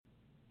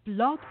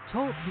Blog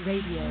Talk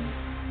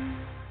Radio.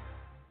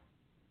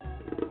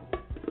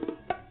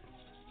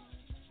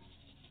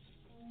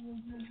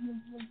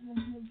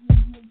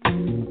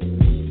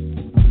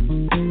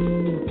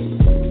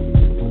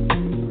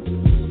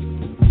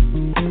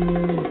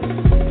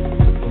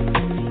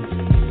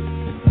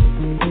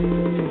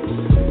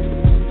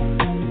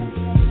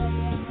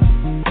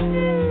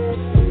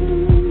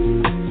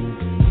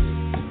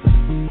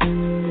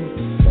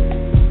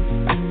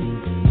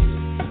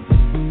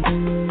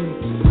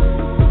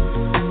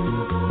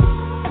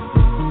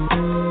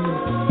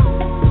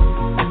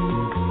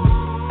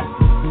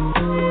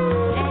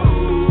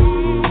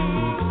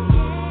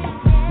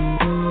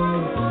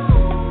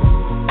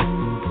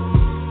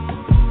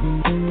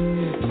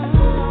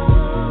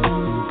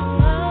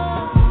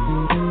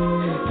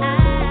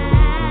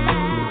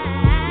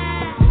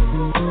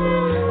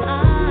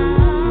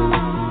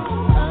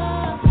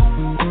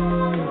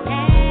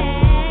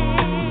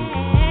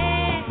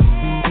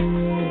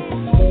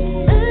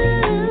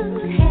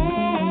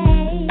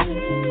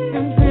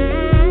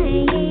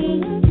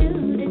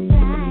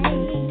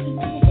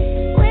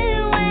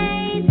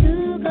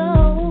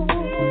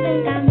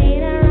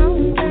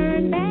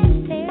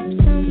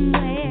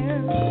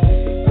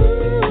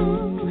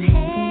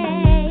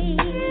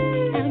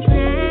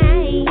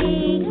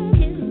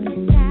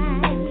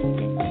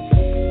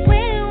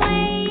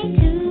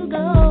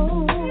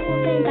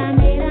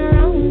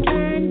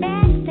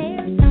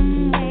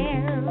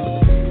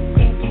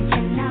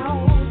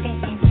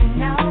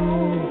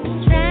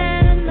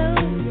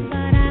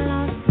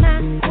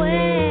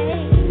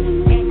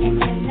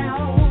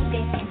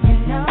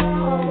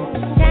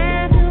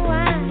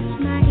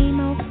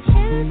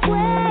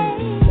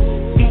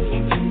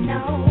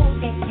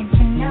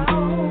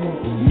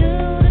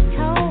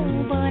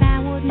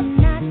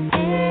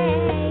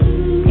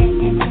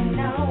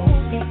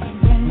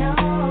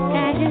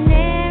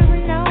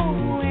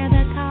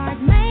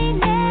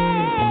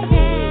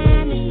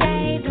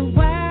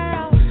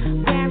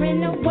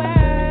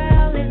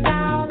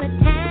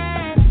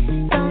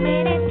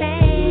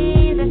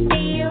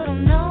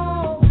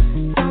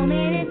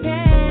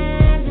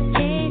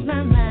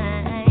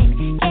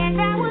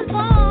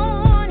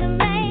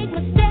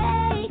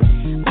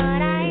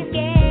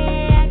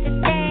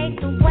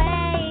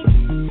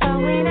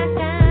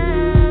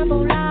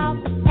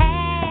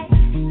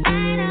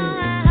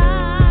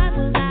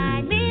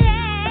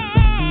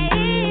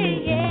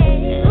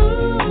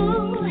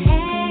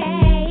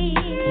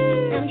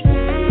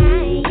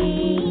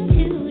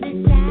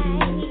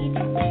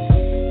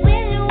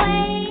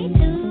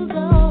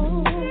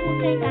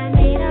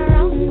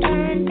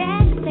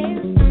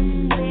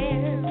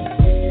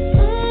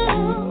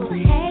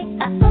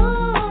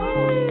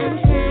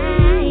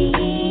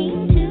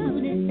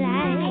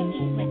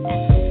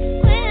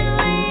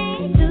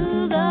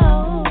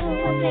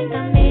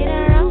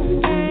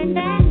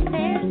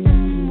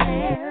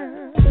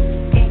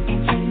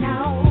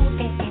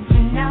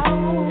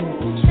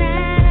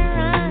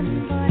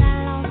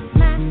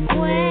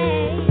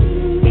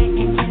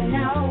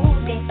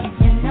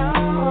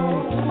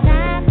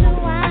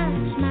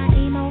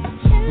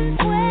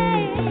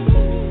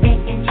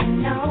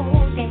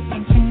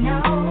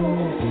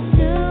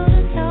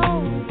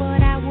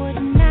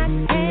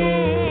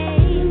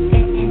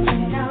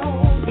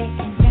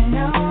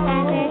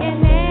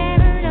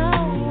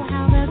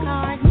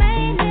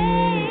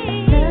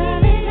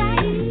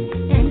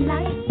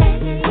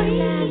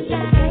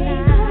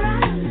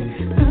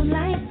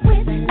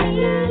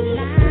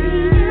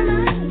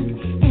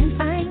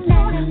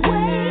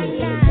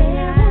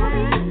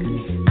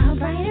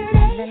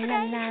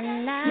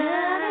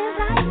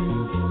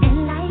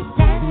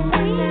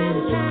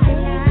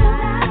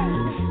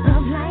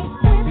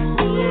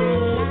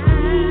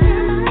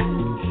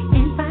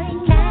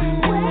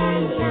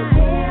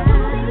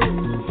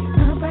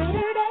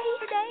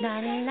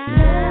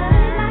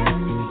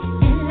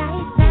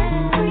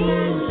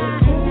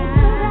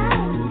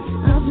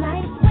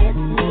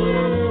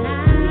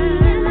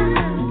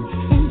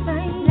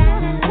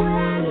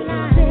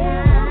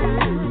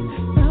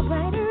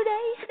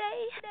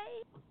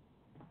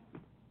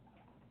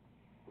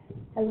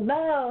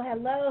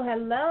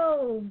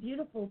 Hello,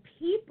 beautiful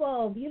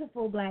people,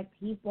 beautiful Black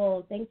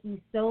people. Thank you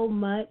so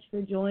much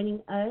for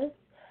joining us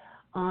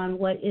on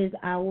what is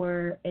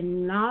our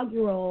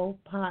inaugural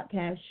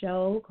podcast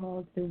show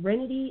called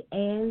Serenity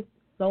and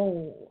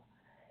Soul.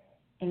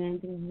 And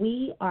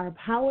we are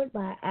powered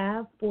by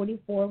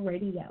AV44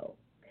 Radio.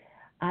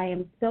 I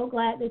am so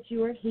glad that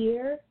you are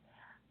here.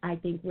 I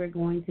think we're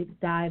going to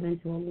dive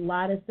into a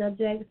lot of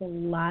subjects, a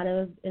lot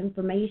of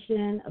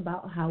information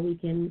about how we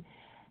can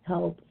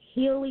help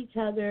heal each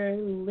other,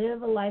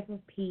 live a life of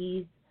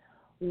peace,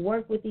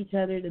 work with each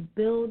other to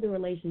build the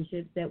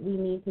relationships that we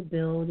need to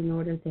build in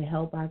order to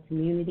help our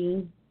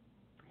community.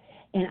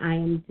 And I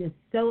am just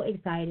so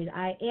excited.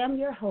 I am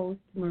your host,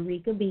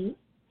 Marika B.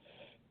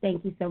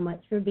 Thank you so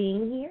much for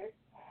being here.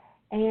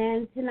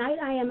 And tonight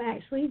I am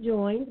actually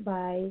joined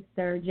by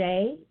Sir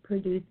J,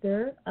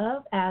 producer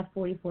of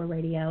AV44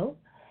 Radio,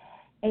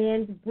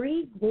 and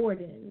Bree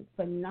Gordon,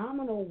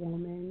 phenomenal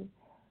woman,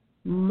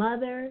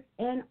 mother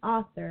and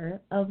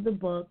author of the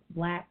book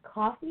Black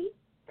Coffee,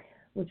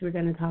 which we're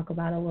going to talk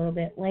about a little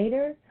bit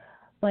later.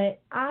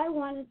 But I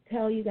want to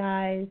tell you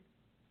guys,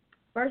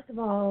 first of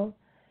all,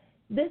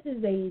 this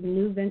is a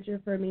new venture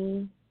for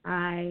me.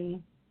 I,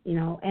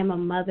 am a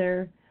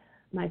mother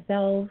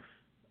myself,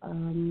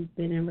 been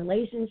in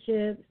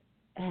relationships,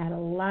 had a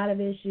lot of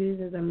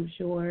issues, as I'm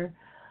sure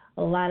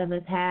a lot of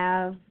us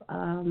have,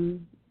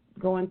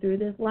 going through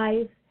this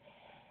life.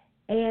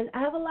 And I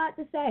have a lot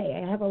to say.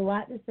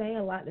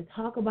 A lot to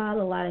talk about,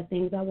 a lot of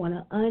things I want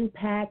to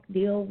unpack,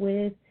 deal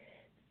with,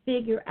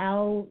 figure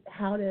out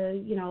how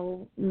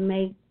to,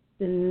 make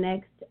the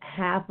next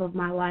half of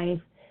my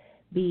life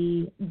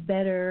be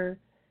better,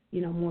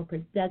 more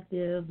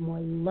productive, more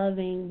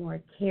loving,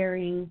 more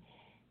caring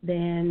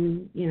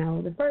than,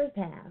 the first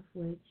half,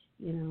 which,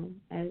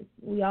 as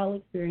we all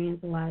experience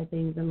a lot of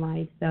things in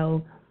life.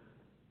 So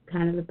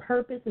kind of the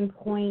purpose and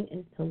point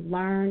is to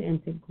learn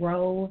and to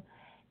grow,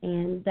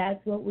 and that's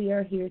what we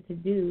are here to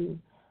do.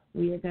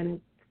 We are going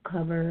to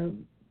cover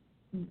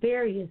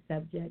various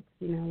subjects.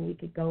 We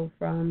could go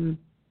from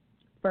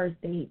first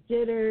date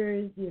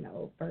jitters,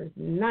 first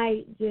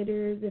night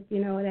jitters, if you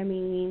know what I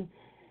mean.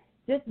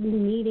 Just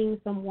meeting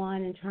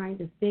someone and trying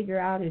to figure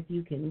out if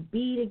you can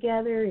be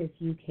together, if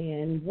you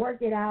can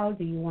work it out,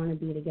 do you want to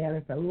be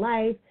together for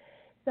life?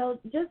 So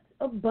just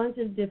a bunch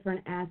of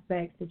different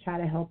aspects to try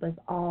to help us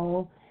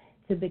all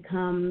to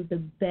become the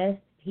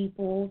best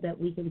people that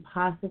we can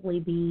possibly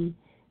be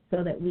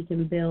so that we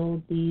can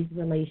build these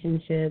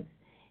relationships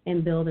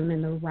and build them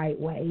in the right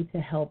way to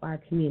help our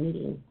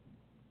community.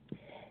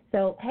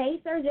 So,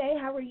 hey, Sergey,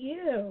 how are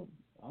you?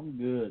 I'm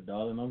good,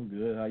 darling. I'm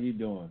good. How you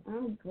doing?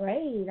 I'm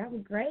great.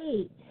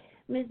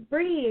 Miss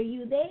Bree, are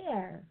you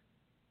there?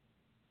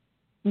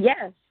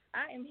 Yes,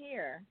 I am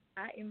here.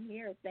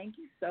 Thank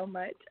you so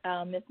much,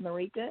 Miss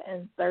Marika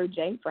and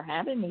Sergey, for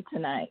having me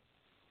tonight.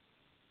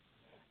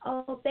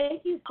 Oh,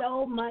 thank you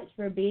so much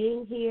for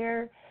being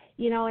here.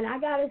 And I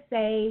got to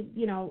say,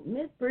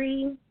 Miss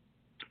Bree,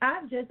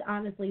 I've just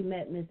honestly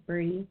met Miss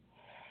Bree,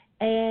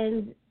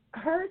 and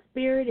her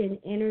spirit and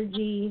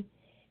energy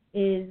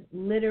is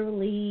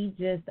literally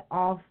just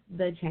off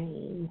the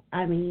chain.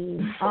 I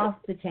mean, off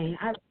the chain.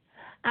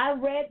 I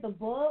read the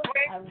book.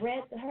 I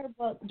read her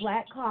book,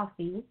 Black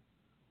Coffee,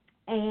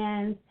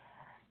 and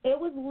it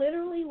was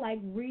literally like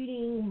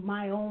reading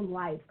my own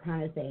life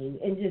kind of thing.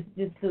 And just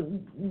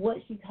what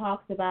she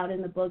talks about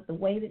in the book, the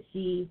way that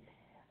she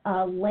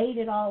laid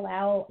it all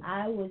out,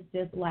 I was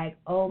just like,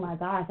 oh, my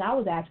gosh. I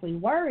was actually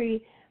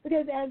worried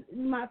because as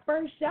my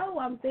first show,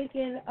 I'm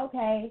thinking,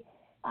 okay,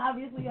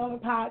 obviously on a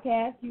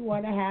podcast you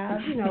want to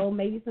have,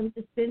 maybe some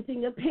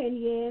dissenting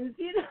opinions,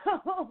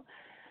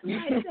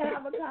 nice to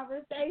have a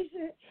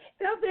conversation.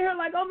 And I'm sitting here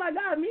like, oh, my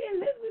God, me and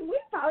Liz, we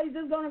probably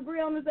just going to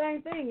agree on the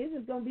same thing. It's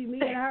just going to be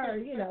me and her,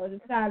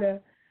 just kind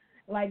of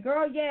like,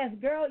 girl, yes.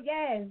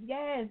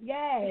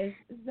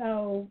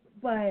 So,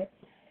 but,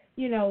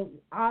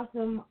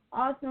 awesome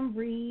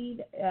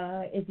read.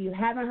 If you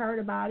haven't heard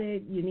about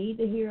it, you need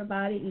to hear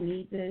about it. You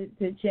need to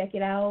check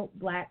it out,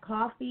 Black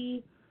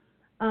Coffee.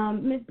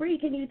 Ms. Bree,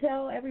 can you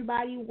tell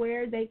everybody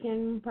where they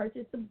can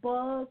purchase the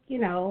book,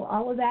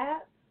 all of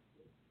that?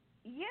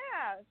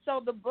 Yeah, so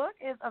the book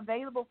is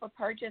available for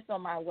purchase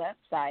on my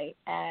website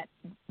at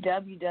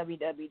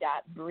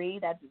www.bree,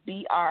 that's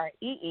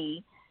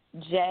BREE,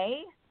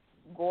 J,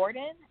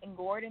 Gordon, and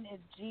Gordon is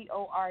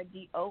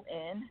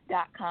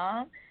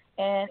GORDON.com,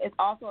 and it's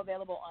also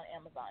available on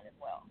Amazon as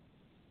well.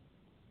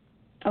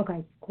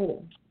 Okay,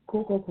 cool.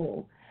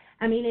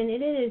 I mean, and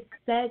it is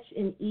such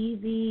an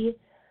easy,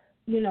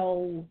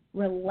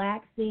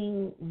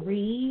 relaxing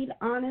read,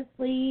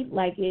 honestly.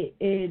 Like it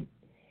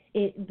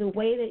the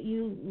way that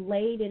you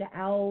laid it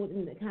out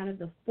and the kind of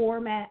the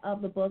format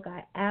of the book,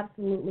 I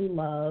absolutely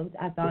loved.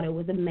 I thought it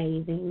was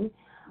amazing.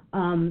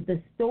 The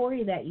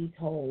story that you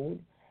told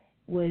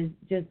was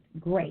just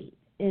great.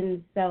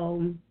 And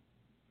so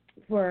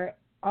for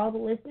all the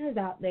listeners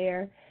out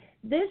there,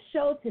 this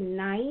show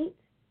tonight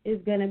is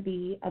going to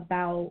be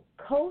about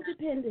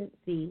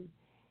codependency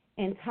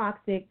and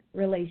toxic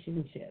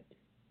relationships.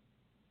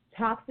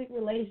 Toxic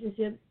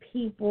relationships,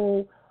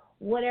 people,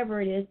 whatever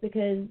it is,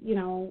 because,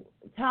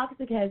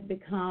 toxic has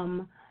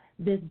become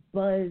this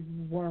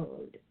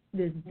buzzword,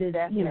 this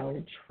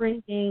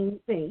trending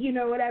thing. You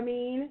know what I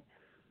mean?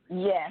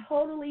 Yeah.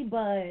 Totally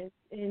buzzed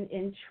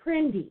and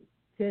trendy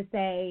to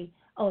say,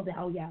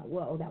 that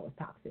was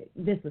toxic.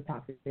 This was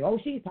toxic. Oh,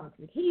 she's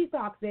toxic. He's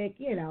toxic,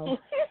 And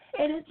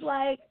it's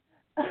like,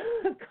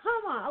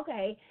 come on,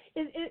 okay.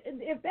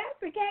 If that's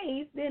the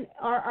case, then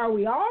are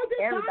we all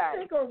just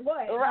toxic or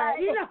what? Right.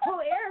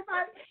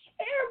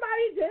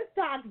 Everybody just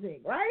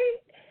toxic, right?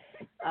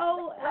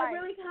 So right. I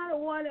really kind of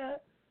want to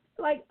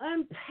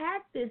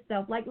unpack this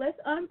stuff. Let's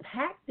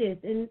unpack this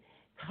and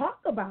talk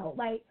about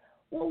what is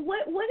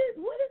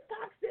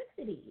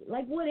toxicity?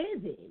 What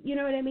is it? You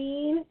know what I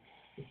mean?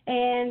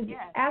 And yes.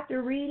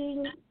 After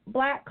reading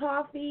Black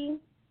Coffee,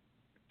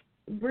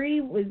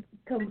 Bree was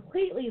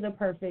completely the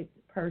perfect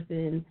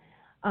person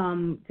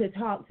to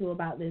talk to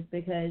about this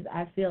because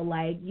I feel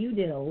like you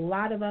did a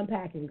lot of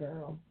unpacking,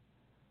 girl.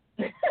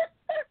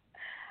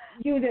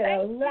 You did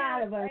a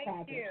lot of unpacking.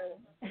 Thank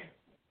you.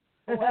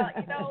 Well,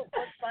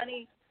 what's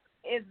funny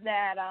is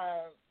that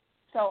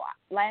so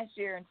last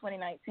year in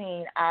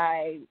 2019,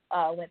 I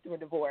went through a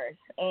divorce,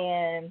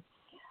 and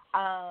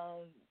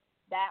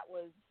that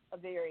was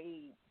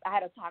I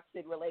had a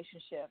toxic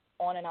relationship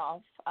on and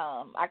off.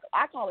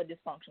 I call it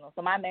dysfunctional.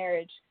 So my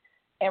marriage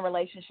and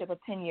relationship of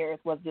 10 years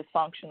was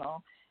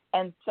dysfunctional.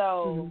 And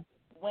so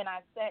when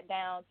I sat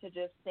down to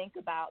just think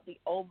about the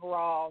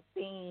overall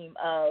theme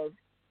of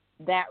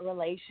that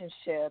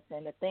relationship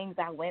and the things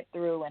I went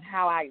through and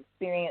how I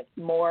experienced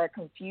more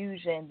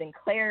confusion than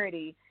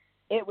clarity,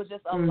 it was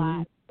just a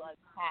lot to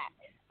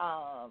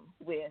unpack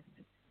with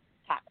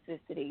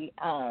toxicity.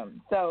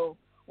 So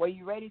were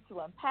you ready to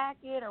unpack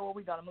it, or were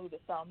we going to move to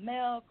something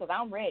else? Because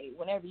I'm ready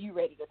whenever you're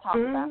ready to talk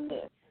about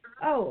this.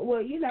 Oh,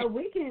 well,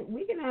 we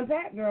can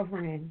unpack,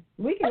 girlfriend.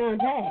 We can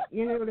unpack.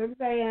 You know what I'm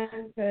saying?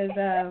 Because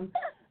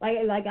I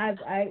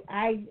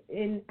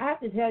have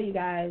to tell you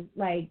guys,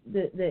 like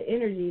the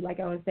energy, like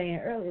I was saying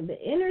earlier,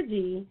 the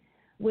energy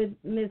with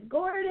Miss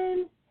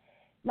Gordon,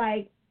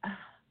 like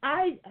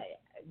I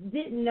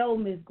didn't know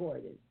Miss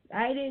Gordon.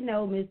 I didn't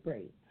know Miss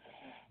Bree,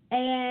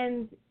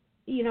 and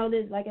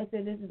this, like I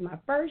said, this is my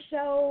first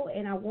show,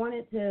 and I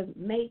wanted to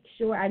make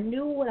sure I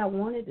knew what I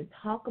wanted to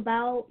talk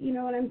about. You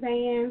know what I'm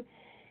saying?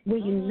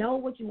 When you know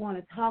what you want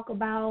to talk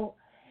about.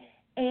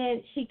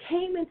 And she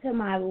came into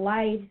my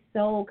life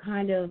so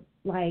kind of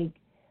like,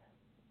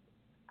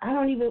 I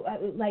don't even,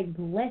 like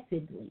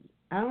blessedly.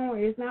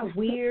 It's not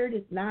weird.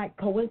 It's not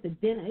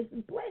coincidental. It's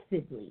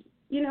blessedly.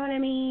 You know what I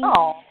mean?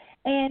 Oh.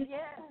 And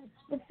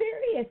but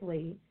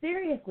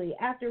seriously,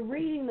 after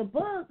reading the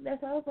book, I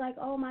was like,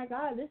 oh my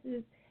God,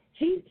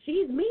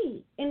 she's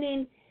me. And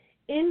then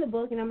in the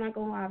book, and I'm not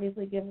going to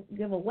obviously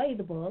give away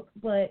the book,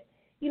 but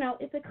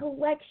it's a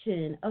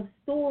collection of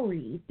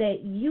stories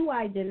that you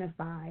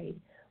identified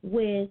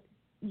with,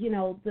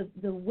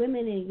 the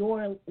women in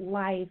your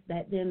life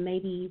that then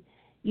maybe,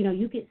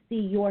 you could see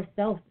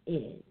yourself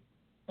in.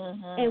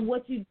 And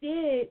what you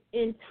did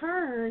in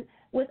turn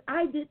was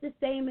I did the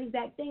same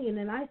exact thing, and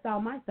then I saw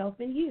myself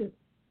in you.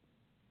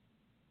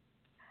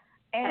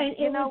 And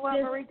it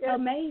was just Marika?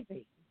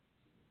 Amazing.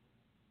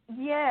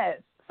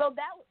 Yes. So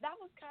that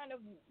was kind of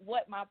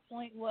what my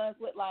point was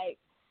with, like,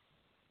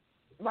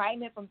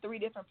 writing it from three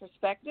different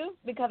perspectives,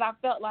 because I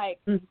felt like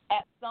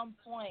at some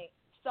point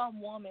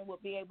some woman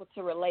would be able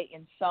to relate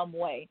in some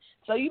way.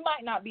 So you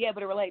might not be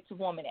able to relate to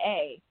woman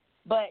A,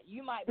 but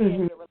you might be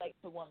able to relate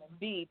to woman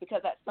B,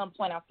 because at some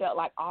point I felt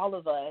like all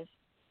of us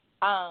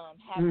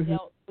have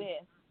dealt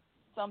with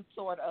some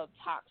sort of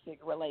toxic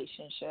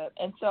relationship.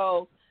 And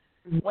so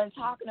when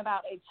talking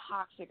about a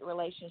toxic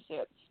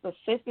relationship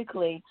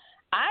specifically,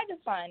 I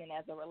define it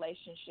as a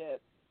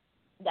relationship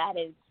that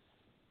is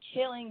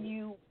killing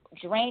you,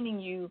 draining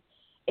you,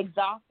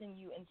 exhausting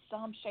you in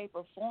some shape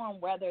or form,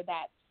 whether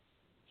that's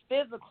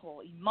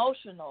physical,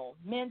 emotional,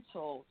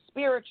 mental,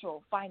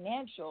 spiritual,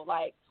 financial,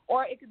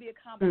 or it could be a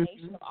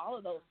combination of all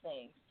of those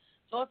things.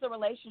 So it's a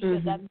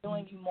relationship that's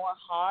doing you more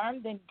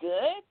harm than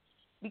good,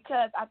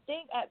 because I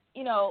think at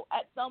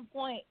some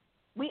point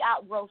we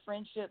outgrow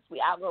friendships,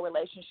 we outgrow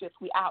relationships,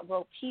 we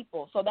outgrow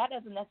people. So that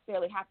doesn't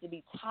necessarily have to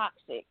be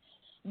toxic.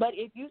 But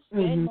if you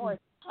spend more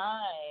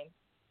time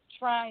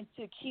trying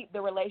to keep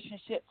the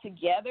relationship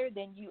together,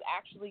 then you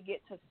actually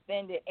get to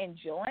spend it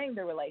enjoying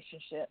the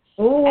relationship.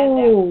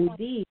 Oh,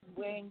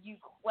 when you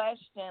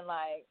question,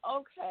 like,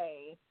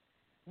 okay,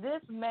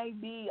 this may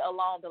be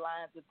along the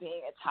lines of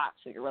being a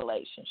toxic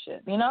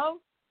relationship,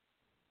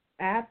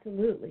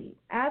 Absolutely.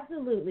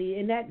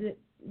 And that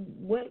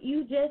what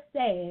you just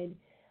said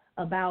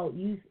about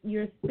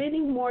you're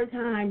spending more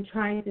time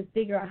trying to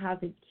figure out how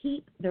to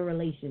keep the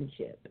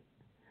relationship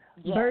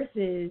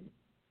versus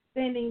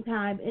spending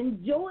time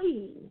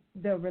enjoying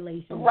the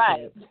relationship.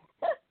 Right.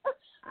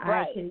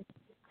 I can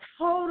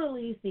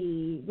totally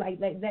see, like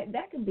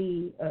that could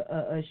be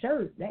a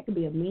shirt. That could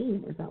be a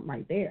meme or something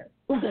right there.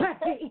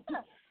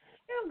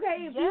 Okay,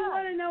 if you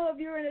want to know if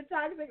you're in a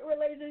toxic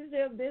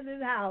relationship, this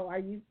is how. Are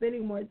you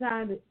spending more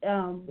time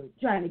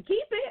trying to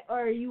keep it, or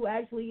are you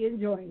actually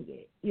enjoying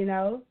it,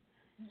 Yeah.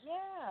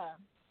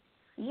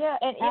 Yeah,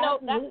 and,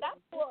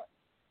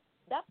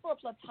 that's for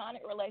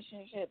platonic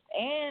relationships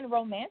and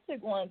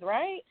romantic ones,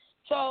 right?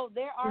 So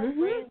there are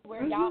friends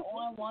where y'all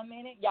on 1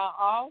 minute, y'all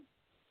off,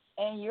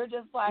 and you're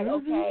just like,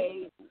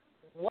 okay,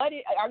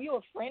 are you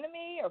a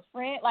frenemy or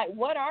friend? Like,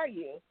 what are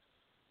you?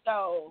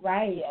 So,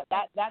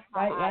 that's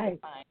how I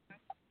define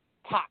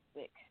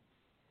toxic.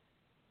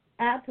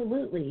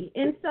 Absolutely.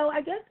 And so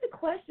I guess the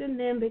question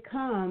then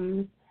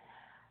becomes,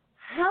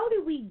 how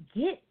do we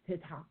get to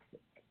toxic?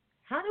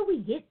 How do we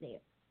get there?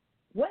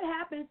 What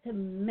happens to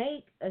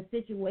make a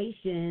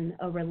situation,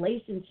 a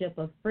relationship,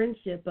 a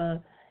friendship,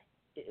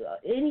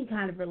 any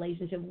kind of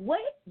relationship?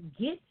 What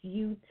gets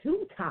you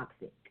to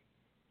toxic?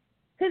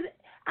 Because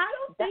I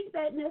don't think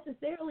that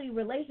necessarily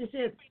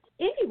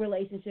any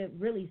relationship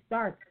really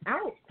starts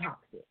out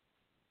toxic.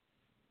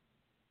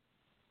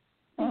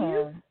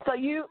 to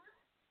you?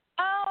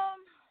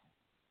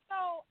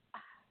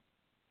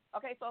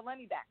 So let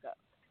me back up.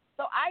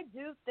 So I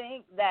do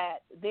think that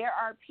there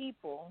are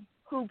people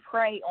who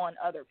prey on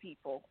other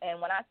people.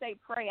 And when I say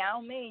pray, I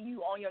don't mean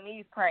you on your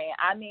knees praying.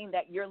 I mean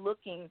that you're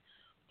looking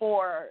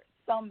for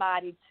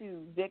somebody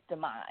to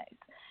victimize.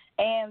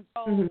 And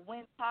so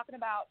when talking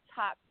about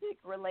toxic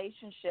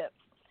relationships,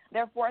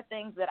 there are 4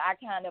 things that I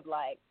kind of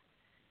like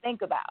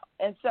think about.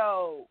 And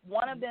so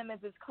one of them is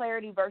this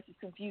clarity versus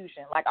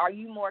confusion. Like, are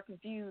you more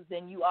confused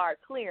than you are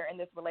clear in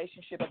this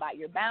relationship about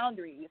your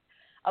boundaries,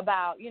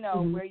 about, you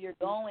know, where you're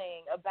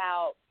going,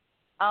 about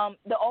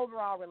the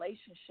overall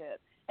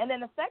relationship? And then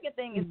the second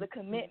thing is the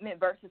commitment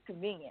versus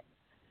convenience.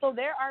 So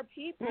there are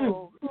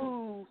people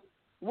who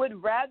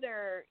would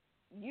rather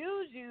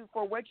use you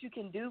for what you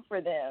can do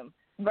for them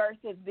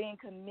versus being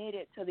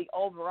committed to the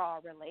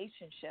overall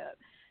relationship.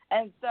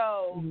 And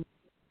so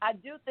I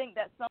do think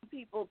that some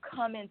people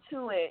come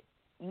into it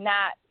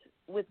not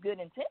with good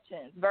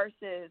intentions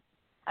versus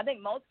I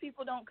think most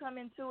people don't come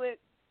into it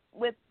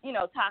with, you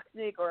know,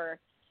 toxic or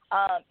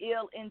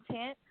ill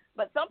intent,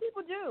 but some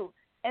people do.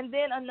 And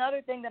then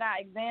another thing that I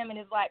examine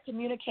is like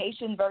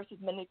communication versus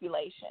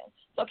manipulation.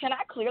 So can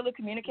I clearly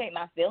communicate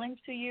my feelings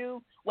to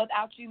you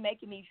without you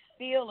making me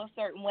feel a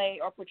certain way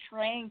or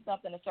portraying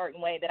something a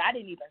certain way that I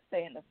didn't even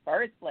say in the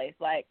first place?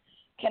 Like,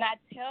 can I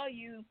tell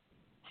you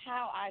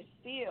how I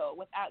feel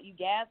without you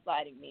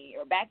gaslighting me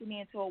or backing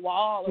me into a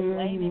wall or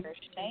blaming or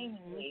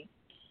shaming me?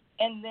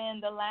 And then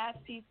the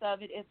last piece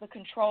of it is the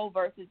control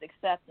versus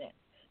acceptance.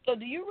 So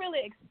do you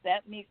really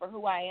accept me for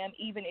who I am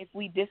even if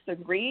we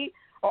disagree?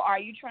 Or are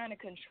you trying to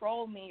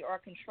control me or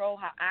control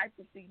how I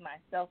perceive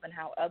myself and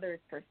how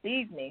others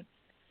perceive me?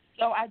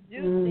 So I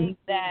do think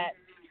that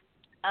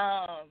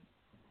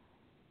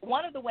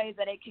one of the ways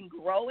that it can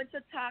grow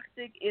into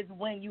toxic is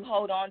when you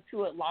hold on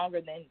to it longer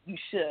than you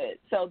should.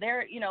 So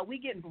there, you know, we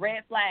get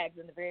red flags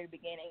in the very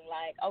beginning,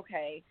 like,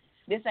 okay,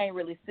 this ain't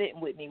really sitting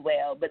with me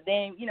well. But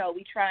then, you know,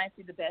 we try and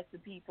see the best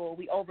of people.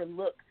 We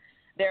overlook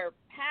their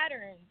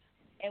patterns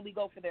and we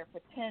go for their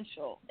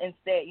potential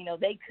instead. You know,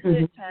 they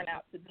could turn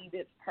out to be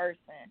this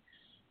person.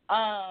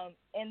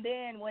 And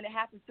then when it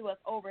happens to us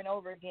over and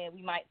over again,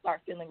 we might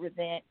start feeling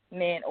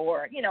resentment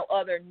or, you know,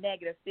 other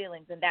negative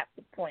feelings, and that's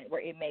the point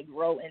where it may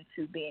grow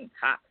into being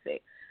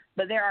toxic.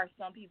 But there are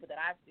some people that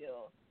I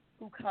feel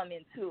who come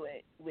into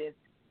it with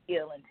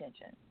ill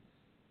intentions.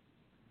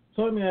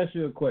 So let me ask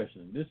you a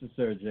question. This is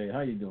Sarah J. How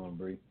you doing,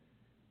 Bree?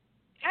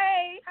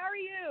 Hey, how are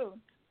you?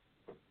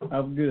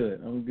 I'm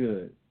good.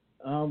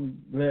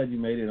 I'm glad you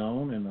made it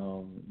on, and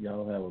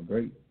y'all have a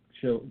great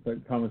show,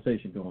 great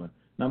conversation going.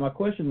 Now, my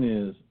question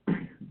is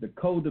the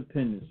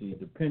codependency,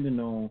 depending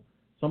on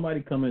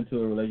somebody come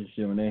into a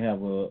relationship and they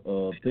have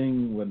a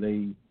thing where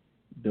they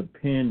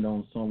depend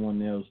on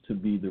someone else to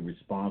be the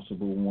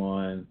responsible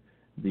one,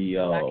 the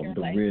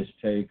risk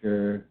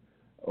taker,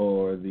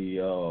 or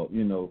the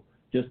you know,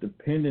 just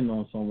depending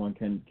on someone.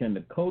 Can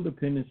the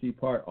codependency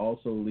part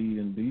also lead,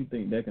 and do you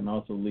think that can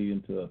also lead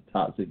into a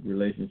toxic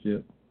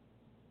relationship?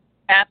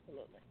 Absolutely.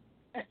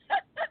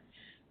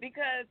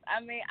 Because, I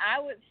mean, I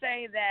would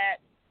say that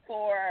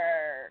for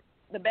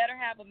the better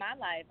half of my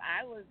life,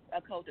 I was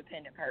a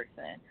codependent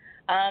person.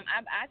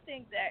 I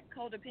think that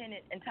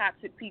codependent and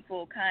toxic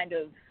people kind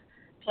of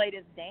play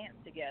this dance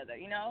together,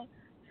 you know?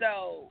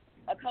 So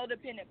a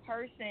codependent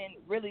person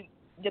really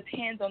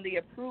depends on the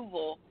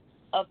approval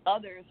of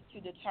others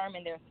to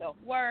determine their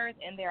self-worth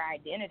and their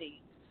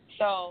identity.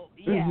 So,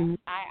 yeah,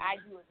 I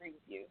do agree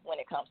with you when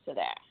it comes to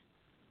that.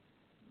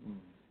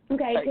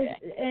 Okay,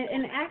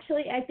 and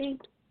actually I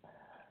think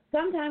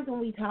sometimes when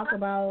we talk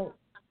about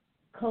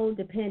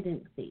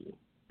codependency,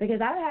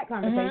 because I've had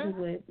conversations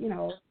with, you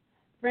know,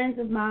 friends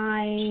of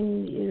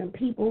mine, you know,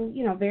 people,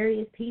 you know,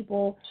 various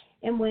people,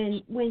 and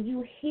when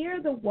you hear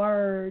the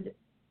word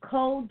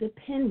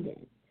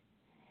codependent,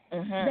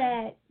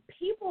 that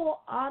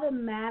people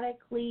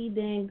automatically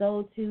then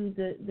go to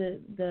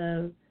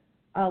the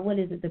what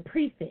is it, the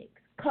prefix,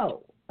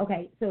 co.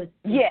 Okay, so it's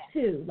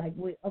two, like,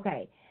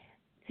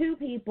 two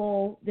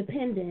people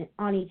dependent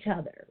on each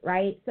other,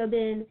 right? So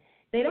then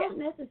they don't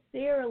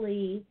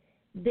necessarily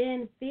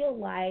then feel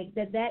like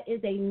that is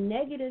a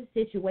negative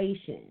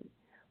situation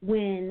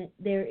when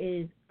there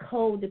is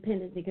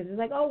codependency, because it's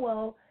like, oh,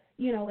 well,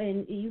 you know,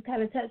 and you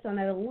kind of touched on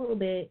that a little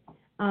bit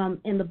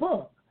in the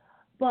book.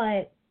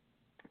 But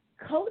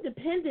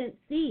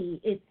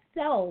codependency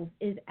itself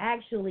is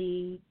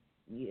actually,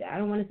 I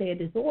don't want to say a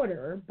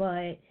disorder,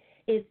 but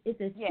it's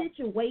a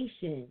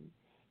situation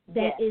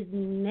that is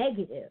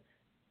negative.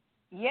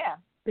 Yeah.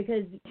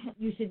 Because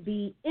you should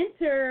be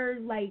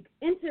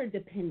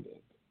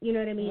interdependent. You know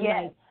what I mean?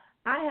 Yes. Like,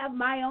 I have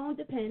my own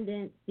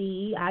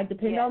dependency. I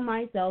depend on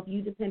myself.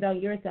 You depend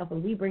on yourself,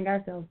 and we bring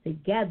ourselves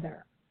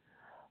together.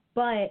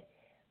 But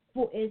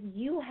if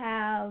you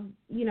have,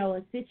 you know,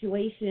 a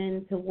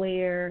situation to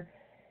where,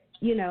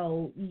 you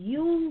know,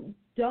 you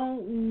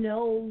don't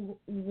know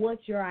what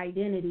your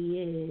identity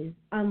is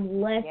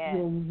unless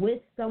you're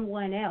with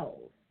someone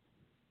else,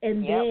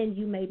 and then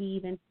you maybe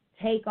even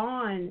take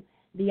on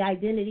the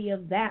identity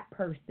of that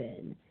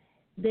person,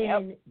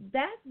 then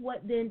that's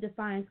what then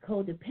defines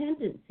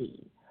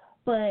codependency.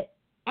 But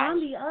on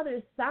the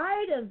other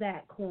side of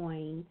that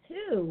coin,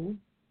 too,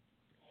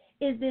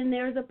 is then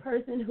there's a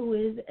person who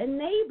is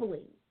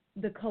enabling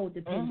the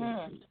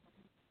codependency.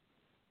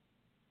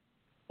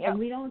 And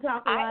we don't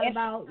talk a lot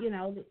about,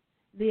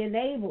 the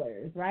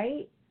enablers,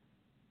 right?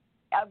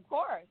 Of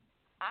course.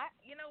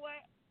 You know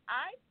what?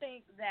 I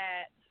think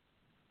that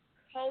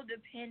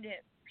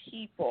codependent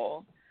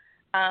people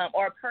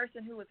or a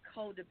person who is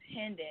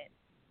codependent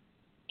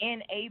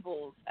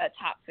enables a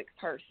toxic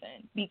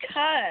person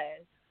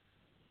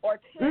or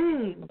could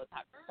enable a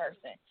toxic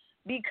person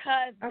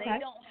because they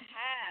don't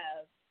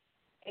have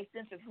a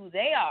sense of who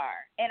they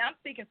are. And I'm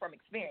speaking from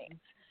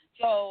experience.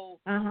 So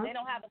they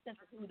don't have a sense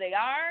of who they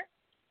are,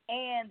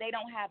 and they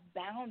don't have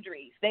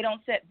boundaries. They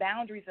don't set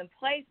boundaries in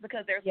place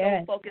because they're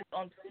so focused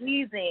on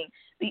pleasing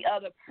the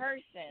other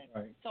person.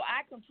 Right. So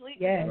I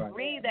completely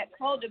agree that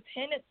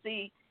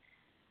codependency,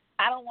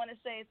 I don't want to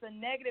say it's a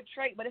negative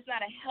trait, but it's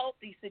not a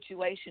healthy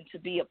situation to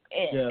be in.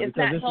 It's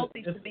not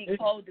healthy to be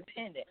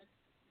codependent.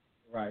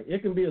 Right.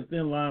 It can be a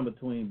thin line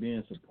between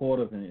being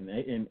supportive and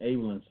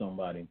enabling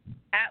somebody.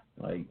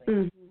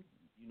 Absolutely.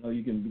 Like,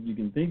 you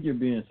can think you're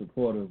being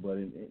supportive, but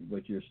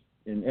you're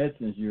in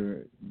essence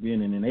you're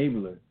being an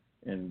enabler,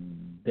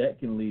 and that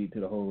can lead to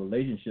the whole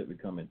relationship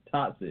becoming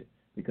toxic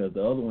because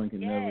the other one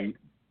can never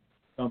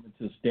come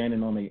into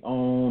standing on their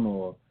own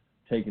or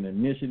taking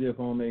initiative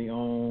on their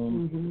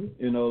own.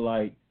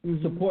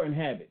 Supporting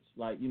habits.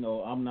 Like,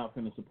 I'm not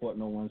going to support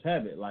no one's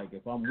habit. Like,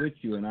 if I'm with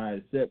you and I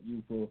accept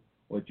you for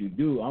what you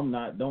do,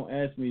 don't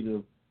ask me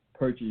to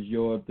purchase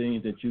your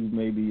things that you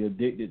may be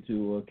addicted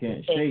to or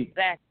can't shake.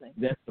 Exactly.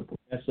 That's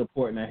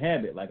supporting a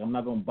habit. Like, I'm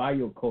not going to buy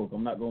your Coke.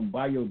 I'm not going to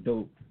buy your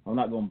dope. I'm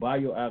not going to buy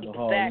your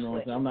alcohol. Exactly. You know what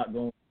I'm saying? I'm not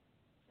going to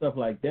stuff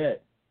like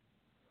that.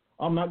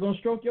 I'm not going to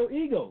stroke your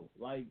ego.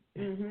 Like,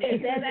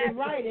 If that's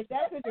right, if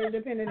that's what you're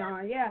dependent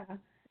on, yeah.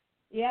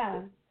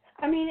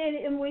 I mean,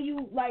 and when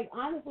you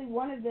honestly,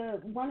 one of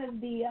the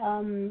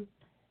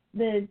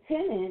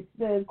tenets,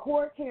 the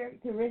core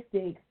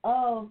characteristics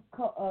of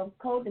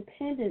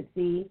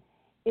codependency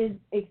is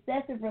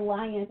excessive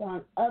reliance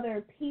on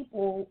other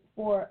people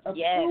for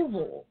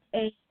approval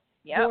and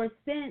for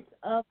sense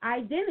of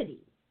identity.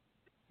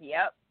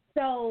 Yep.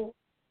 So,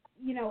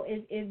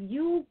 if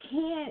you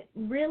can't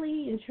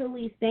really and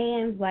truly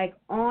stand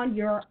on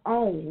your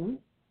own,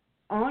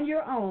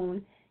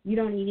 you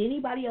don't need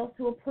anybody else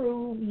to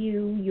approve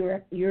you.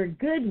 You're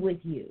good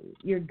with you.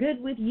 You're good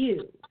with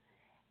you.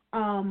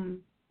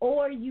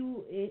 Or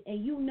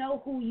you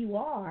know who you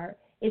are.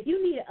 If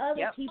you need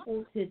other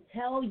people to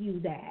tell you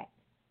that,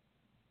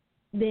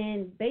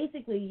 then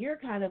basically you're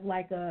kind of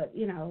like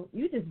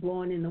you're just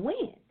blowing in the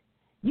wind.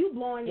 You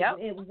blowing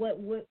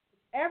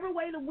whatever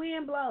way the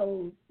wind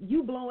blows,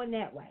 you blowing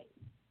that way.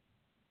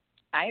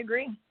 I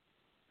agree.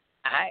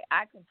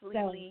 I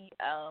completely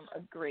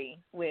agree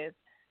with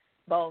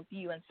both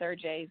you and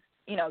Sergey's,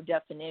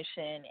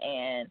 definition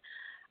and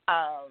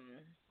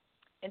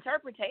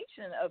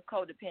interpretation of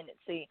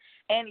codependency.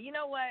 And you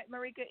know what,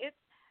 Marika,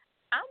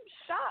 I'm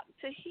shocked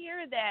to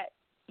hear that,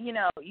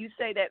 you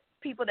say that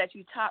people that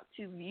you talk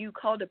to view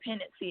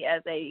codependency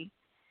as a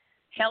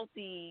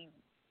healthy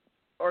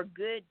or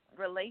good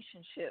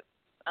relationship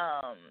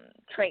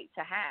trait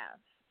to have.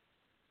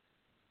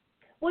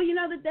 Well,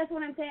 that's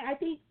what I'm saying. I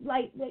think,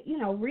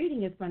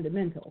 reading is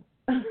fundamental.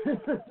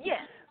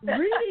 Yes.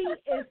 Reading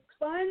is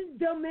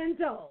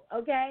fundamental,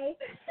 okay?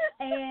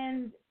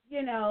 And,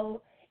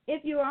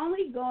 if you're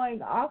only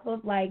going off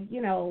of,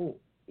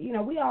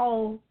 we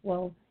all,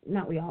 well,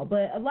 not we all,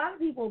 but a lot of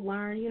people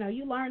learn,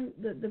 you learn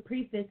the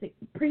prefixes,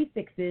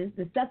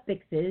 the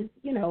suffixes,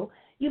 you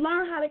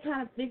learn how to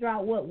kind of figure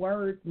out what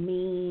words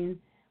mean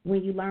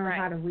when you learn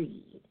how to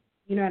read.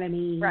 You know what I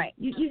mean? Right.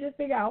 You just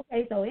figure out,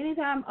 okay, so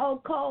anytime,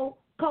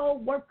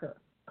 co-worker,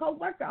 oh,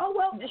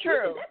 well,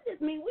 true. That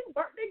just means we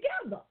work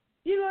together.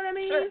 You know what I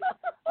mean?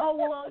 Oh,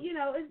 well,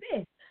 it's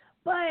this.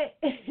 But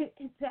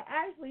to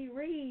actually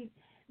read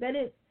that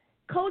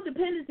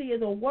codependency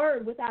is a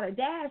word without a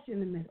dash in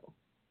the middle.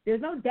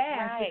 There's no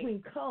dash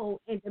between co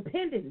and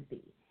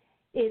dependency.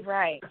 It's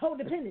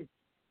codependency.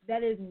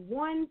 That is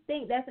one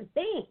thing. That's a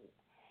thing.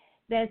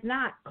 That's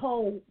not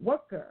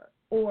co-worker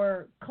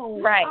or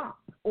co-op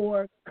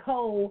or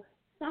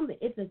co-something.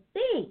 It's a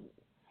thing.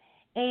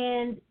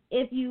 And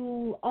if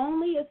you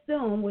only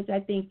assume, which I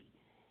think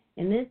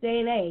in this day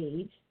and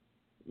age,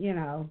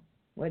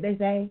 what they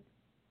say,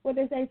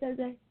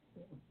 Sergey?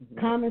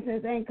 Common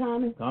sense ain't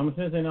common. Common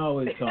sense ain't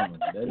always common.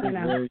 That is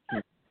very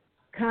true.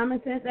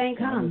 Common sense ain't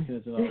common. Common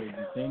sense is always,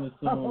 you can't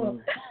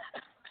assume.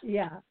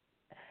 Yeah.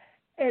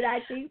 And I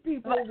think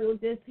people will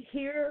just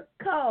hear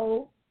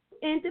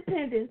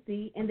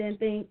co-independency and then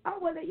think, oh,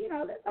 well, that's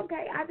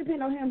okay. I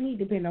depend on him, he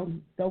depend on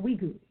me, so we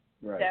good.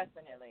 Right.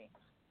 Definitely.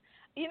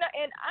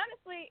 And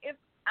honestly, if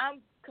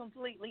I'm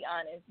completely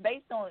honest,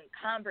 based on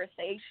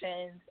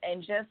conversations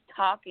and just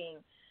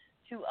talking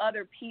to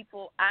other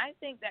people, I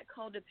think that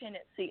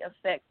codependency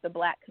affects the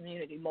Black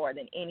community more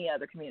than any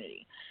other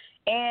community.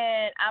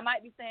 And I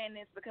might be saying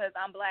this because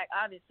I'm Black,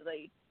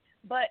 obviously,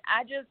 but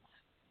I just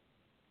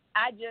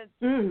I just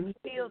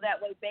feel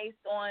that way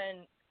based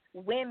on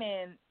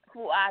women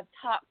who I've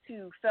talked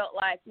to felt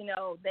like, you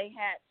know, they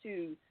had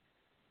to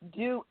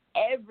do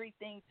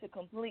everything to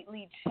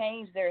completely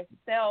change their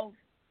self,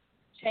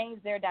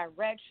 change their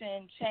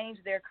direction, change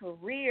their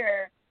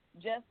career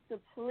just to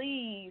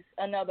please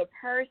another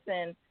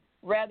person,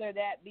 whether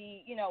that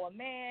be, you know, a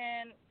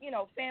man, you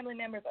know, family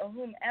members or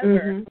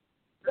whomever.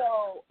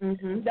 So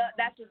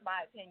that's just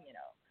my opinion,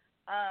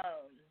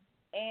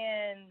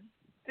 and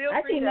feel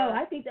free to...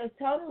 I think that's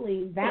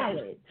totally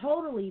valid,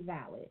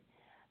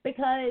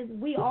 because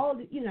we all,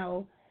 you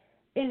know,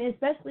 and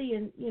especially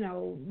in, you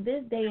know,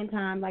 this day and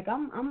time, like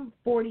I'm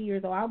 40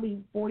 years old. I'll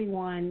be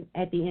 41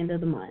 at the end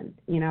of the month.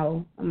 You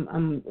know,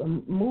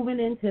 I'm moving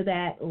into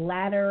that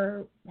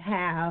latter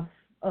half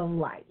of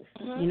life.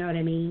 You know what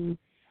I mean?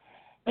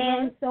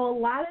 And so a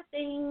lot of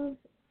things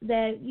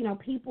that, you know,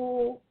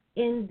 people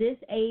in this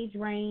age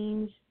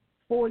range,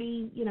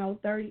 40, you know,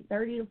 30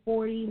 to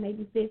 40,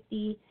 maybe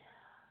 50,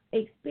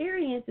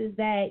 experiences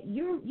that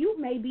you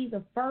may be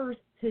the first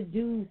to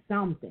do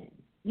something.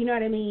 You know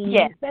what I mean?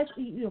 Yes.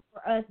 Especially, you know,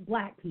 for us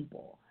black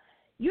people.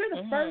 You're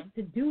the first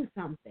to do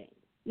something.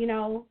 You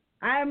know,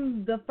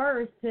 I'm the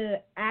first to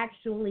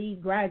actually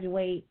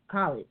graduate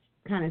college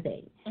kind of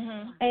thing.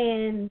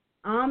 And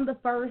I'm the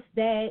first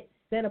that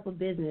set up a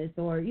business,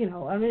 or, you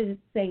know, I'm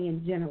just saying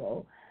in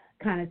general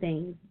kind of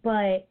things.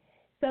 But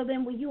so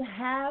then when you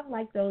have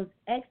like those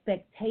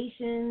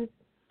expectations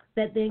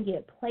that then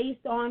get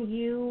placed on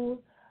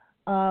you,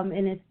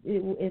 and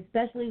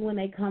especially when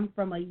they come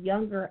from a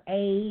younger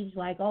age,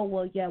 like, oh,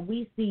 well, yeah,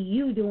 we see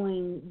you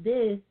doing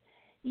this,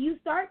 you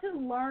start to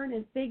learn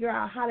and figure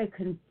out how to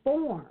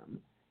conform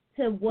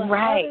to what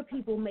other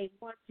people may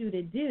want you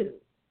to do.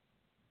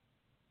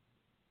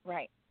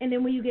 Right. And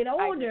then when you get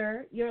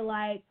older, you're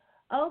like,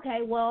 okay,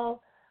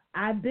 well,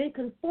 I've been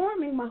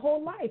conforming my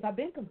whole life. I've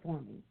been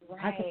conforming.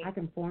 I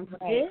conformed to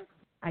this.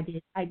 I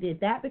did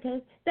that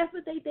because that's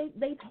what they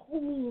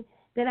told me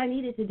that I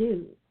needed to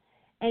do.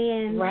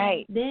 And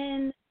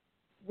then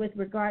with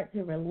regard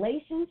to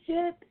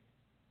relationships,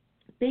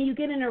 then you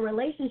get in a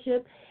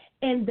relationship,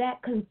 and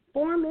that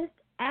conformist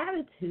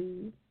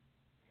attitude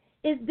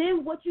is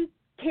then what you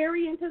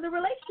carry into the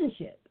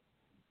relationship.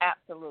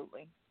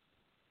 Absolutely.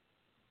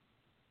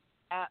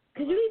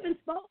 Because you even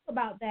spoke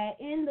about that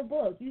in the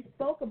book. You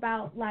spoke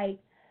about, like,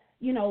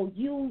 you know,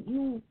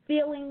 you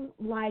feeling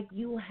like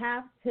you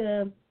have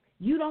to,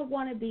 you don't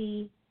want to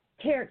be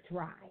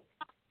characterized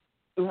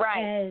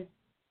as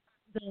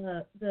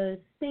the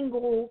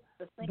single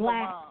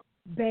black mom.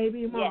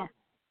 Baby mama.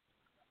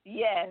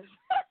 Yes.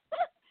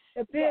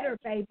 The bitter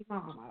baby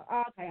mama.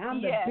 Okay,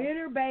 I'm the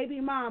bitter baby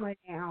mama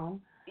now.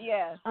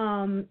 Yes.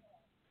 And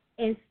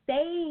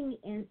staying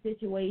in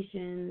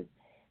situations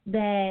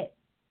that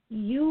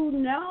you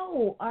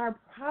know are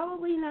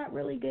probably not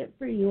really good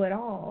for you at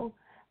all,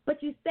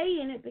 but you stay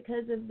in it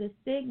because of the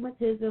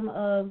stigmatism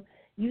of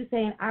you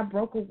saying, I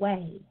broke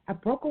away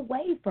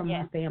from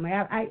my family.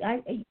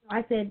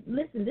 I said,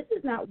 listen, this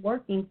is not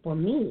working for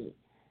me.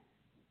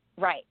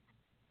 Right.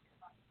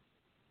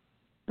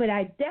 But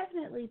I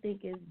definitely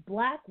think as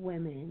black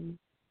women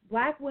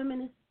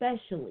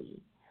especially,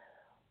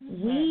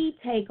 we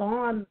take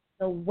on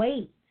the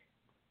weight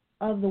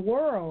of the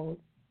world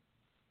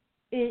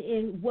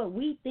in what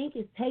we think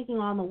is taking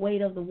on the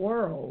weight of the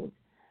world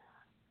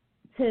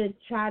to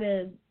try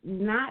to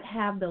not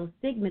have those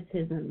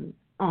stigmatisms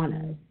on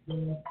us.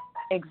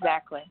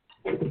 Exactly.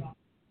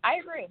 I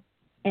agree.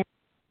 And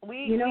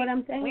you know what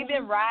I'm saying? We've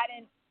been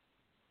riding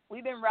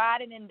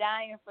and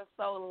dying for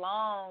so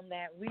long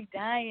that we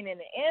dying in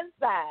the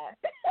inside.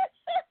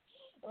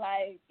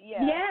 Like,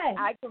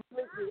 I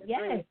completely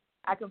agree.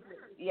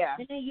 Yes.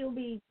 And then you'll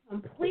be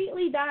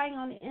completely dying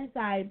on the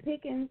inside,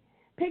 picking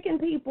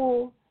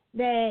people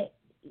that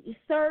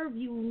serve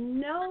you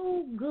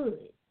no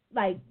good,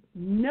 like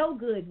no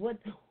good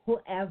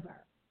whatsoever.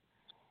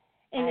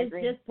 And it's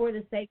just for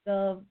the sake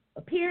of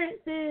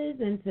appearances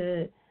and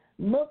to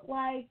look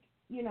like,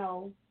 you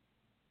know,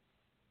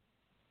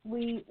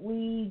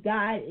 we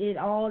got it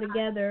all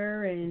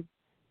together, and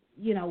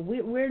you know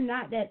we're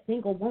not that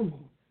single woman.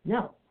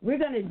 No, we're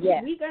gonna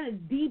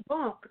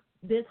debunk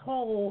this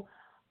whole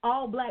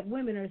all black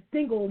women are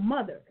single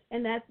mothers,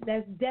 and that's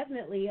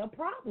definitely a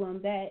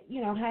problem that,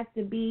 you know, has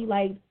to be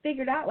like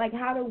figured out. Like,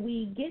 how do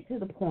we get to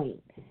the point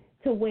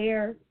to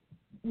where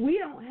we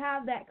don't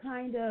have that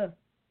kind of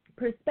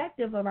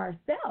perspective of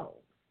ourselves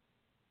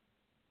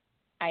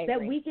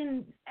that we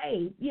can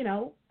say, you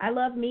know, I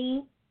love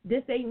me.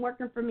 This ain't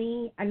working for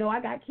me. I know I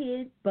got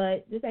kids,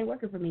 but this ain't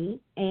working for me,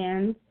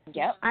 and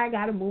I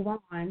got to move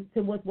on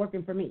to what's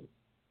working for me.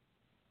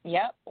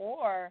 Yep.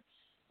 Or,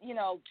 you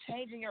know,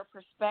 changing your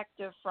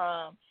perspective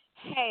from,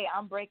 hey,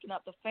 I'm breaking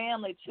up the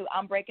family, to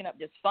I'm breaking up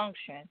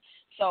dysfunction.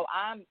 So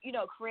I'm, you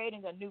know,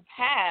 creating a new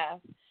path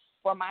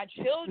for my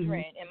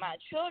children and my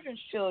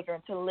children's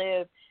children to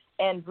live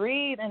and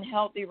breathe in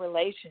healthy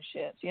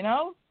relationships, you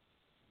know?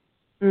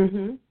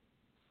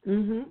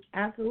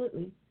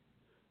 Absolutely.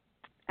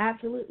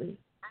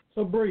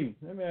 So, Bree,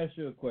 let me ask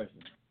you a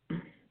question.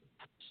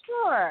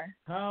 Sure.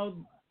 How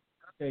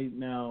Okay,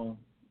 now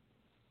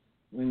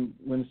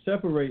when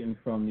separating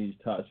from these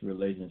toxic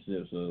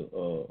relationships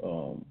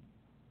or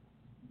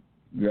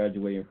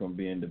graduating from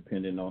being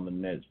dependent on the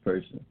next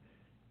person,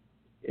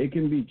 it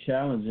can be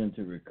challenging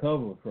to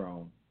recover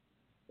from.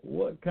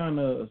 What kind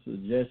of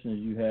suggestions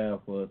you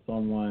have for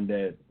someone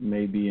that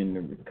may be in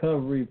the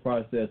recovery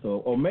process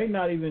or may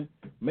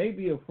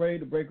be afraid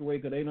to break away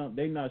because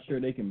they're not sure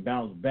they can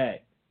bounce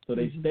back, so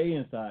they stay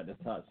inside the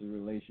toxic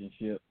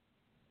relationship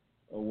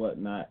or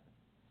whatnot?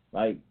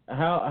 Like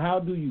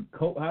how do you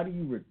cope? How do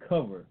you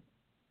recover?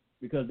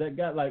 Because that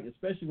got, like,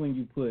 especially when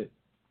you put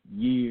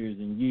years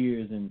and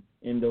years, and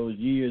in those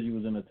years you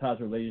was in a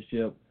toxic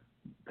relationship,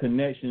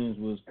 connections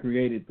was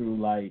created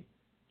through like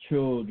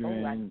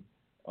children.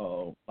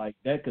 Like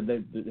that, because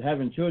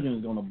having children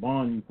is going to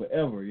bond you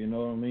forever. You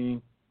know what I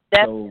mean?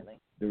 Definitely.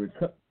 So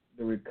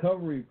the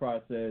recovery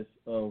process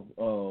of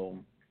a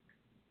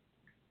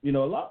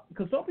lot,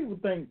 because some people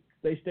think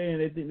they stay and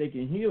they think they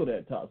can heal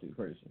that toxic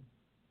person.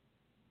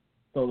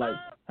 So like,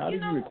 how do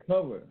you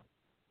recover?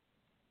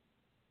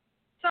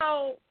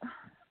 So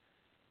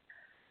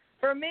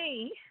for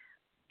me,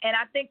 and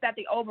I think that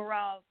the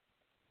overall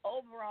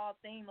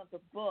theme of the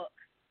book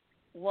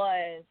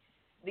was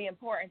the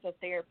importance of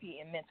therapy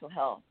and mental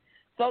health.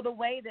 So the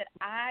way that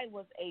I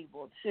was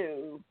able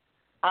to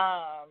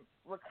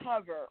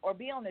recover or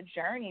be on a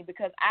journey,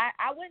 because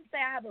I wouldn't say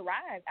I have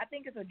arrived. I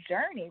think it's a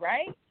journey,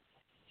 right?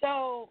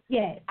 So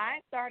yes, I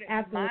started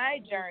absolutely. my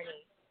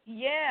journey.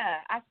 Yeah,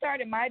 I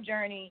started my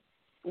journey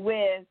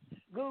with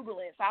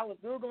Googling. So I was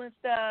Googling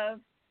stuff.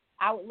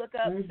 I would look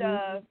up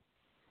stuff.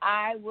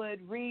 I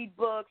would read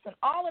books and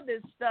all of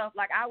this stuff.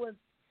 Like, I was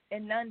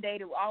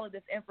inundated with all of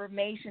this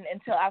information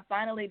until I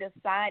finally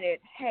decided,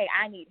 hey,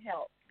 I need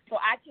help. So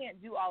I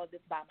can't do all of this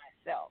by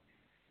myself.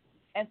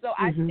 And so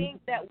I think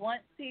that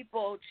once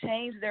people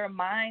change their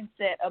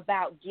mindset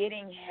about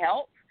getting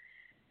help,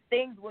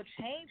 things will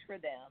change for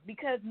them.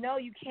 Because, no,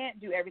 you can't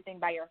do everything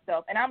by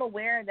yourself. And I'm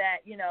aware that,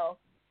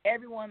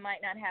 everyone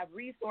might not have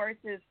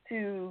resources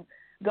to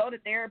go to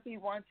therapy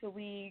once a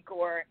week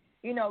or,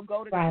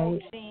 go to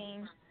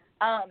coaching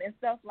and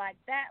stuff like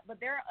that.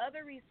 But there are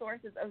other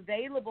resources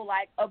available,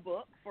 like a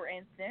book, for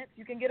instance.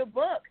 You can get a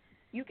book.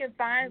 You can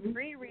find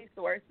free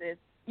resources.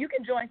 You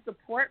can join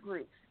support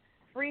groups,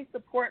 free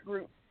support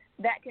groups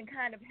that can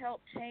kind of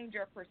help change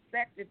your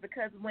perspective,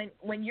 because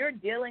when you're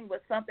dealing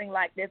with something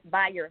like this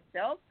by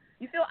yourself,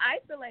 you feel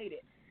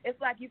isolated. It's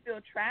like you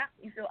feel trapped,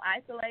 you feel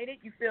isolated,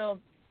 you feel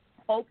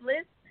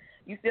hopeless,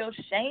 you feel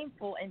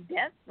shameful and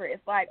desperate.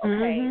 It's like,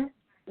 okay,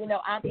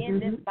 I'm in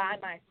this by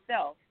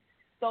myself.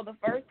 So the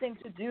first thing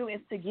to do is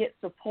to get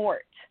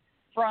support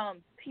from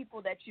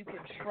people that you can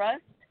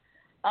trust.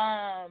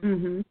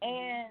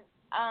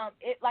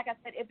 It, like I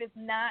said, if it's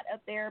not a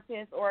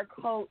therapist or a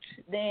coach,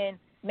 then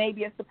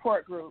maybe a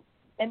support group.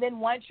 And then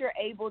once you're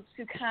able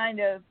to kind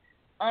of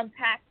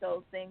unpack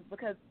those things,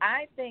 because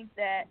I think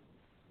that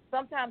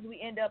sometimes we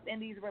end up in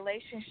these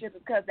relationships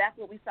because that's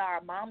what we saw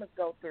our mamas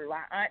go through,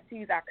 our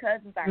aunties, our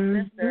cousins, our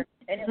sisters,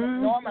 and it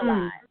was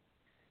normalized.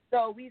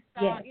 So we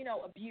saw,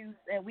 abuse,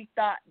 and we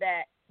thought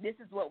that this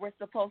is what we're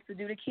supposed to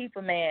do to keep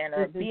a man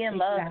or be in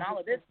love and all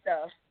of this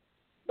stuff.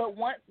 But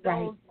once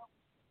those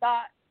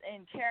thoughts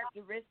and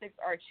characteristics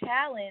are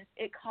challenged,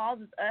 it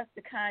causes us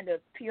to kind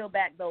of peel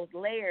back those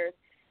layers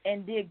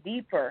and dig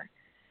deeper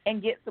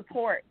and get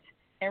support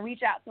and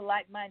reach out to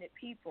like-minded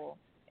people.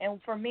 And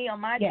for me, on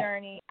my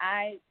journey,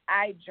 I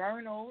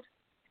journaled,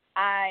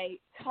 I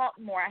talked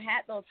more, I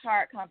had those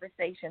hard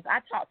conversations. I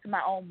talked to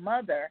my own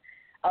mother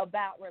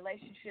about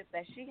relationships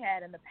that she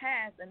had in the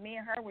past, and me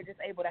and her were just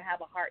able to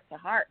have a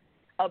heart-to-heart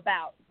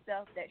about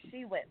stuff that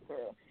she went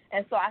through.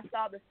 And so I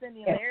saw the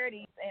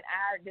similarities in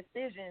our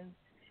decisions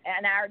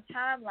and our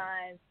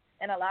timelines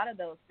and a lot of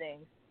those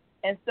things.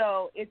 And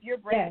so if you're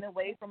breaking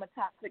away from a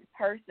toxic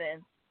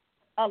person,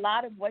 a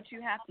lot of what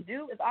you have to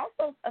do is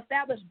also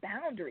establish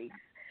boundaries.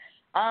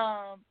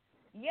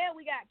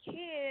 We got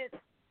kids,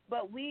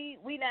 but we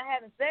not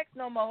having sex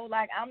no more.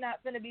 Like, I'm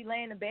not going to be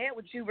laying in bed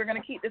with you. We're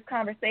going to keep this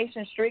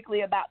conversation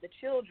strictly about the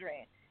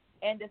children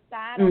and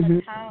decide on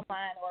a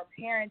timeline or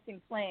a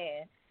parenting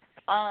plan.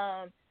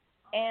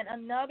 And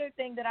another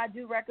thing that I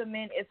do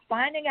recommend is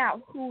finding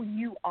out who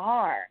you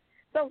are.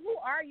 So who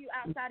are you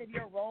outside of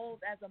your roles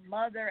as a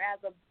mother, as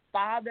a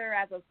father,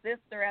 as a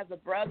sister, as a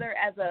brother,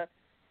 as a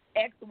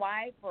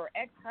ex-wife or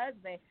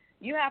ex-husband?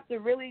 You have to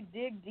really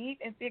dig deep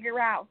and figure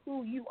out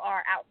who you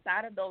are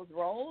outside of those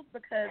roles,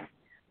 because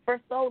for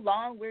so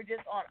long we're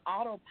just on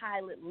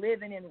autopilot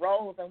living in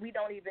roles, and we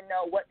don't even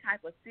know what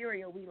type of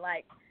cereal we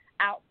like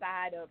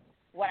outside of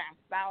what our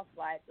spouse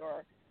likes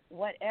or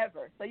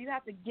whatever. So you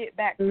have to get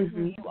back to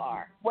who you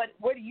are. What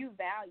do you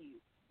value?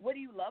 What do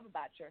you love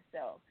about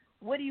yourself?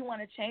 What do you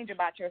want to change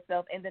about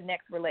yourself in the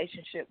next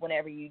relationship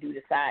whenever you do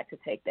decide to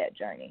take that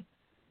journey?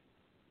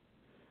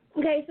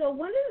 Okay, so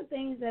one of the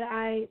things that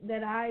I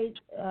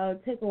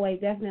took away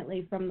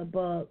definitely from the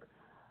book,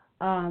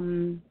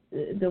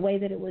 the way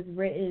that it was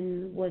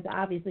written, was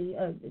obviously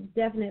a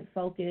definite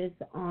focus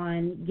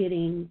on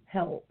getting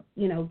help.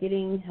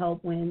 Getting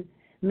help when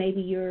maybe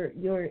you're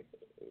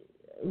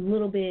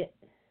little bit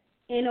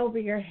in over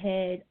your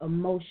head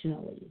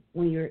emotionally.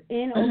 When you're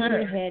in over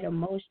your head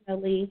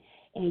emotionally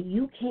and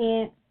you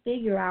can't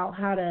figure out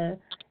how to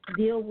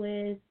deal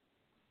with,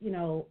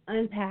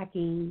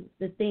 unpacking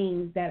the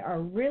things that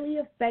are really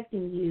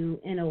affecting you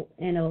in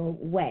a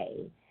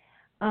way.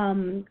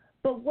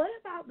 But what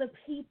about the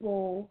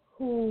people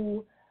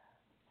who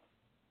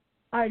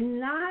are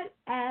not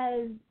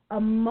as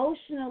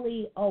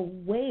emotionally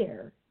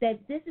aware that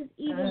this is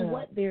even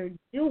what they're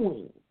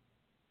doing?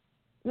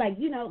 Like,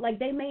 like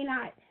they may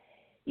not,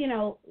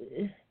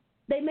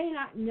 they may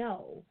not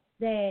know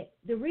that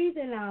the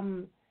reason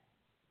I'm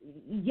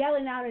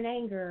yelling out in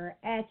anger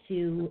at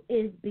you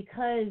is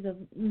because of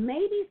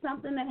maybe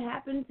something that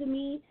happened to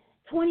me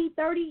 20,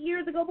 30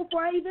 years ago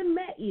before I even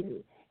met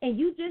you. And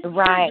you just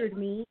triggered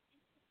me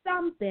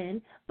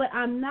something, but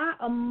I'm not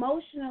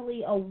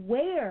emotionally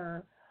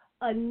aware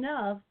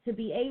enough to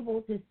be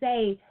able to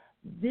say,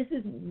 this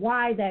is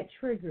why that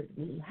triggered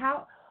me.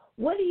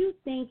 What do you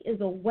think is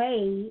a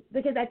way,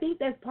 because I think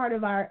that's part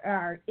of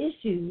our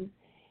issues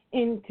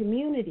in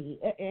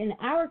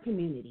our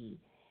community,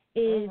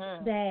 is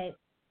that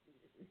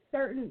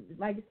certain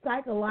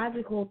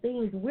psychological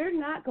things we're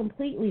not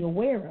completely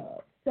aware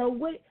of. So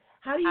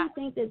how do you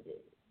think that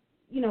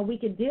we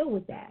could deal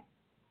with that?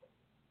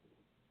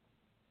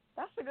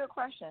 That's a good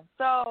question.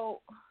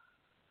 So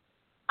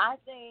I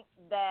think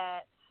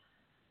that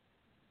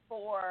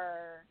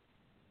for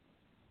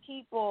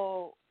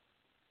people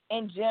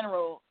in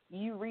general,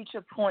 you reach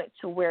a point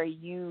to where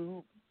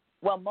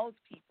most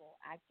people,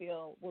 I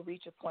feel, will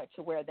reach a point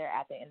to where they're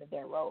at the end of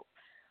their rope.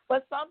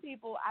 But some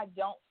people, I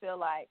don't feel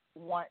like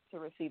want to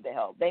receive the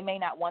help. They may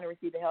not want to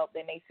receive the help.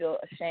 They may feel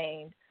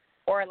ashamed.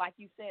 Or like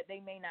you said,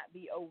 they may not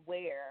be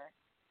aware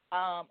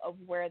of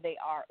where they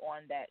are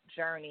on that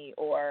journey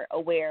or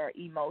aware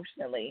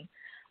emotionally.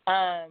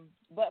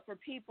 But for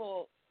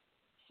people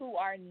who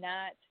are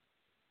not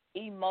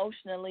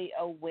emotionally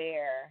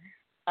aware,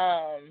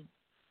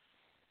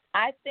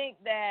 I think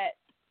that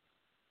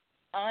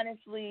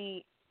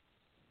honestly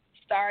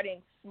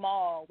starting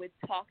small with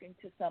talking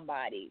to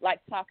somebody, like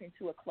talking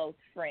to a close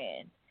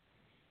friend,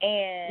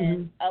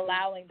 and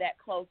allowing that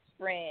close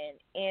friend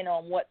in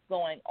on what's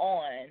going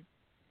on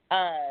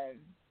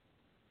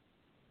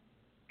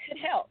could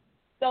help.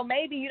 So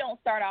maybe you don't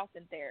start off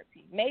in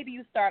therapy. Maybe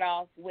you start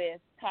off with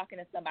talking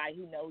to somebody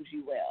who knows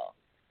you well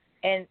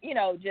and,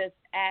 just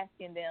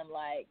asking them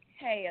like,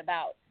 hey,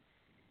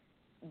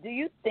 do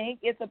you think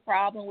it's a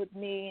problem with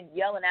me and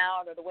yelling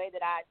out, or the way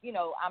that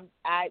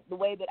the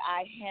way that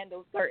I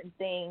handle certain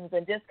things,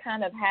 and just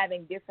kind of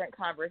having different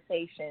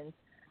conversations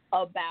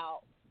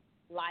about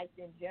life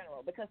in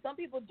general? Because some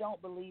people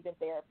don't believe in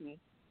therapy.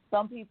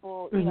 Some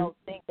people,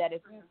 think that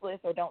it's useless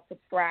or don't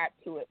subscribe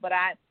to it. But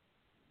I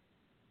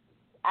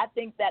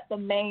think that the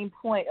main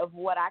point of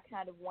what I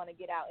kind of want to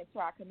get out into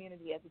our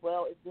community as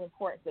well is the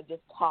importance of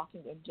just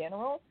talking in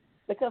general,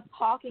 because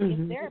talking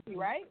is therapy,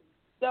 right?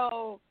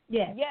 So,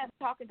 yes,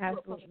 talking to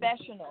a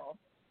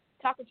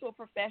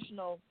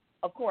professional,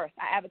 of course,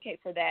 I advocate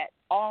for that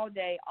all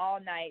day, all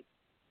night.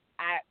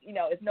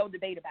 It's no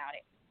debate about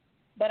it.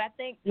 But I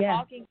think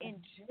talking in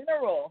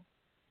general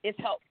is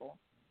helpful.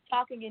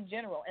 Talking in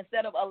general,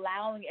 instead of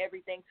allowing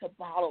everything to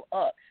bottle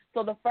up.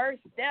 So the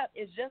first step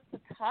is just to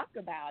talk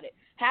about it,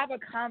 have a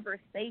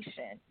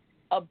conversation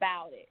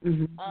about it,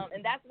 and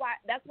that's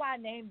why I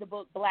named the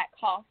book Black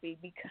Coffee,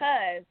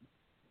 because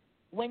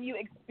when you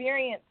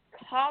experience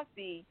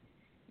coffee,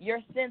 your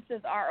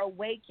senses are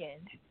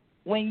awakened.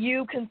 When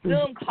you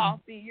consume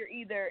coffee, you're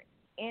either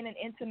in an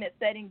intimate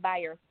setting by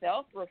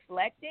yourself,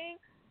 reflecting,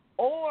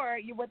 or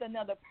you're with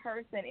another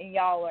person and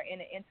y'all are in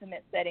an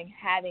intimate setting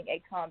having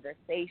a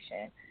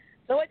conversation.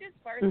 So it just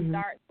first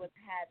starts with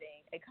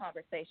having a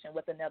conversation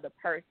with another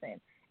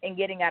person and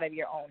getting out of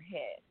your own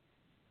head.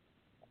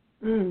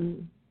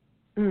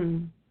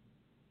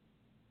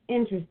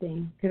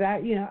 Interesting, because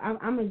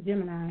I'm a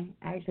Gemini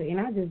actually, and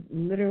I just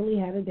literally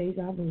had a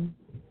deja vu.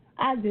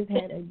 I just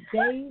had a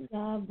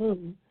deja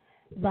vu,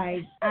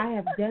 like I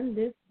have done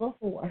this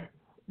before.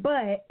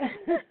 But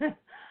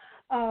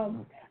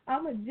I'm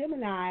a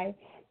Gemini,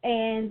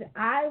 and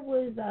I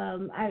was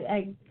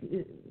I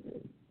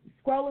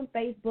scrolling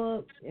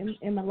Facebook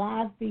in my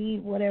live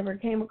feed, whatever,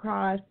 came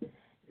across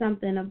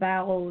something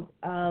about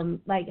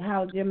like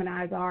how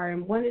Geminis are,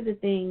 and one of the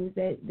things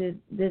that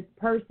this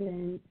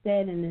person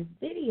said in this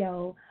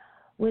video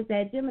was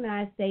that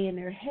Geminis stay in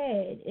their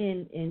head,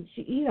 and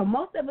she,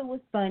 most of it was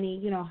funny,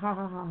 ha ha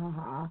ha ha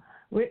ha.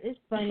 It's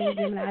funny,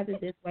 Geminis are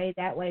this way,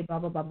 that way, blah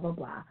blah blah blah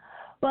blah.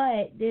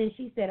 But then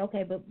she said,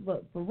 okay,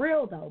 but for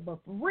real though,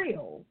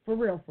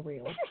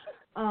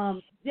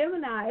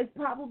 Geminis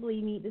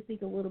probably need to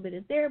seek a little bit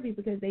of therapy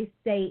because they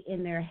stay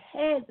in their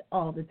heads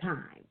all the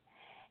time.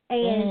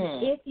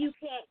 And if you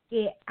can't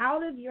get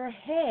out of your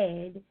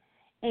head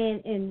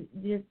and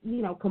just,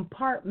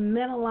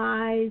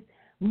 compartmentalize,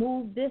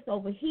 move this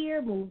over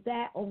here, move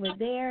that over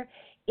there,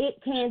 it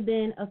can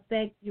then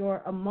affect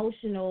your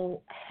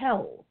emotional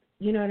health.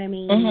 You know what I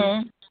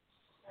mean?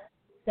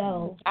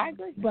 So I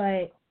agree.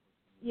 But,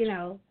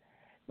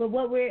 But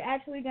what we're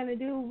actually going to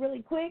do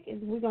really quick is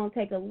we're going to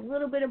take a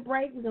little bit of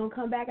break. We're going to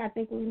come back. I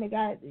think we may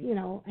got,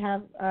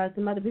 have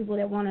some other people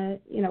that want to,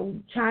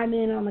 chime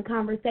in on the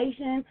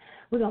conversation.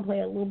 We're going to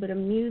play a little bit of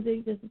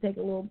music just to take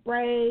a little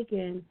break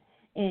and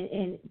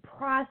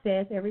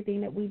process everything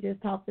that we just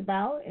talked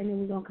about. And then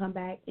we're going to come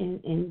back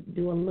and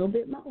do a little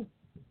bit more.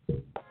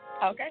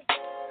 Okay.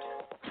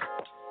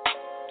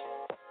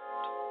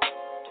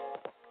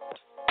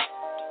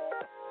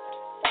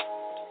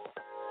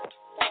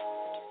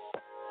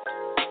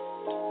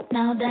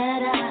 Now that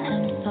I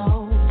am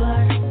sober,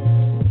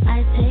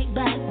 I take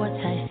back what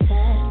I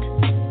said.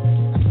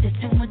 I'm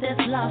sitting with this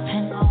love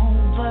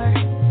hangover.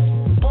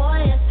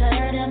 Boy, it's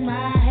hurt in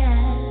my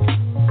head.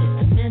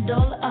 It's the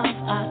middle of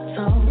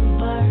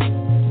October,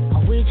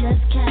 and we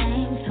just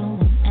came to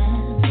an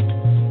end.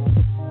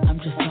 I'm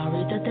just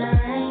sorry that there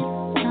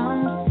ain't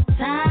no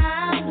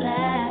time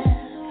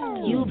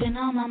left. You've been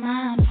on my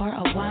mind for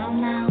a while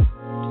now.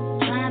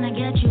 Trying to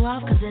get you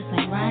off 'cause this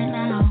ain't right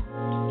now.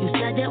 You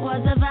said it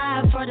was a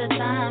vibe for the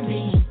time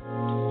being.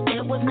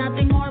 It was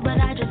nothing more, but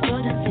I just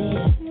couldn't see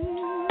it.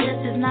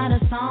 This is not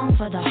a song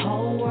for the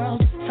whole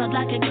world. Felt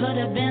like it could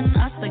have been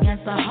us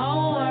against the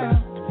whole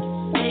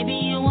world. Baby,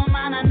 you were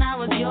mine and I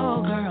was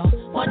your girl.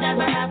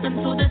 Whatever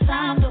happened to the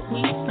time that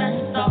we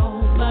spent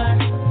sober?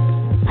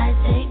 I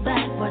take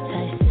back what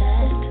I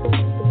said.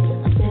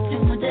 I'm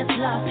sitting with this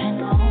love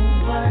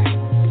hangover.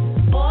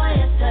 Boy,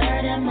 it's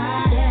hurt in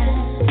my head.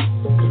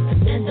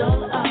 It's the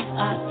middle of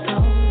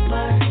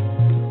October.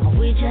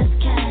 We just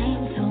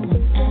came to an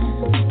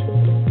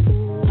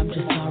end. I'm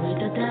just sorry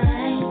that there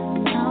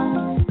ain't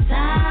no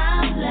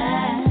time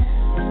left.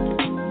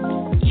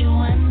 You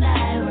and I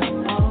were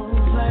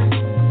over.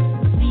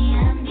 Me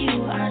and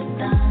you are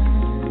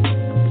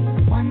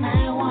done. When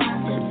I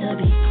wanted to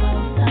be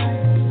closer,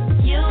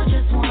 you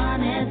just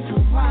wanted to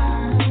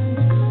run.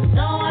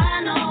 Though I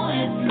know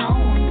it's no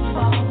one's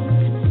fault.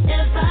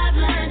 If I've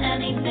learned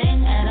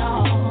anything at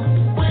all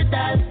with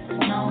us,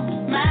 no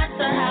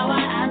matter how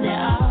I end it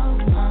up.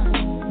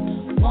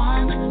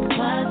 1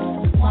 plus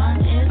 1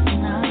 is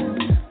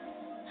none.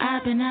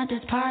 I've been at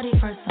this party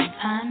for some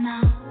time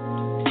now,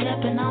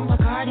 sipping on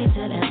Bacardi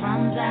till it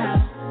runs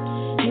out.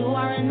 You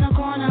are in the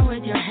corner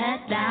with your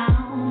head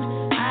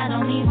down. I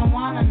don't even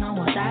wanna know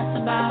what that's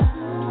about,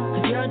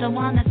 'cause you're the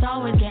one that's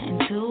always getting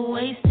too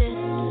wasted,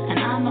 and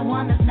I'm the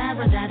one that's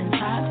never that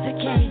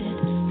intoxicated.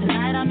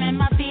 Tonight I'm in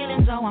my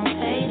feelings, oh I'm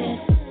faded,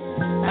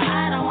 but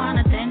I don't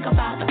wanna think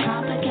about the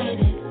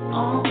complicated.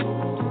 Oh,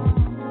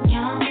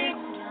 young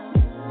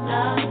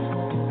love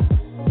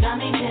got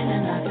me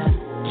feeling like I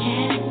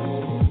can't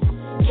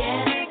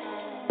get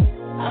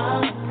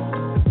up.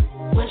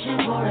 Wishing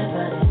for it,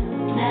 but it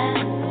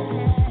never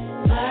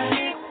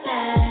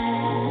lasts.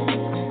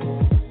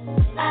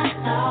 I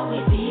thought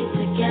we'd be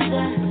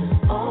together.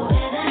 Oh,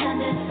 it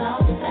ended so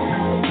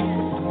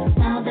fast.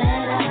 Now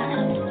that I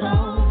am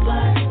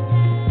sober,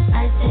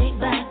 I take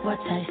back what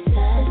I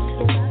said.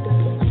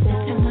 I'm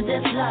sitting with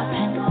this love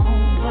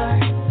hangover.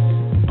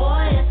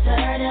 Boy, it's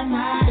hurt in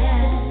my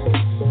head.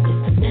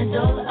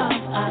 Middle of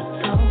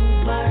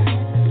October,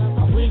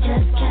 and we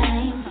just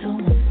came to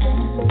an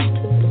end.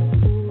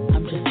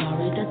 I'm just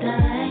sorry that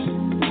there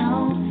ain't no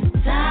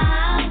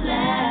time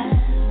left.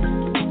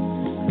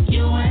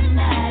 You and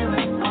I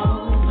were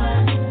over.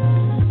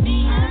 Me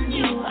and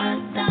you are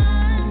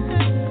done.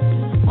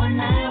 When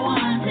I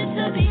wanted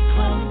to be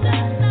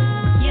closer,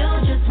 you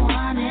just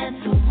wanted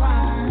to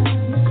run.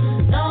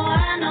 Though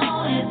I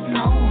know it's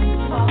no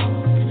one's fault.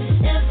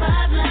 If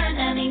I've learned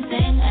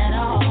anything at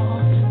all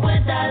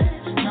with us,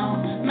 no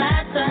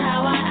matter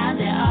how I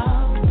end it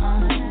up,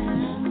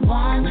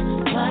 1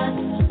 plus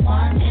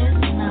 1 is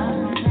none.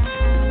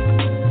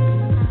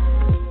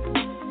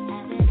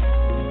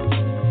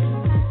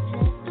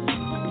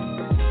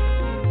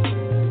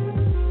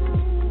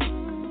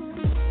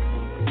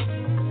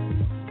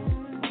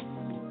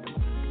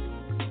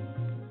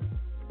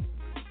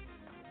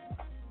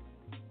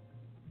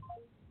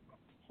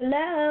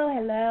 Hello,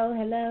 hello,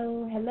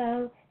 hello,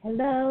 hello,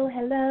 hello,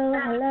 hello,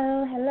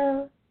 hello,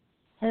 hello.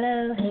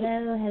 Hello,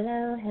 hello,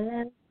 hello,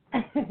 hello.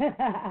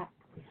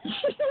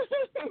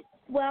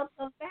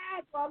 Welcome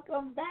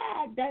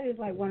back. That is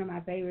like one of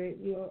my favorite.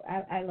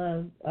 I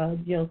love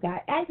Jill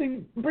Scott.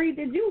 Actually, Bree,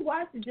 did you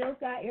watch the Jill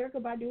Scott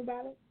Erykah Badu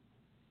battle?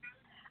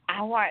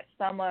 I watched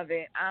some of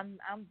it. I'm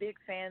big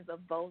fans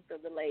of both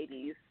of the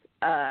ladies.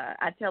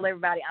 I tell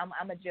everybody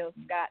I'm a Jill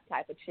Scott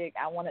type of chick.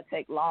 I want to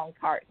take long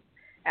parks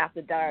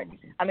after dark.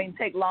 I mean,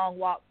 take long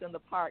walks in the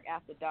park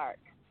after dark.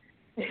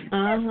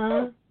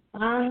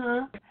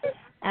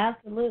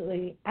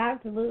 Absolutely.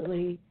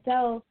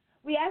 So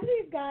we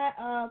actually got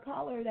a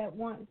caller that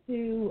wants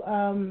to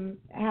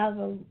have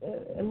a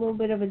little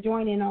bit of a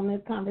join in on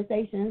this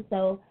conversation.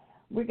 So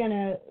we're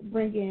gonna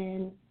bring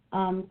in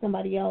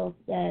somebody else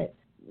that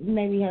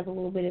maybe has a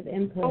little bit of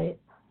input. Oh,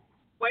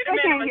 wait a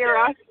minute, can't hear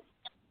us.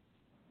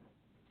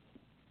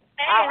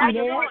 Hey, how you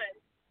doing? doing?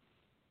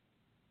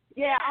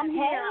 Yeah, I'm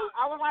here.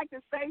 I would like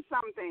to say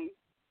something.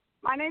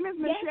 My name is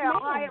Michelle.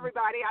 Yes, hi,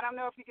 everybody. I don't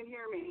know if you can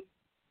hear me.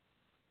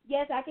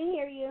 Yes, I can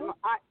hear you.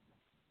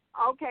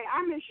 Okay,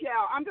 I'm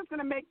Michelle. I'm just going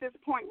to make this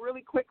point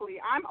really quickly.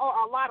 I'm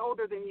a lot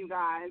older than you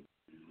guys.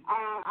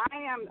 I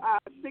am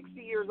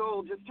 60 years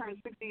old, just turned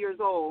 60 years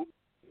old.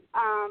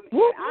 And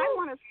I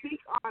want to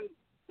speak on,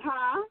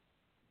 huh?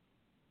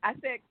 I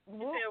said,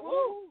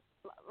 woo.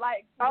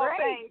 Like, oh,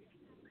 great.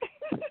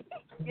 Thanks.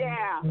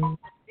 Yeah,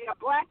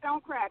 black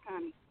don't crack,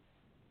 honey.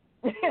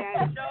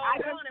 And I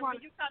just want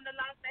when you come to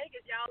Las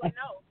Vegas, y'all will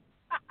know.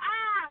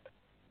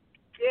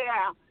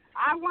 Yeah,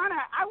 I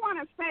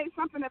wanna say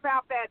something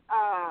about that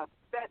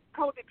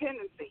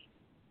codependency.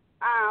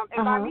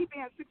 And by me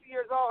being 60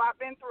 years old, I've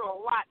been through a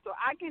lot, so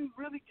I can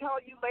really tell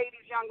you,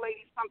 young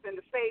ladies, something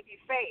to save you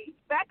faith.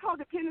 That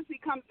codependency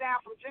comes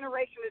down from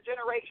generation to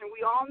generation.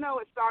 We all know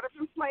it started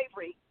from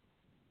slavery,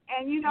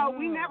 and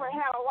we never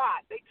had a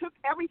lot. They took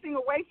everything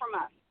away from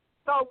us.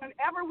 So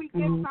whenever we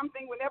get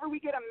something, whenever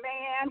we get a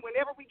man,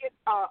 whenever we get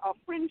a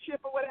friendship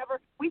or whatever,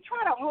 we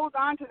try to hold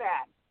on to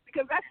that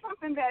because that's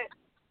something that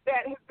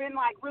has been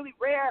like really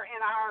rare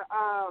in our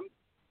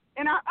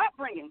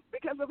upbringing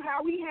because of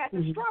how we had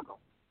to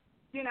struggle.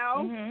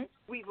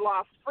 We've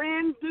lost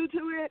friends due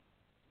to it.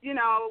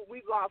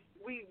 We've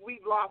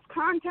lost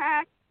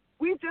contact.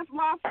 We've just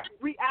lost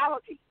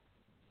reality,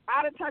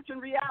 out of touch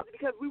in reality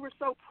because we were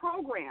so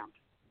programmed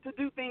to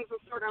do things a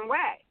certain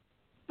way.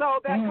 So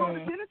that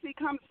codependency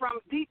comes from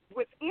deep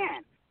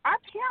within.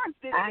 Our parents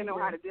didn't know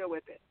how to deal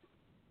with it.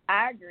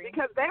 I agree.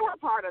 Because they were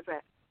part of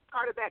that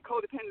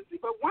codependency.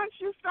 But once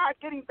you start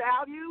getting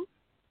value,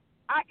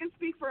 I can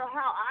speak for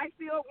how I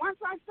feel.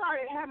 Once I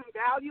started having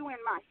value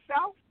in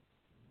myself,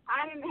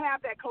 I didn't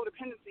have that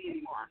codependency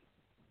anymore.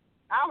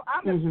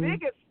 I'm the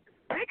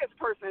biggest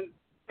person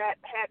that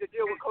had to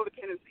deal with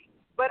codependency.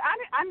 But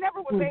I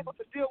never was able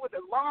to deal with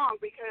it long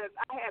because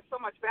I had so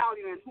much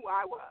value in who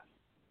I was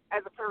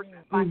as a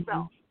person,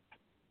 myself.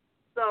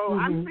 So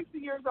I'm 60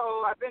 years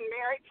old. I've been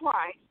married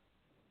twice.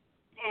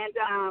 And,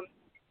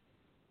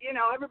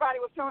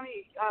 everybody was telling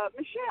me,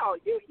 Michelle,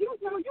 you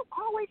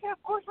always have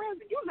boyfriends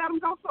and you let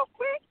them go so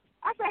quick.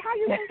 I said, how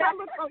you think I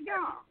look so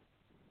young?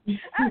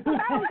 That's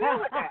what I don't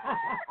deal with that.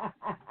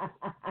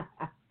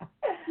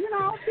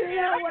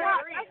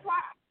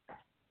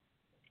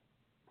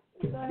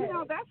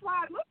 That's why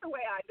I look the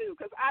way I do,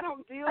 because I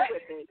don't deal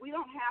with it. We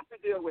don't have to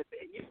deal with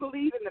it. You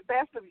believe in the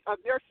best of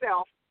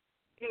yourself.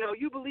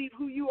 You believe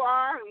who you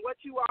are and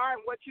what you are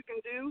and what you can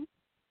do,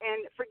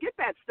 and forget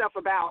that stuff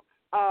about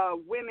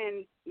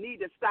women need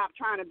to stop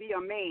trying to be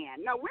a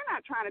man. No, we're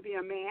not trying to be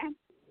a man.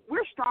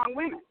 We're strong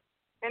women.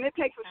 And it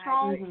takes a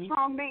strong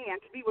man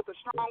to be with a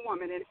strong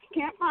woman. And if you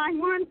can't find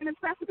one, then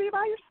it's best to be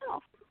by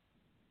yourself.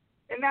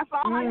 And that's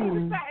all I need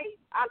to say.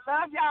 I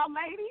love y'all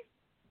ladies.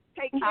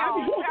 Take care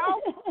of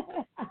yourself.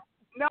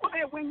 Know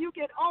that when you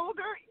get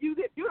older, you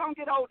don't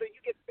get older,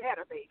 you get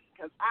better, baby.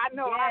 Because I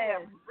know I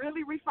am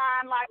really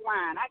refined like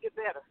wine. I get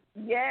better.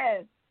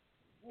 Yes.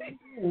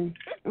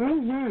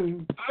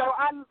 So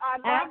I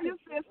love you,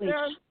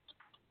 sister.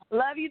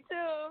 Love you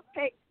too.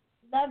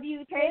 Love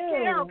you too. Take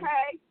care,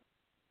 okay?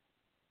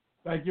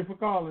 Thank you for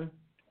calling.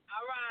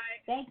 All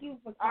right. Thank you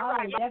for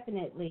calling,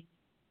 definitely.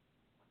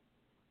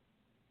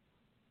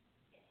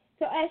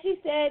 So as she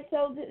said,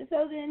 so then,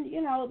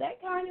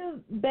 that kind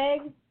of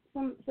begs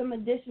some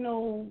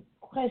additional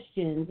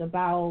questions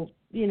about,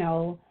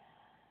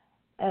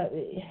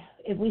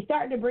 if we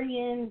start to bring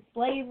in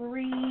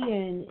slavery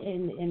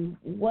and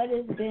what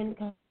has been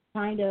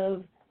kind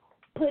of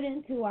put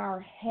into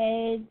our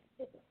heads,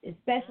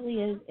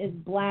 especially as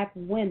black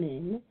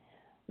women,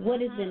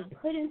 what has been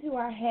put into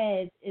our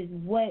heads is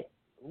what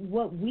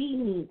we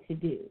need to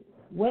do.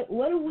 What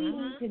do we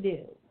need to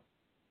do?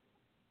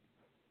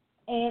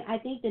 And I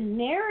think the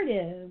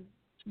narrative,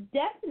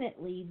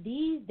 definitely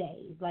these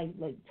days, like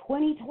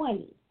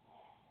 2020,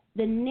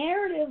 the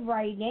narrative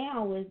right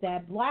now is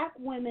that black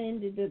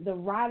women, the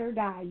ride or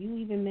die. You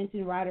even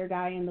mentioned ride or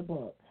die in the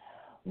book.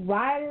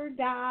 Ride or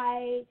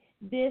die.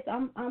 This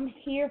I'm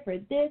here for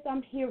this.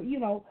 I'm here.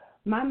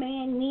 My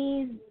man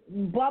needs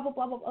blah, blah,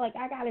 blah, blah. Like,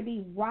 I got to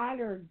be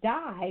ride or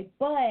die.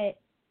 But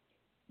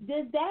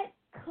does that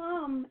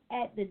come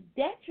at the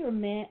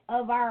detriment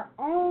of our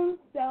own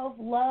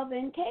self-love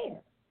and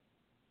care?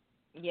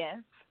 Yes.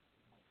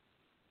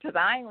 Because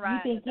I ain't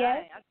ride or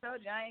die. I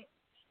told you I ain't.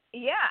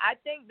 Yeah, I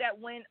think that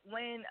when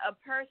a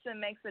person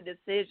makes a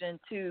decision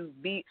to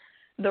be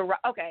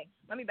okay,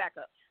 let me back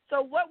up.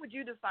 So what would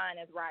you define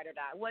as ride or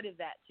die? What is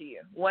that to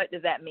you? What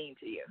does that mean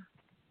to you?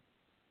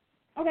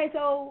 Okay,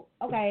 so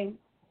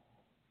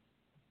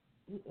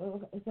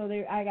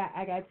there I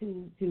got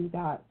two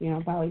thoughts.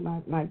 Probably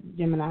my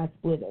Gemini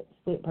split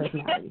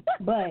personality,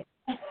 but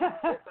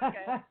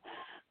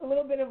a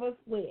little bit of a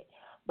split.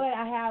 But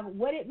I have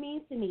what it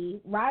means to me.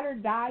 Ride or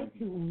die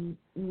to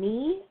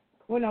me.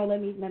 Well, no,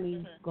 let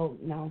me go.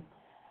 No,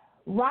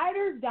 ride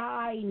or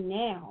die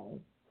now,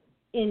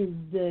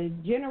 in the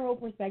general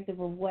perspective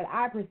of what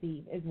I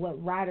perceive as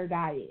what ride or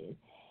die is.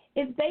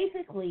 It's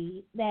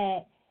basically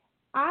that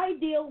I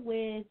deal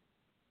with,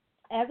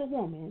 as a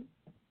woman,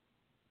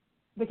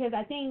 because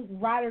I think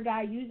ride or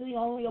die usually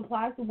only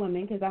applies to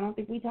women, because I don't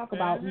think we talk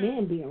about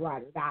men being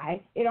ride or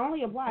die. It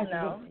only applies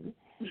to women.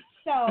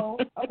 So,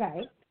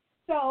 okay.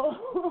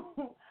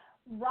 So,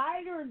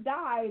 ride or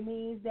die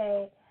means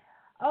that,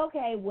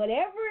 okay,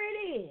 whatever it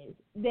is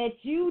that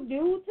you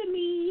do to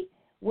me,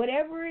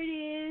 whatever it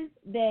is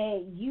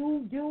that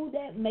you do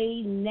that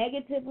may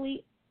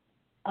negatively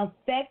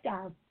affect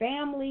our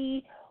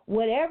family,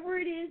 whatever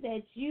it is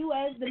that you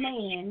as the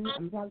man,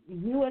 I'm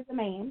talking you as the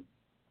man,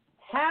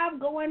 have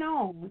going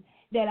on,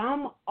 that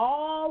I'm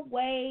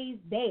always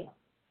there.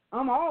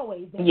 I'm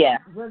always there. Yeah.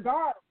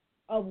 Regardless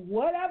of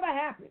whatever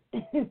happens.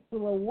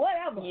 Or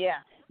whatever.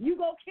 Yeah. You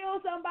go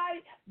kill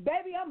somebody,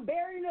 baby, I'm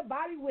burying the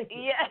body with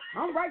you. Yeah.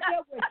 I'm right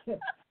there with you.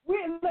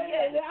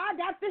 I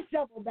got this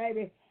shovel,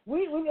 baby.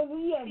 We gonna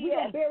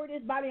bury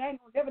this body. I ain't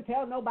gonna never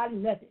tell nobody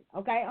nothing.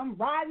 Okay, I'm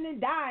riding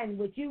and dying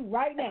with you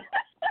right now.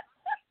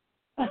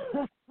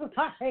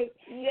 Like,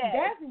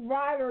 that's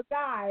ride or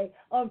die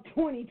of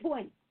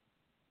 2020.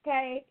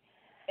 Okay,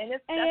 and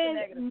that's a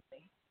negative thing.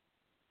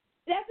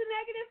 That's a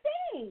negative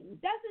thing.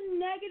 That's a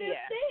negative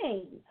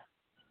thing.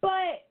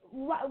 But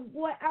what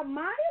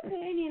my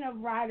opinion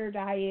of ride or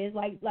die is,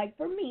 like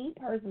for me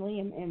personally,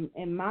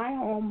 in my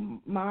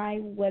home, my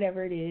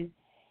whatever it is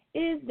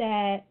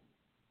that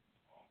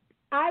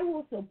I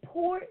will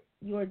support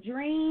your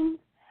dreams.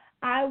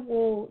 I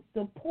will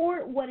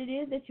support what it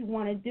is that you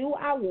want to do.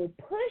 I will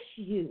push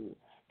you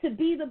to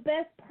be the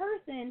best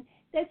person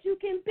that you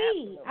can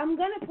be. Absolutely. I'm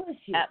going to push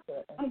you.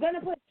 Absolutely. I'm going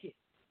to push you.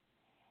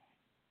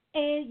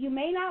 And you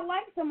may not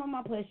like some of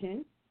my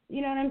pushing,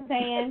 you know what I'm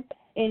saying?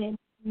 And it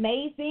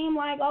may seem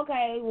like,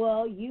 okay,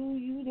 well,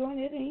 you doing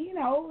this, and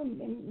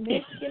and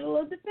this get a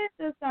little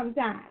defensive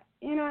sometimes.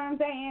 You know what I'm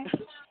saying?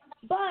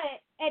 But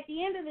at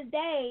the end of the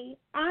day,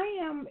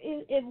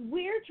 if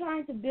we're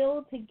trying to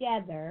build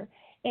together,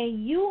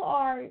 and you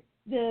are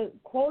the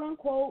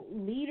quote-unquote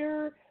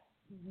leader,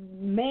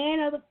 man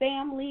of the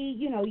family,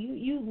 you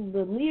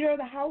the leader of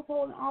the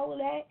household and all of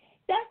that,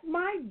 that's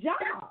my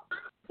job.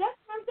 That's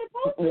what I'm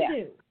supposed to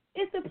do.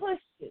 It's to push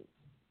you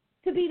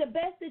to be the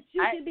best that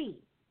you can be.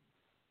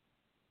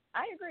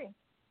 I agree.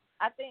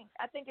 I think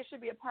it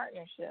should be a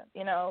partnership,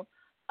 an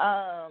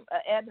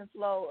ebb and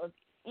flow of,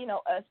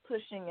 us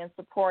pushing and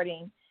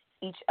supporting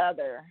each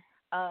other.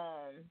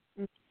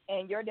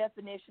 And your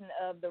definition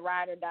of the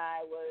ride or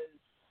die was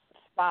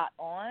spot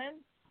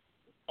on.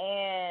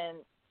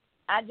 And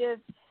I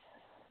just,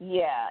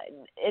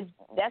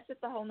 that's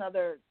just a whole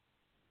nother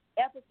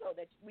episode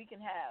that we can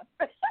have.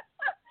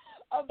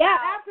 Yeah,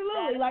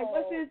 absolutely. Like,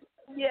 what's this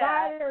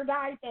ride or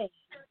die thing?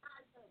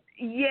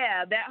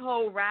 Yeah, that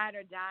whole ride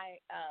or die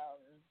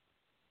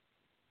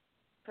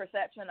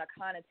perception or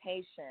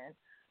connotation.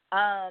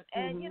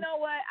 And you know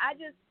what? I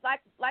just,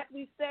 like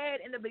we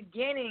said in the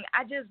beginning,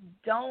 I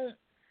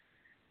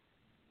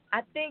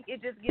think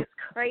it just gets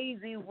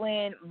crazy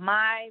when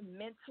my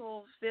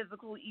mental,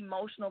 physical,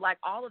 emotional, like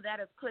all of that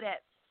is put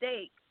at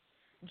stake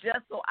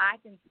just so I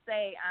can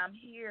say I'm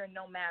here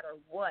no matter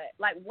what.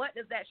 Like, what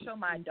does that show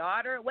my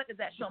daughter? What does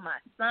that show my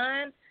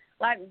son?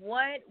 Like,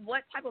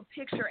 what type of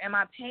picture am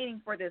I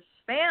painting for this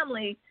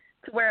family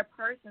to where a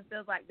person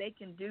feels like they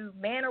can do,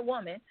 man or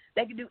woman,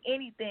 they can do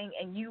anything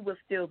and you will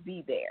still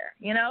be there,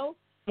 And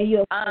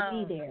you'll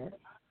still be there.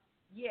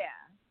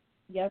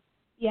 Yeah.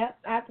 Yep,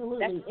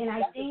 absolutely. And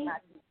I think,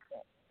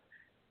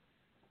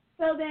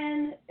 so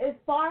then as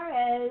far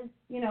as,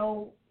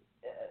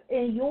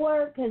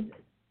 because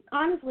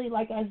honestly,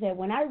 like I said,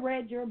 when I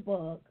read your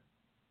book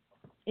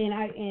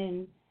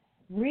and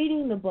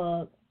reading the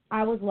book,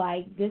 I was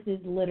like, this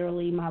is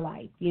literally my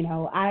life.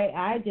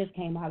 I just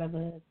came out of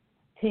a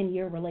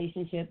 10-year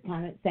relationship,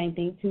 kind of same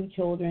thing, 2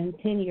 children,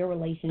 10-year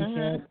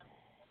relationship,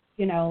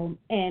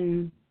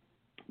 and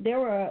there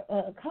were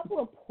a couple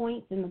of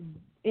points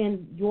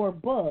in your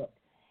book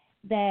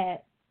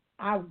that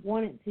I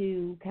wanted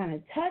to kind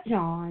of touch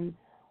on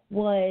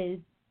was,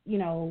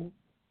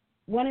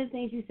 one of the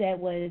things you said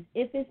was,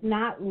 if it's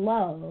not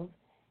love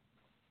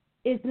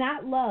if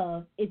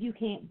you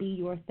can't be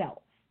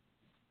yourself.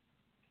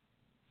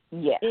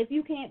 Yeah. If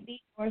you can't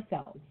be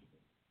yourself.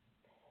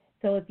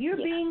 So if you're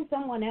being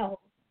someone else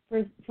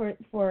for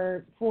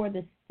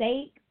the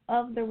sake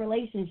of the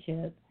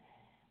relationship,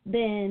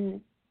 then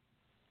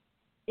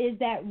is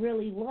that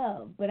really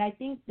love? But I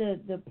think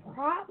the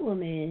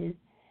problem is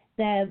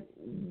that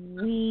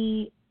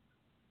we,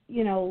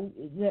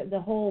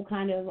 the whole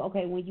kind of,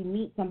 okay, when you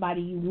meet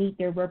somebody, you meet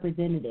their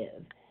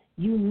representative.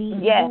 You meet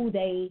who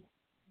they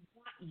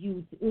want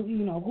you,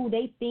 who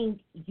they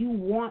think you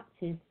want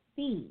to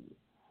see.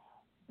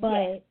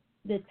 But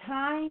the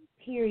time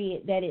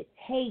period that it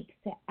takes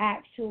to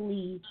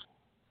actually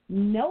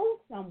know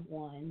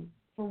someone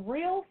for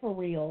real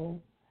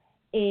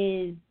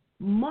is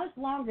much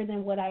longer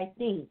than what I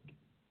think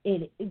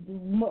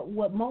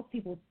what most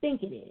people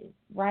think it is,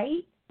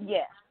 right?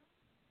 Yeah.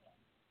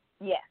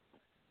 Yeah.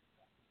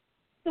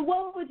 So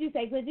what would you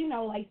say? Because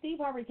like Steve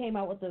Harvey came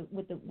out with the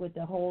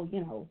whole,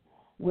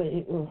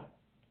 with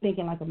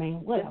thinking like a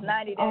man, whatever,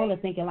 90 days. All the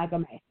thinking like a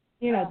man,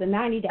 the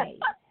 90 days.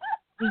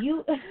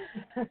 Do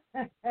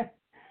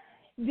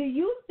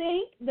you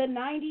think the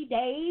 90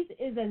 days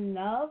is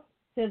enough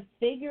to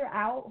figure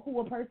out who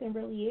a person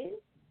really is?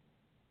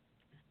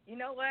 You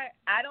know what?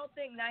 I don't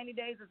think 90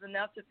 days is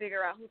enough to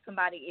figure out who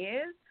somebody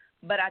is,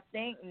 but I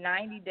think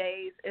 90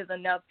 days is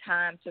enough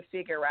time to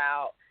figure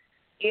out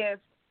if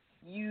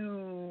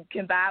you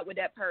can vibe with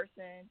that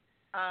person,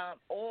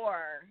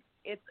 or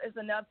it's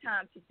enough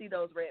time to see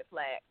those red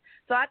flags.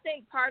 So I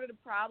think part of the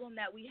problem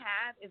that we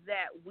have is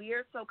that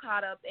we're so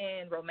caught up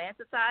in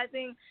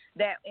romanticizing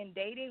that in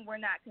dating we're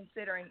not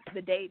considering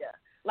the data.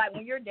 Like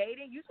when you're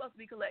dating, you're supposed to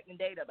be collecting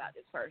data about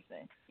this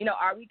person. You know,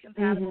 are we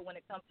compatible when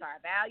it comes to our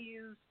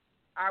values?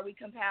 Are we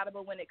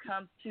compatible when it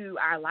comes to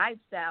our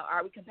lifestyle?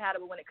 Are we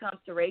compatible when it comes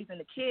to raising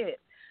the kids?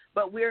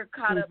 But we're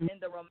caught up in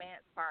the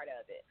romance part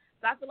of it.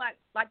 So I feel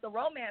like the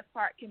romance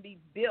part can be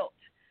built.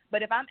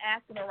 But if I'm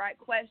asking the right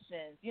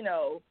questions, you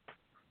know,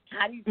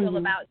 how do you feel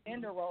about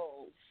gender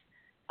roles?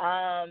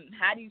 How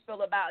do you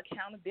feel about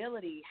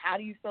accountability? How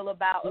do you feel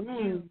about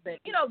abuse? And,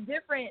 you know,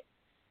 different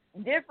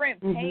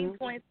pain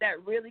points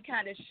that really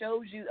kind of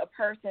shows you a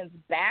person's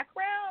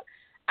background.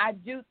 I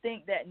do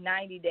think that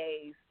 90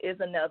 days is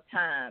enough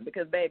time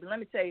because, baby, let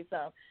me tell you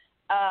something.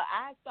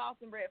 I saw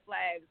some red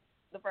flags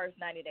the first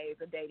 90 days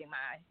of dating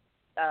my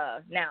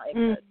now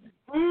ex-husband.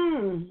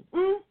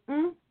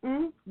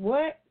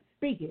 What?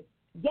 Speak it.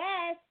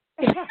 Yes.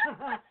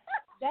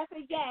 That's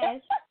a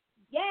yes.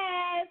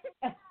 Yes.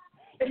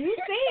 You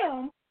see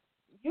them.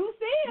 You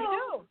see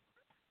them.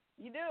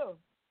 You do.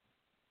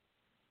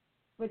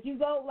 But you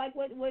go, like,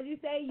 what did you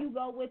say? You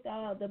go with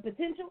the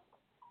potential?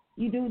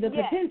 You do the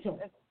potential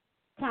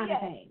kind of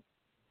thing.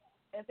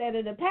 Instead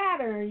of the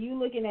pattern, you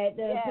looking at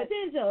the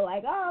potential.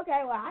 Like, oh,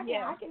 okay, well, I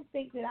can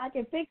fix it. I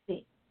can fix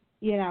it.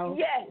 You know?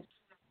 Yes.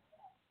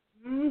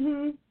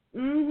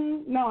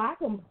 No, I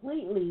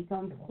completely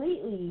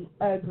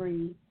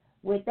agree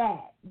with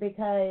that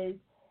because,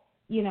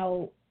 you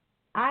know,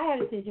 I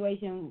had a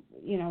situation,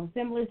 you know,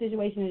 similar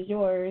situation as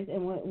yours,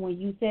 and when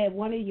you said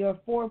one of your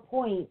 4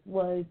 points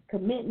was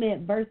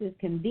commitment versus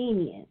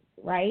convenience,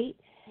 right?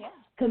 Yeah.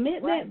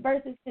 Commitment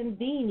versus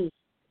convenience.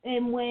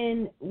 And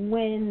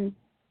when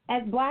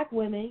as Black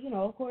women, you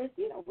know, of course,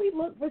 you know, we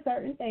look for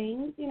certain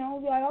things, you know,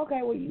 like,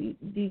 okay, well,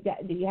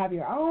 do you have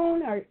your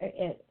own, or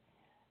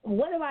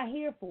what am I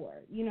here for?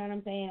 You know what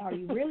I'm saying? Are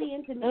you really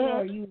into me,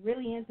 or are you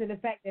really into the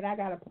fact that I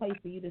got a place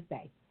for you to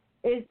stay?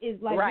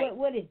 It's like,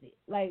 what is it?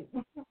 Like,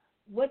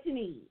 what you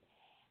need?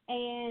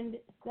 And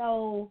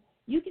so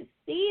you can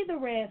see the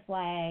red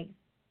flags,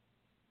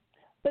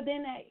 but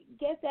then I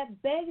guess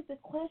that begs the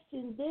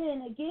question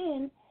then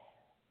again,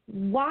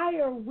 why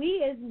are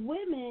we as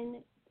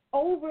women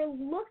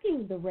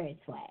overlooking the red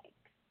flags?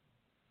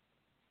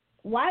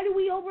 Why do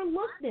we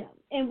overlook them?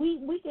 And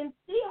we can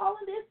see all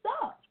of this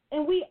stuff,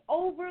 and we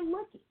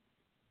overlook it.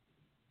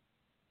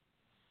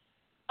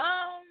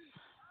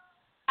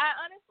 I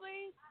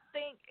honestly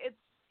think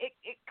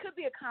it could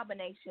be a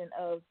combination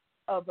of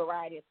a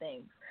variety of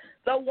things.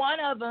 So one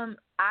of them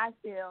I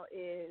feel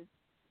is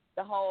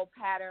the whole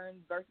pattern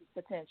versus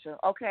potential.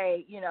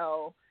 Okay, you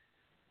know,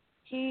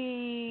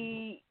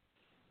 he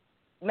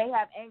may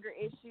have anger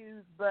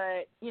issues,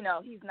 but, you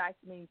know, he's nice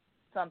to me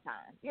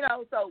sometimes. You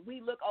know, so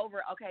we look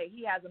over, okay,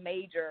 he has a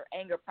major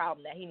anger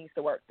problem that he needs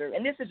to work through.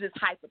 And this is just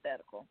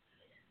hypothetical.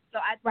 So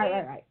I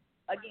think,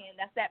 again,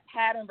 that's that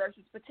pattern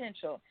versus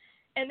potential.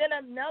 And then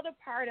another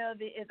part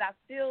of it is I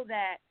feel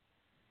that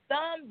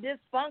some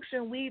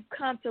dysfunction, we've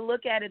come to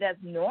look at it as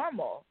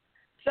normal.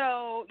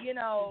 So, you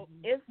know,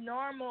 it's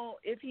normal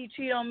if he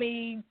cheat on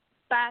me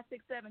 5,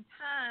 6, 7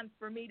 times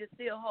for me to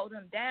still hold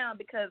him down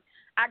because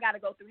I got to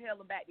go through hell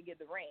and back to get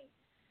the ring.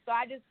 So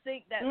I just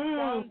think that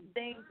some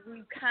things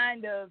we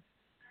kind of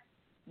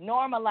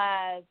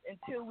normalize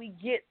until we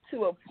get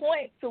to a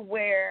point to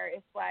where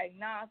it's like,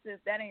 nah, sis,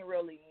 that ain't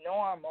really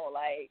normal.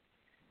 Like,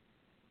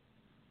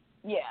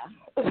 yeah.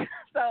 For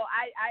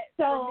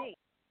me,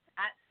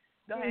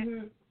 go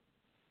ahead.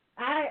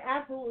 I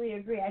absolutely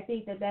agree. I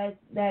think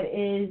that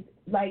is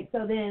like,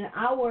 so then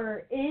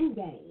our end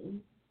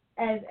game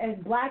as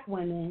Black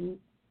women,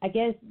 I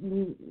guess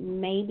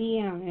maybe,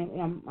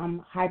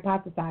 I'm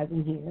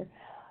hypothesizing here,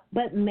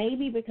 but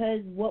maybe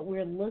because what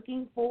we're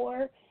looking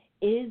for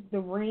is the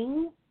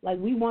ring, like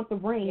we want the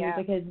ring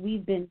because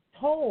we've been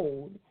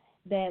told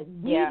that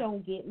we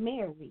don't get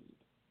married.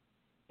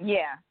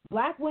 Yeah.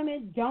 Black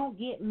women don't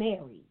get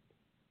married.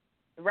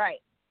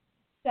 Right.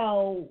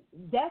 So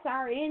that's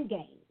our end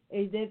game.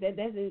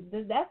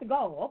 That's the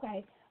goal.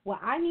 Okay. Well,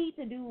 I need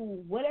to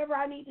do whatever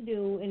I need to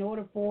do in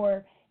order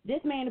for this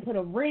man to put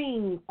a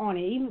ring on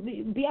it.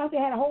 Even Beyonce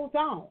had a whole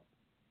song.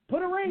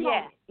 Put a ring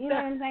on it. You know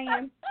what I'm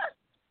saying?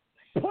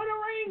 Put a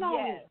ring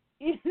on it.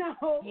 You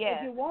know,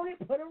 if you want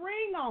it, put a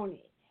ring on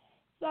it.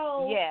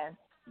 So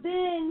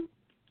then,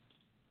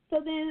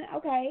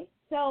 okay.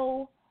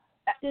 So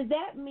does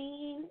that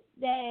mean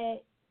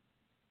that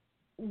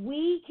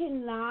we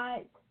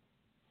cannot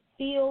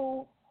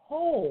feel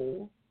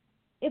whole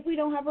if we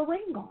don't have a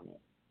ring on it?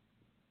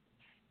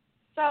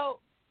 So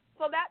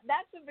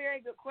that's a very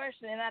good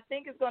question, and I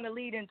think it's going to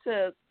lead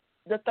into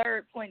the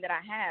third point that I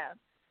have.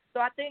 So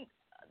I think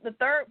the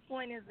third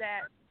point is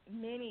that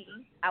many,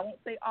 I won't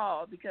say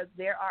all, because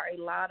there are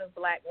a lot of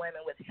Black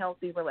women with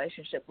healthy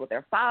relationships with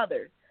their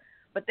fathers,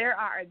 But there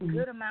are a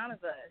good amount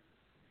of us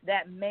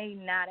that may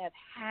not have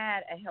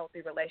had a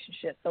healthy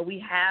relationship. So we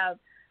have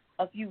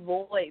a few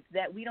voids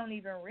that we don't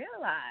even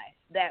realize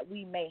that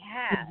we may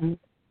have.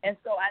 And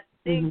so I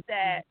think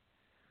that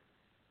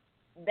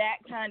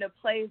kind of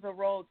plays a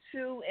role,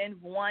 too, in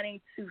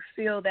wanting to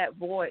fill that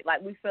void.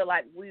 Like, we feel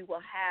like we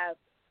will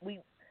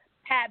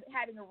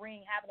having a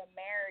ring, having a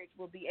marriage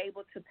will be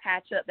able to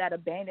patch up that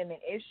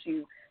abandonment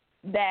issue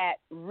that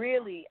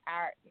really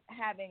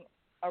having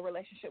a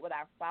relationship with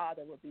our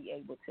Father will be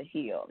able to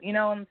heal. You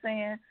know what I'm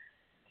saying?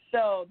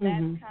 So that's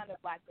kind of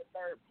like the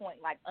third point,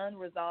 like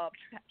unresolved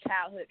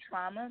childhood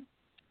trauma,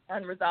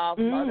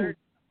 unresolved mother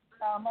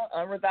trauma,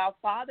 unresolved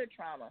father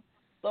trauma.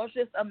 So it's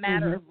just a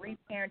matter of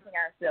reparenting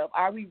ourselves.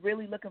 Are we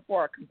really looking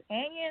for a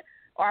companion,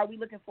 or are we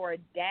looking for a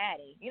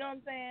daddy? You know what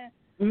I'm saying?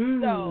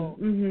 So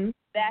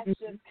that's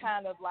just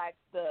kind of like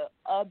the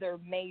other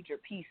major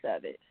piece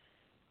of it.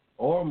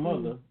 Or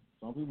mother.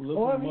 Some people look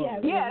for mother.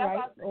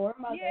 Or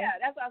mother. Yeah,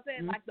 that's what I'm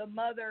saying, like the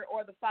mother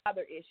or the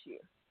father issue.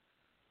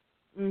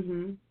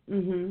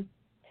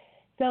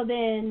 So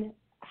then,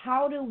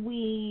 how do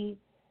we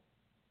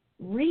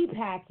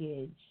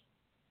repackage?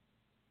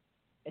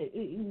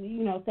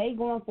 You know, say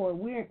going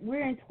forward,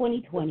 we're in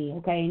 2020,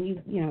 okay, and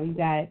you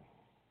got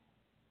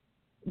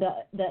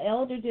the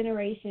elder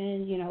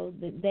generation. You know,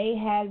 they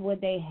had what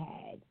they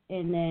had,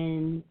 and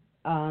then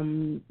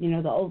you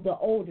know, the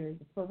older,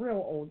 for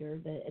real older,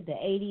 the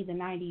 80, the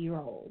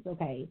 90-year-olds,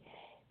 okay,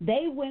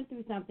 they went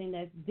through something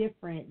that's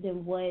different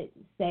than what,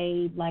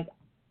 say, like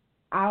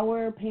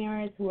our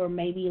parents who are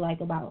maybe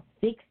like about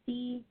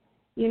 60,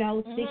 you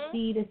know,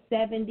 60 to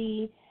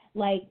 70,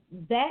 like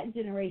that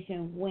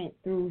generation went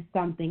through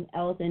something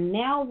else. And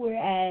now we're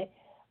at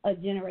a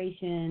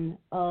generation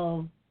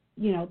of,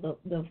 you know,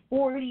 the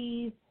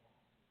 40s,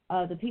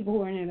 the people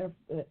who are in their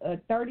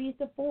 30s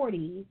to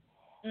 40s.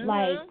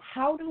 Like,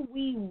 how do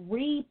we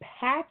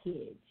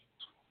repackage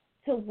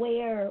to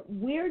where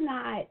we're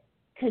not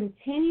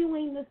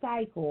continuing the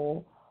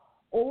cycle,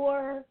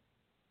 or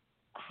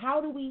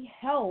how do we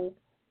help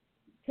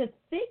to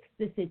fix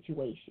the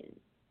situation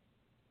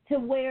to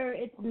where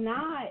it's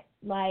not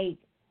like,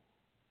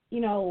 you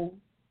know,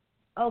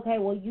 okay,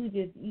 well,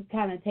 you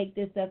kind of take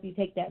this stuff, you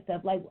take that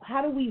stuff. Like,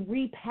 how do we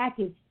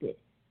repackage this?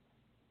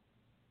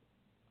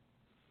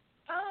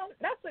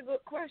 That's a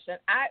good question.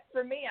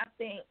 For me, I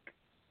think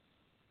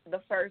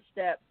the first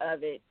step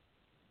of it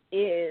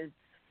is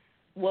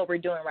what we're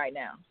doing right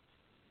now.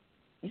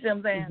 You see what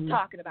I'm saying?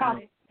 Talking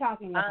about it.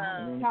 Talking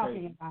about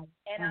it.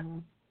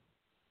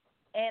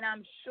 And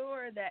I'm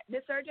sure that,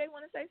 did Sergey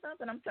want to say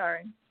something? I'm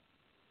sorry.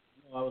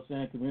 No, I was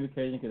saying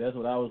communication because that's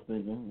what I was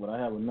thinking. But I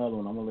have another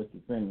one. I'm going to let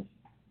you finish.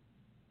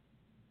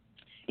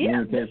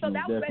 Yeah, so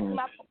that was basically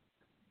my point.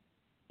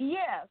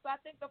 Yeah, so I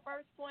think the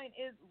first point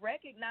is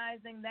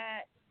recognizing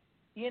that,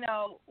 you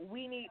know,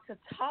 we need to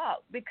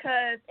talk,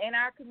 because in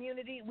our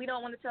community, we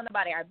don't want to tell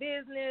nobody our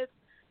business.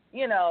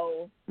 You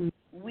know,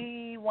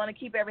 we want to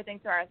keep everything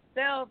to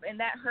ourselves, and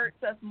that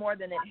hurts us more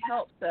than it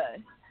helps us.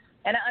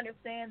 And I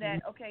understand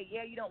that, okay,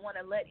 yeah, you don't want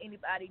to let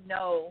anybody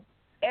know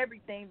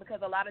everything,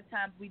 because a lot of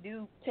times we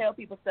do tell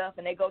people stuff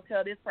and they go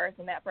tell this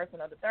person, that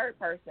person, or the third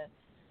person.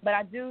 But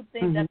I do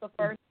think that the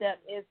first step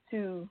is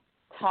to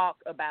talk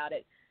about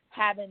it,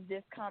 having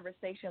this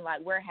conversation like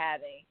we're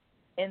having,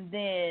 and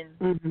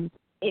then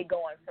it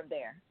going from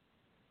there.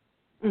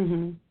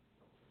 And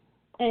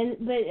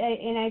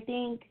I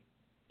think,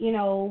 you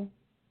know,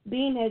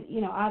 being that, you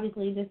know,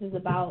 obviously this is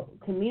about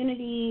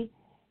community.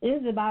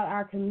 This is about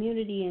our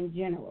community in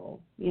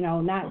general, you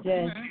know, not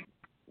just,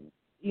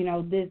 you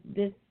know,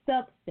 this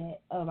subset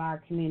of our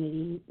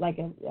community, like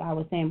I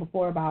was saying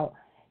before about,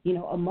 you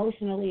know,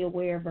 emotionally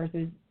aware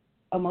versus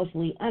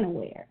emotionally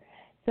unaware.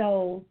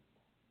 So,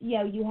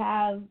 yeah, you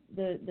have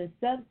the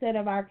subset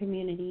of our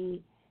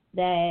community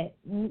that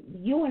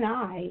you and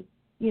I,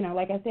 you know,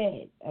 like I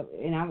said,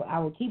 and I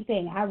will keep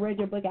saying, I read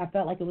your book, I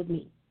felt like it was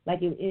me. Like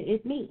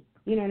it's me.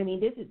 You know what I mean?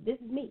 This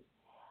is me.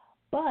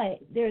 But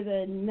there's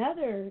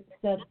another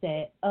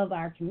subset of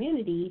our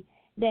community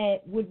that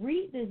would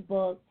read this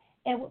book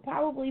and would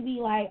probably be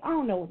like, I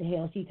don't know what the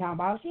hell she talking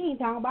about. She ain't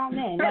talking about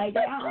nothing. Like,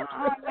 no.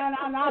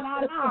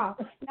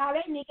 No,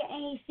 that nigga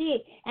ain't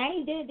shit.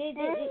 Ain't did,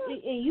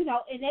 you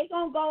know, and they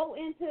going to go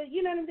into,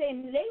 you know what I'm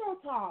saying? They going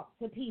to talk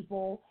to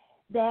people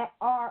that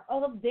are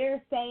of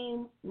their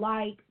same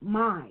like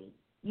mind.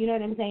 You know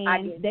what I'm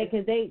saying?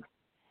 Because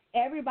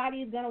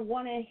everybody's going to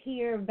want to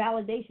hear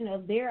validation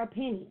of their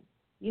opinion.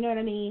 You know what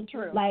I mean?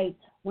 True. Like,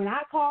 when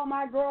I call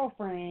my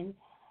girlfriend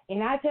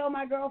and I tell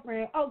my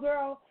girlfriend, oh,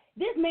 girl,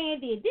 this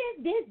man did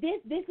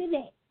this, and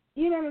that.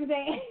 You know what I'm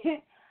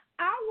saying?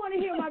 I want to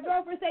hear my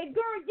girlfriend say,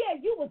 girl, yeah,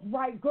 you was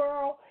right,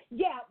 girl.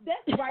 Yeah,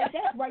 that's right.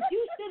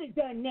 You should have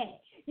done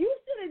that.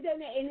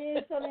 And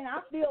then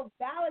I feel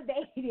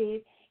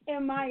validated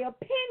in my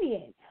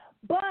opinion.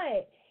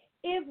 But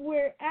if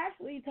we're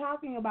actually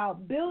talking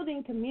about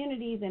building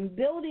communities and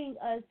building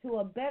us to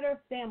a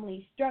better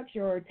family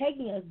structure, or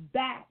taking us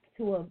back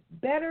to a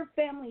better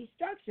family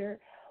structure,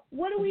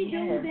 what do we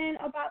do then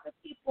about the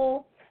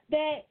people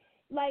that,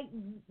 like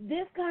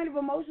this kind of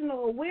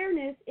emotional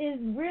awareness is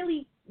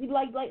really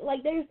like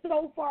they're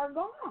so far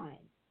gone.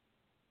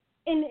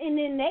 And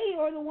then they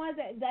are the ones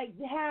that like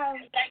have,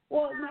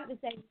 well, not to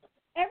say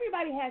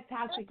everybody has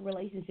toxic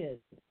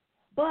relationships,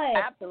 but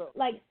Absolutely.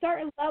 like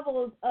certain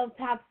levels of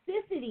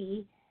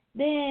toxicity,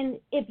 then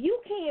if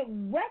you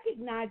can't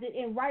recognize it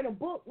and write a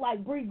book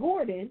like Bree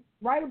Gordon,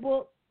 write a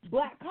book,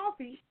 Black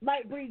Coffee,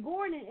 like Bree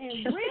Gordon,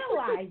 and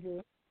realize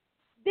it,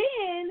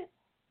 then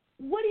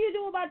what do you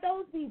do about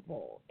those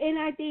people? And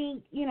I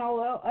think,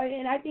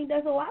 and I think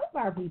that's a lot of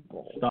our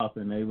people. Stop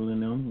enabling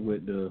them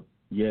with the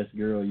yes,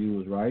 girl, you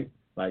was right.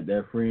 Like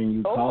that friend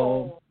you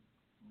called,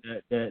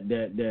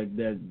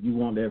 that you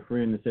want that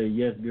friend to say,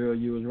 yes, girl,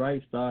 you was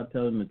right. Start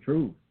telling the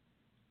truth.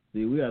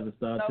 See, we have to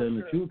start telling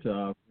the truth to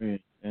our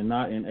friends and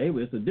not enable.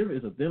 It's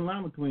a thin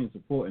line between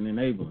support and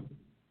enabling.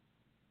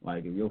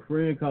 Like if your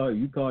friend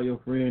you call your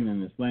friend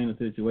and explain the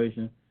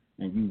situation,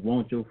 and you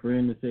want your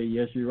friend to say,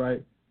 yes, you're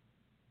right,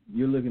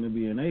 you're looking to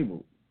be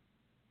enabled.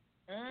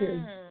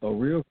 A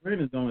real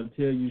friend is going to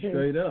tell you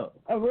straight up.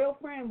 A real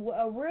friend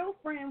will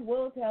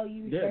tell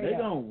you straight up. They're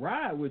going to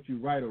ride with you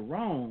right or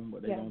wrong,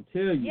 but they're going to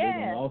tell you. They're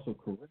going to also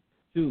correct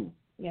you too.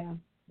 Yeah.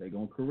 They're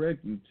going to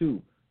correct you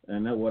too.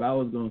 And that what I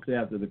was going to say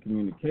after the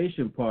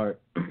communication part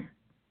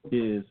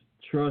is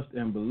trust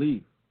and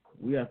belief.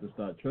 We have to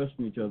start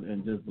trusting each other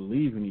and just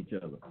believe in each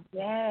other.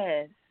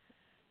 Yes.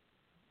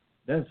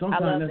 That's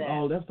mostly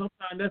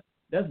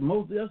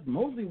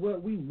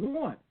what we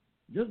want.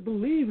 Just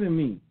believe in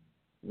me,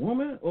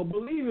 woman, or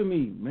believe in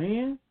me,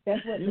 man.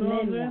 That's what the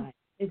men want.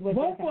 Is what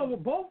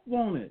both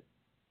want it.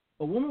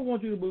 A woman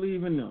wants you to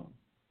believe in them.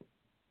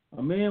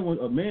 A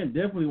man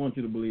definitely wants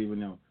you to believe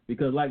in them,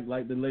 because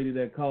like the lady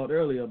that called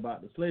earlier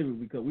about the slavery,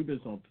 because we've been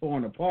so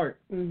torn apart.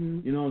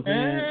 Mm-hmm. You know what I'm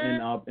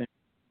saying? And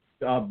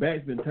our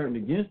backs been turned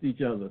against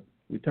each other.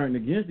 We turned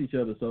against each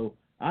other. So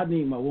I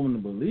need my woman to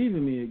believe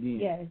in me again.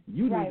 Yes,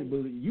 you need to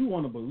believe. You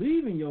want to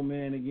believe in your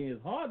man again.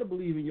 It's hard to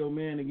believe in your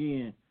man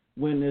again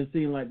when it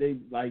seems like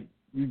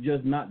you're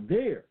just not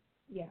there.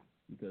 Yeah.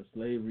 Because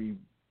slavery.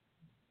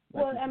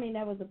 Well, I mean,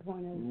 that was the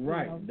point of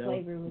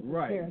slavery.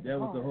 That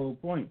was the whole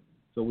point.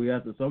 So we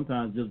have to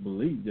sometimes just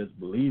believe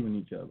in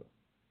each other,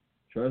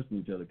 trust in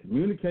each other,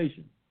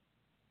 communication.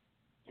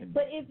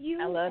 But if you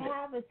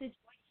have a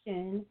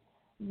situation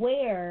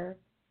where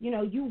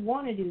you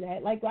want to do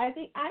that, like I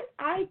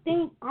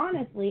think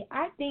honestly,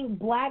 I think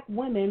black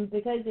women,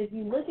 because if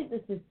you look at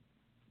the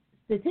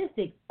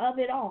statistics of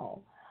it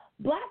all,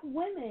 black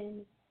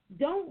women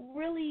don't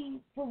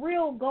really, for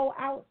real, go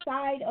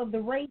outside of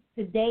the race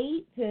to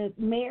date, to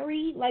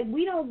marry. Like,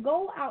 we don't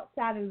go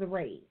outside of the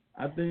race.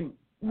 I think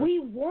we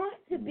want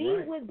to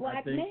be with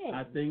black men.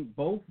 I think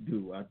both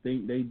do. I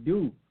think they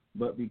do.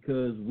 But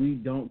because we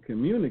don't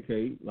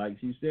communicate, like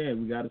she said,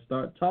 we got to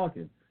start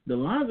talking. The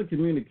lines of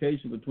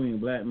communication between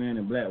black men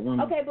and black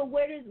women. Okay, but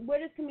where does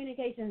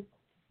communication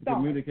start?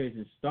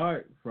 Communication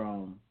start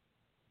from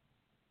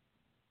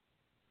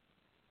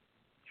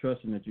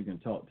trusting that you can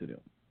talk to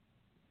them.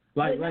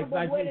 Where does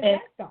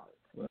that start?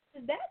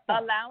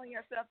 Allowing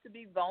yourself to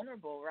be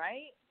vulnerable,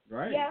 right?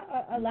 Right. Yeah,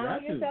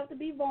 allowing yourself to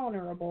be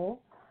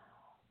vulnerable.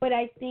 But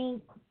I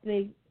think,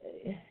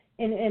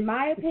 in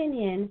my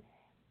opinion,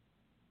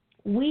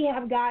 we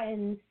have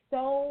gotten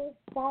so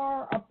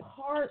far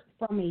apart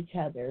from each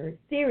other,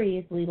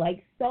 seriously,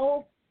 like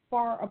so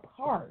far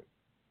apart,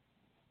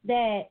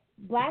 that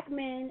black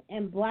men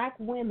and black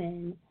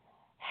women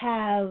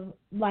have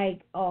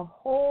like a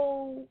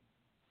whole,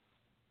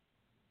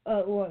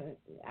 well,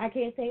 I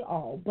can't say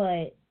all,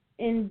 but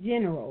in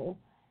general,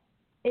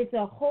 it's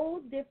a whole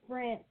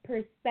different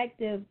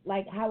perspective,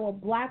 like how a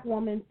black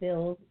woman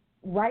feels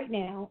right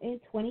now in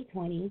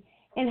 2020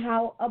 and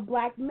how a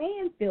black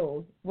man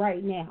feels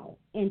right now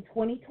in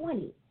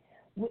 2020.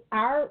 We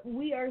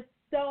are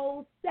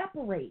so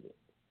separated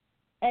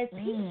as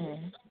people.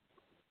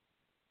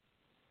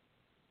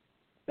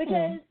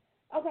 Because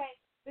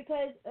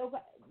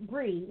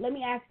Bree, let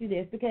me ask you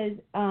this, because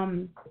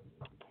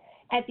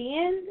at the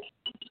end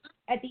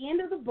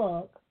of the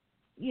book,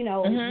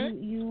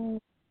 you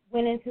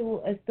went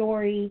into a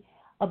story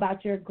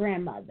about your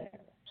grandmother,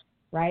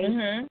 right?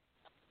 Mm-hmm.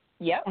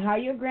 Yep. How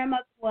your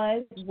grandmother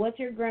was, what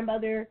your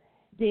grandmother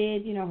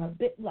did, her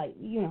bit, like,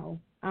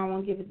 I don't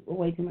want to give it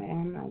away too much.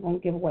 I'm not going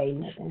to give away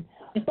nothing.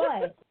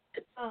 But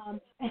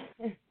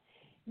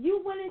you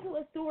went into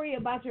a story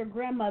about your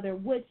grandmother,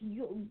 which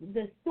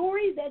the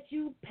story that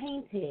you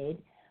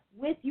painted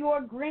with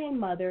your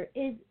grandmother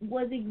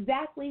was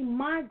exactly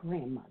my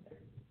grandmother.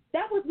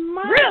 That was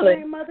my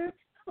grandmother.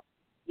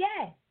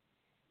 Yes,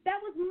 that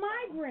was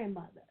my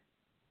grandmother.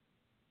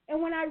 And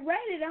when I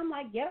read it, I'm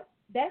like, yep,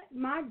 that's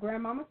my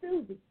grandmama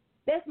Susie.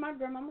 That's my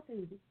grandmama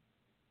Susie.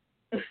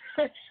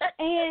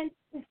 And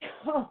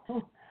so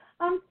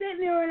I'm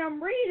sitting there and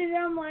I'm reading,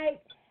 and I'm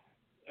like,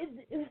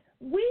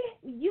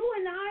 you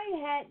and I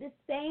had the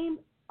same,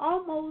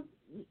 almost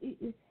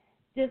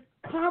just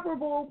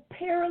comparable,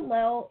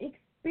 parallel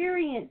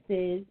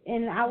experiences,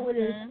 and I would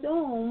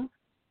assume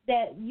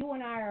that you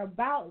and I are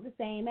about the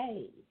same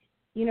age.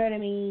 You know what I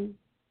mean?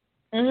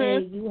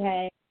 Mm-hmm. You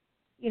had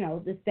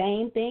the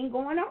same thing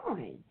going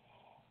on.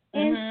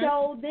 And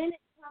so then it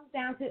comes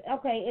down to,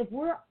 okay, if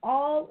we're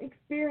all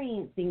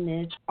experiencing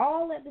this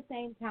all at the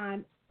same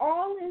time,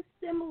 all in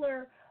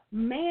similar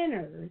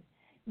manners,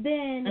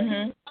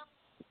 then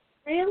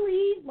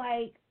really,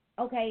 like,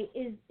 okay,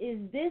 is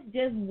this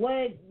just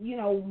what,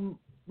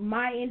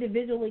 my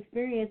individual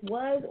experience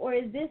was, or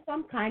is this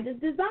some kind of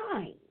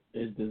design?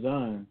 It's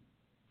design.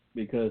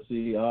 Because,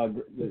 see,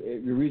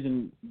 the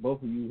reason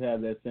both of you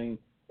have that same,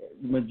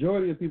 the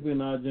majority of people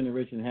in our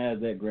generation has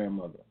that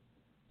grandmother.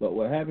 But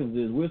what happens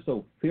is we're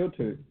so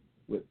filtered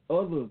with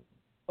other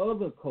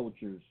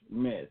cultures'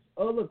 mess,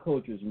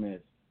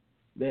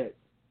 that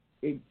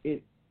it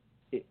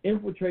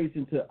infiltrates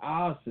into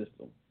our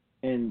system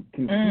and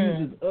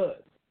confuses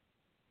us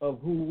of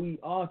who we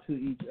are to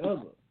each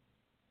other.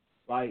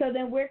 Like, so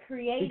then we're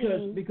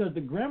creating because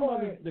the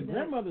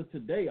grandmothers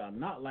today are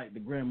not like the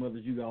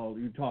grandmothers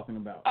you're talking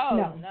about.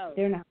 Oh no,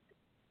 they're not.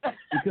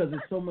 Because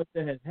there's so much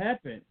that has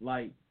happened,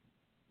 like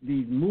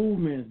these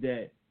movements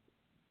that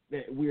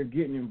we're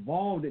getting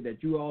involved in,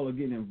 that you all are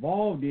getting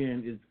involved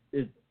in,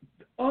 is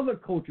other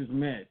cultures'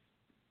 mess.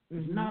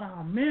 It's not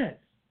our mess.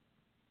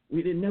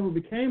 It never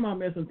became our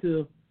mess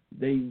until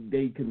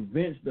they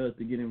convinced us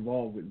to get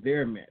involved with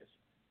their mess.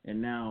 And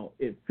now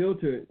it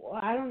filtered. Well,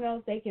 I don't know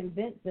if they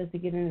convinced us to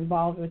get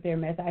involved with their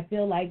mess. I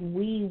feel like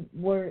we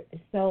were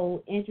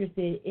so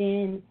interested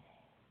in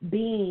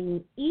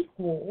being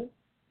equal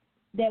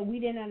that we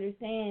didn't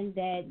understand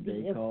that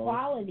the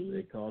equality.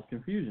 They caused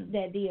confusion.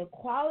 That the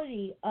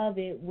equality of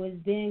it was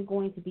then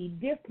going to be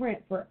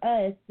different for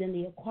us than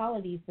the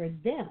equality for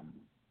them.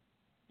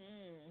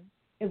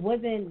 It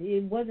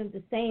wasn't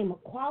the same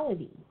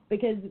equality,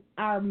 because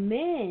our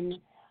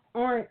men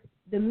aren't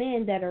the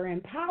men that are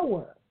in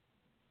power.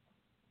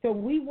 So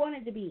we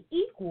wanted to be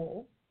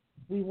equal.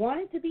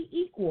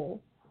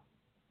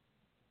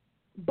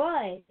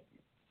 But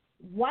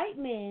white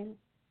men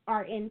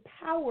are in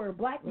power.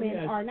 Black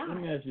men are not.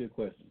 Let me ask you a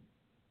question.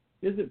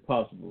 Is it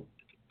possible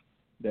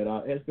that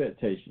our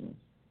expectations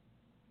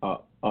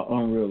are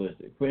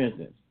unrealistic? For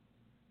instance,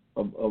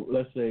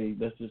 let's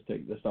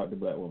start the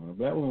black woman. A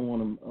black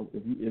woman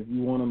if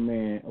you want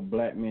a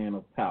black man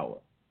of power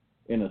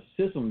in a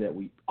system that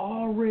we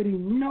already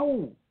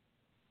know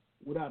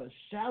without a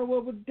shadow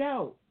of a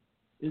doubt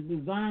is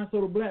designed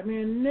so the black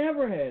man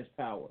never has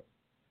power,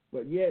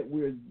 but yet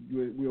we're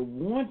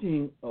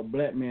wanting a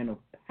black man of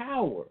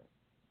power.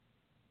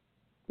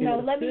 No,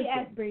 let me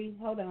ask Bree.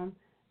 Hold on.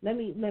 Let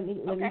me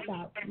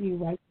stop you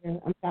right there.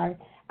 I'm sorry.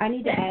 I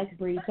need to ask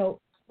Bree. So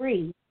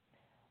Bree,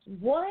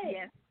 what?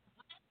 Yes.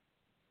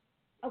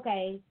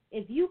 Okay,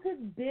 if you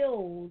could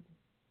build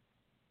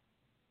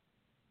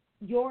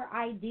your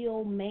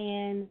ideal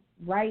man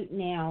right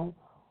now,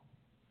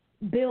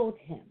 build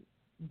him,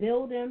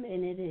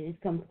 and it is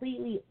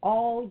completely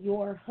all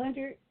your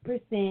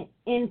 100%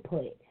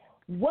 input.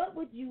 What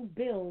would you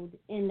build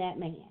in that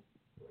man?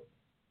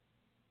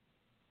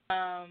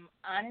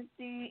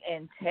 Honesty,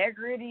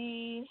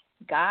 integrity,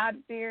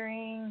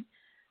 God-fearing,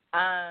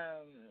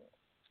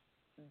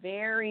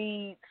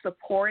 very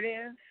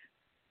supportive.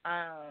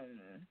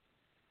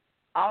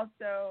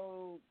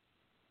 Also,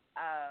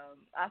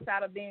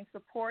 outside of being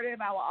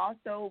supportive, I will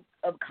also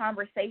a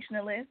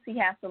conversationalist. He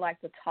has to like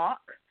to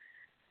talk.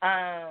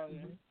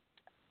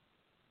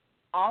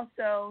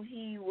 Also,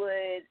 he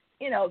would,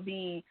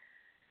 be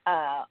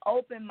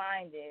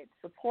open-minded,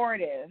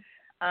 supportive,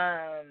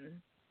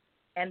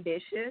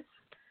 ambitious,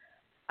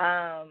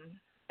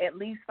 at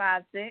least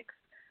 5'6". There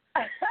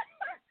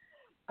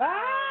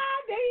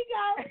you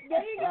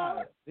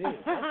go.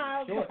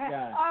 Short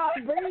guy.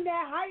 Bring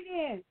that height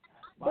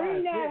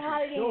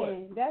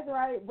in. That's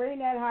right. Bring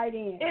that height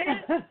in.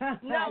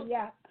 No,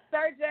 yeah.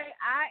 Sir J,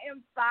 I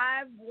am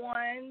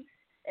 5'1",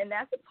 and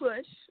that's a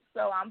push.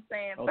 So I'm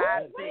saying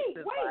 5'6". Wait,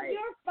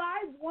 you're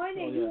 5'1"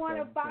 and you want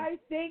a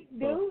 5'6"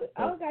 dude?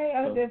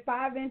 Okay, there's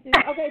 5 inches.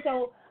 Okay,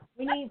 so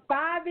we need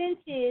 5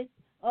 inches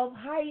of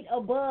height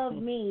above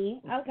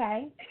me.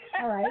 Okay,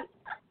 all right.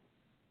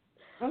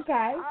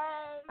 Okay,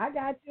 I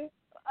got you.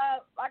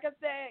 Like I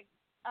said,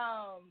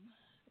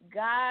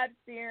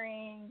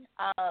 God-fearing,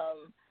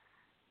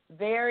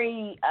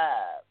 very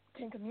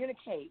can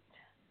communicate.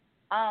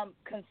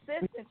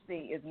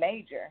 Consistency is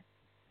major.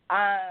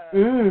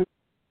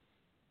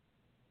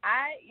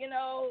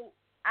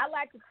 I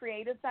like a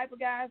creative type of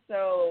guy,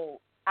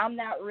 so I'm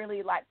not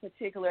really like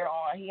particular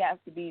on he has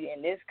to be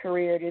in this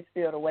career, this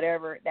field, or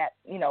whatever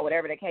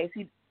whatever the case.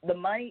 The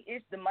money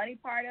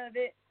part of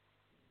it,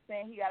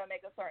 saying he got to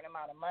make a certain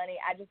amount of money.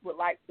 I just would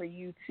like for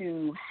you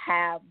to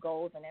have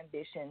goals and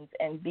ambitions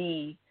and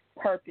be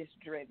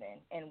purpose-driven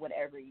in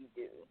whatever you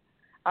do.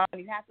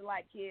 You have to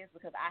like kids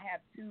because I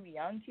have 2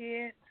 young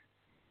kids,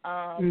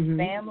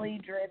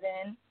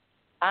 family-driven.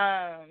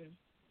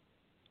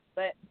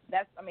 But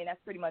that's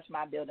pretty much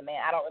my building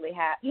man. I don't really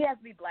have. He has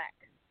to be black.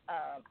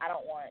 I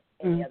don't want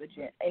any other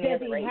race. Does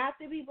he have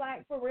to be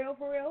black for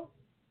real?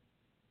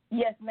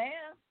 Yes,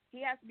 ma'am.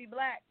 He has to be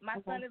black.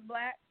 My son is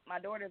black. My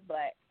daughter's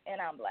black,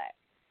 and I'm black.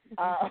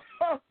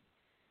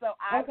 So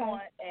I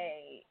want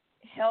a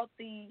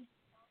healthy,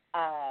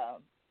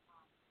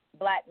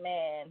 Black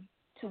man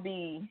to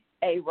be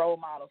a role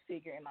model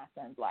figure in my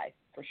son's life,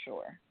 for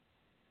sure.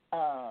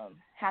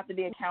 Have to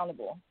be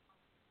accountable,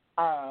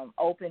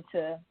 open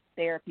to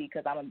therapy,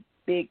 because I'm a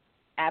big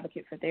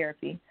advocate for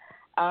therapy.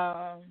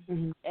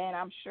 And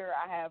I'm sure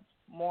I have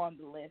more on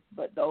the list,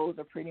 but those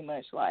are pretty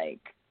much like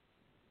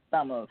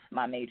some of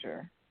my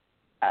major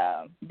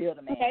build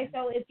a man. Okay,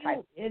 so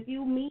if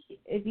you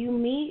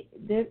meet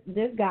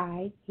this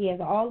guy, he has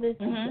all of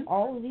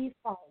these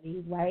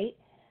qualities, right?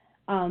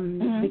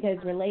 Because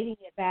relating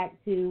it back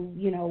to,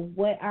 you know,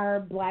 what our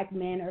Black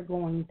men are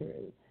going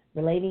through,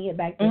 relating it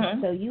back to,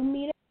 so you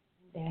meet a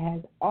man that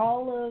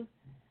has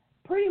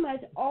pretty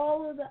much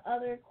all of the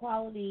other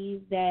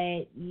qualities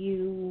that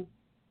you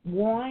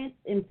want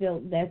and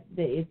feel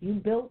if you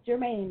built your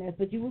man, that's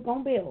what you were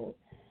gonna build.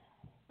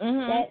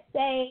 Let's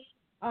say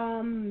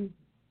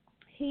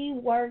he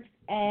works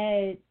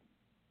at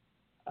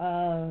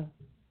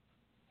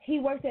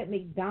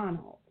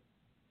McDonald's.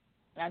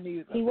 I knew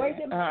you were He works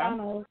at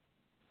McDonald's.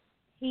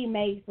 He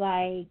makes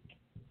like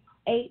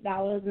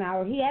 $8 an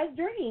hour. He has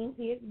dreams.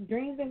 He has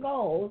dreams and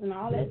goals and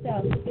all that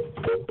stuff.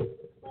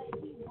 But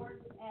he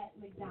works at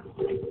McDonald's.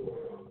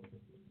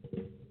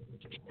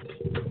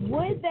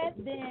 Would that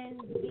then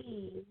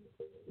be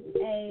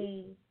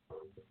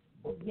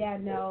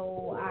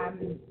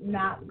I'm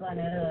not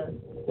gonna,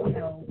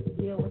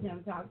 deal with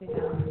him, talk to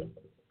him,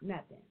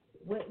 nothing?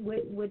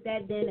 Would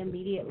that then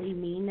immediately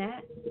mean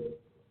that?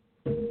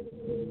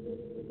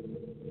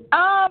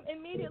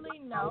 Immediately,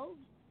 no.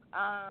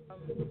 I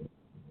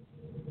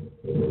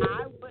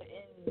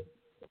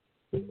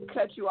wouldn't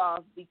cut you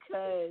off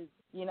because,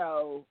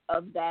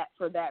 of that,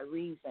 for that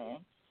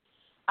reason.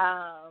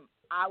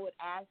 I would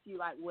ask you,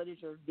 like, what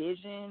is your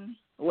vision?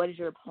 What is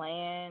your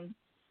plan?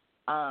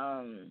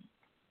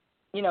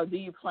 Do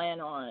you plan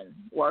on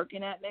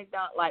working at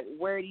McDonald's? Like,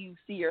 where do you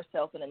see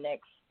yourself in the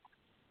next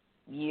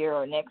year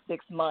or next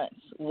 6 months?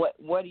 What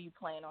do you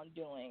plan on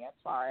doing as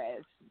far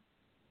as,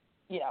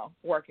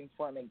 working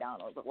for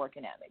McDonald's or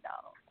working at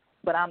McDonald's?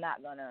 But I'm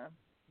not going to,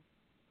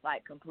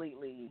 like,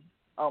 completely,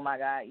 oh, my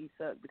God, you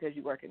suck because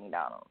you work at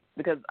McDonald's.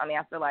 Because, I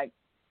feel like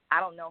I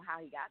don't know how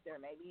he got there.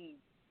 Maybe he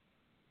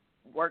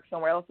worked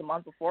somewhere else a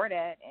month before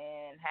that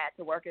and had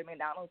to work at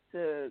McDonald's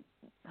to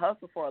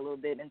hustle for a little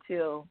bit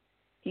until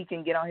he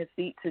can get on his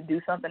feet to do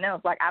something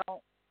else. Like, I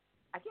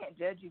can't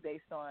judge you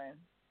based on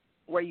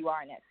where you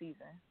are in that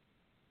season.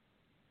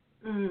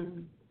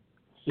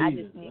 I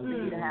just need for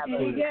you to have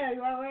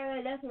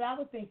right. That's what I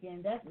was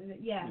thinking.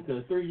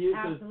 Because 3 years,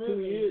 because 2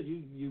 years,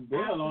 you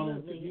bail on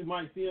him. You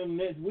might see him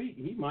next week.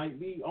 He might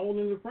be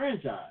owning the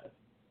franchise.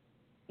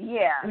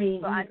 Yeah.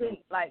 So I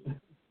think, like,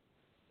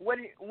 what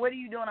are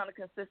you doing on a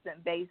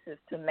consistent basis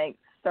to make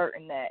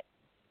certain that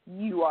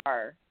you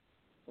are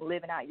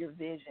living out your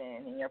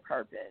vision and your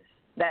purpose?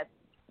 That's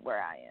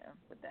where I am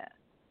with that.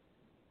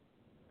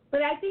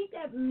 But I think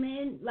that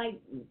men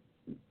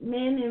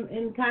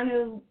and kind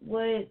of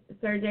what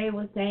Sir Jay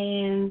was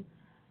saying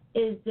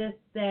is just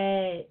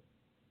that,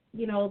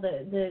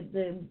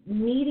 the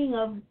needing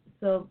of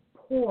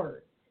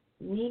support,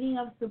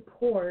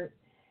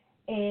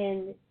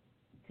 and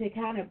to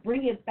kind of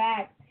bring it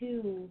back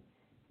to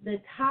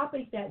the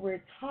topic that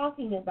we're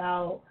talking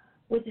about,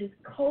 which is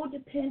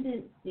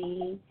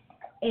codependency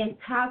and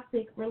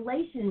toxic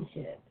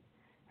relationships.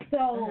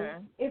 So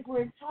if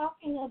we're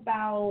talking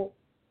about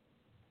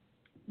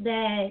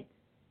that,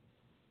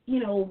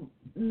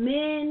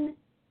 men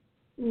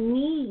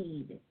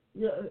need,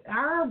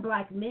 our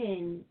Black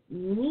men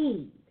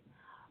need,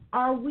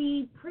 are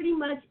we pretty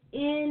much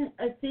in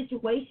a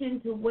situation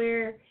to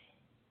where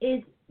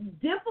it's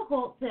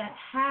difficult to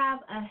have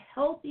a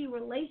healthy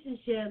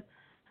relationship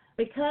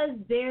because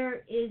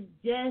there is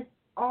just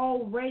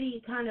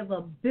already kind of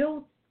a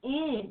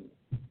built-in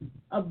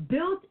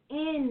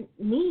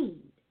need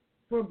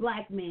for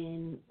Black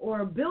men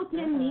or a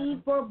built-in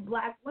need for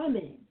Black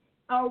women?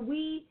 Are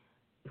we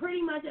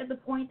pretty much at the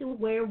point to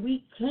where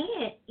we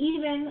can't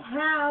even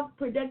have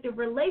productive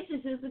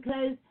relationships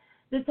because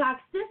the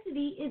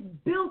toxicity is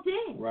built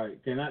in? Right.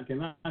 Can I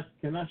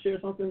share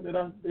something that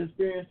I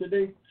experienced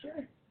today?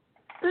 Sure.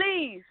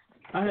 Please.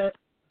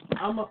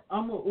 I'm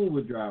a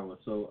Uber driver,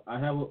 so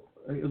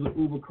it was an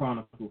Uber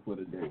chronicle for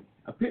the day.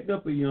 I picked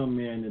up a young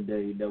man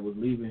today that was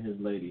leaving his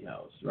lady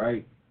house,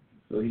 right?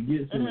 So he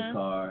gets in the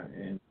car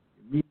and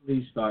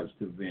immediately starts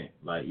to vent.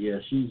 Like, yeah,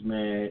 she's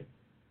mad.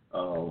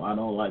 I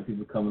don't like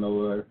people coming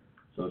over,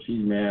 so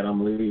she's mad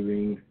I'm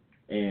leaving.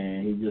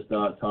 And he just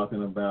started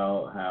talking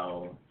about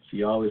how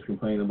she always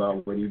complains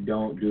about what he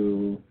don't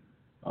do.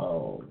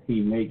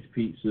 He makes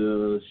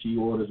pizza. She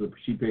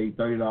paid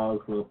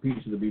 $30 for a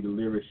pizza to be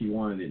delivered. She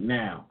wanted it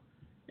now,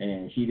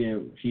 and she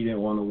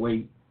didn't want to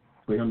wait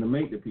for him to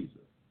make the pizza.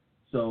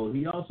 So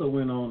he also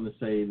went on to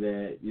say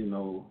that,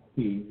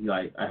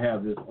 I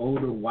have this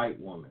older white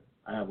woman.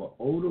 I have an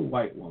older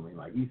white woman.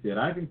 Like he said,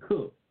 I can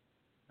cook.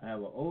 I have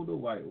an older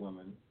white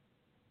woman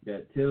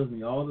that tells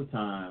me all the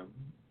time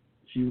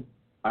she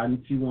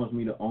wants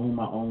me to own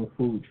my own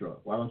food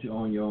truck. Why don't you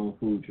own your own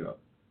food truck?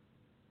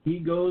 He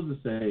goes to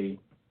say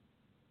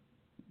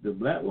the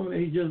black woman that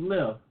he just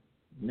left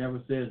never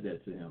says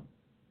that to him.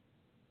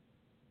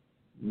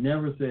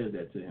 Never says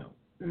that to him.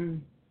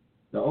 Mm.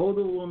 The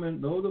older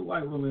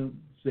white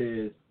woman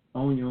says,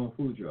 own your own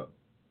food truck.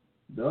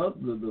 The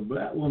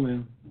black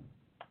woman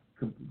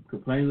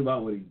complains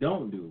about what he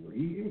don't do.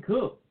 He can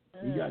cook.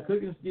 He got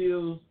cooking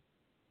skills,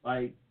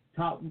 like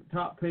top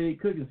paid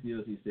cooking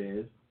skills, he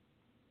says.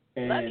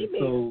 And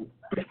so,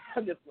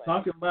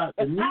 talking about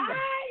the need. Let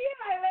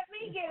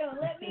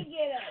me get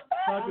him.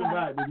 Talking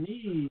about the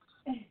need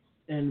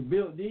and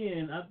built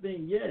in, I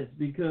think yes,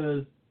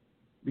 because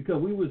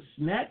we were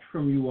snatched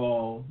from you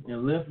all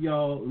and left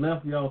y'all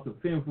to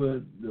fend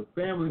for the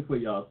family for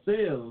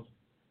yourselves.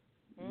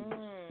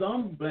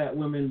 Some black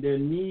women, their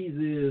needs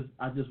is,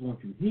 I just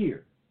want you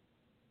here.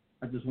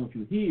 I just want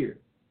you here.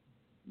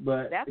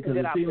 But that's because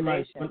it seemed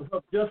like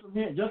just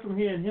from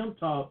hearing him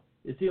talk,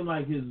 it seemed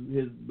like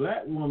his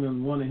black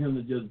woman wanted him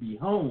to just be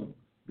home,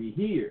 be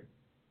here.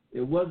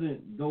 It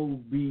wasn't go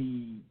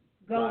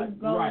out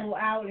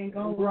and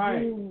go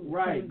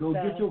right. Go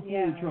stuff. get your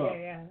food truck.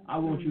 Yeah. I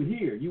want you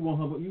here. You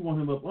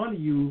want him up under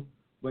you,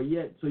 but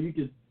yet so you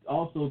could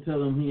also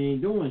tell him he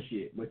ain't doing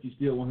shit, but you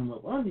still want him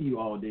up under you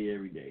all day,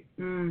 every day.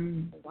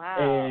 Wow.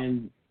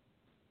 And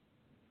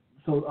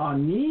so our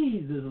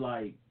needs is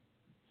like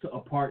a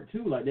part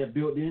two, like that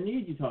built-in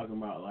need you talking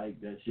about, like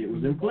that shit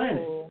was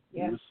implanted.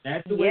 Yeah. It was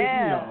snatched away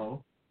from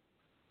y'all.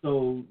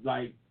 So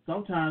like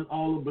sometimes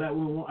all the black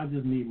women want, I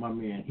just need my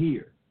man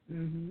here.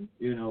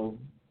 You know.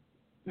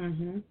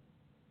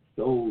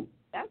 So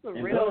that's a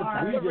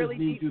really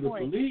deep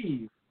point.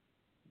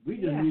 We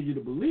just need you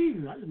to believe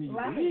in me. I just need you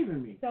to believe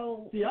in me.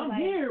 So see, I'm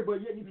here,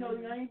 but yet you tell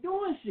me I ain't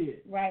doing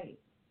shit. Right.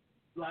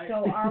 Like,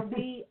 so are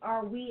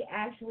we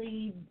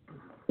actually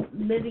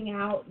living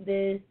out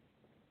this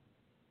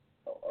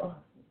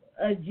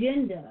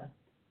agenda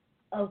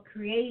of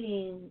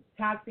creating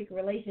toxic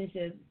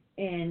relationships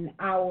in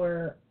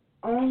our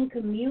own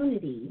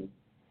community,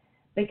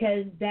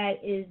 because that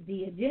is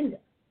the agenda.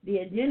 The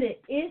agenda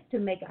is to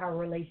make our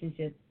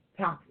relationships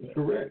toxic.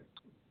 Correct.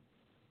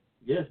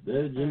 Yes,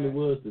 the agenda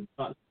was to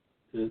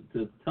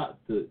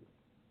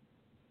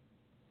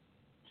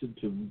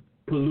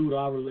pollute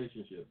our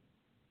relationship.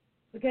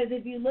 Because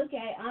if you look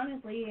at,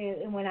 honestly,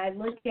 and when I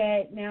look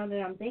at, now that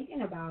I'm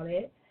thinking about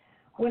it,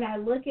 when I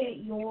look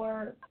at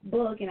your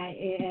book, and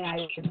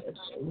I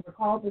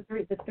recall the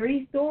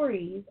three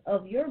stories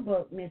of your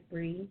book, Miss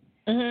Bree,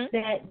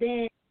 that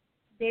then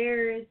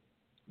there's,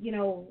 you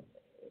know,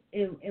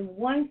 in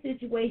one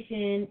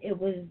situation it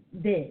was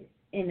this,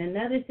 in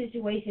another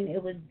situation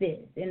it was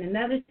this, in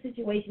another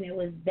situation it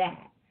was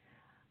that.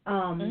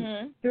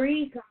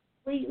 Three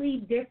completely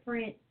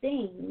different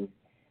things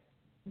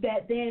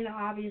that then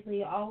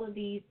obviously all of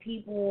these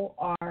people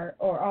are,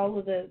 or all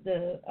of the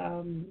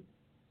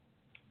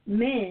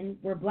men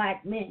were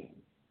black men.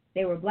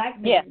 They were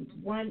black men. Yeah.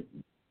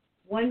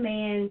 One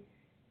man,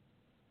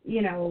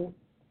 you know,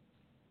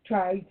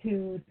 tried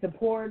to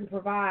support and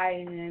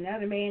provide, and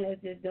another man is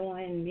just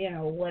doing, you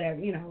know, whatever,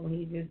 you know,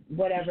 he just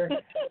whatever.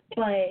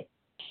 But,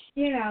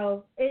 you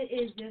know, it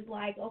is just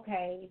like,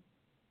 okay,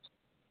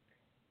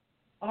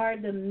 are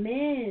the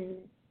men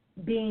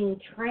being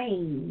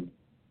trained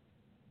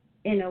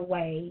in a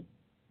way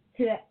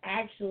to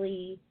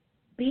actually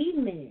be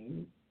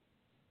men?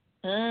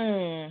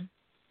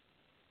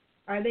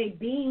 Are they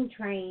being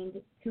trained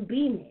to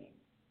be men?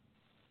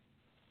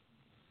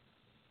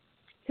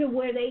 To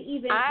where they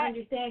even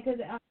understand? Because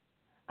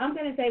I'm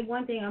going to say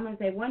one thing. And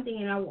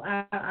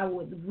I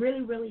would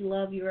really, really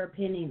love your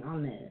opinion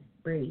on this,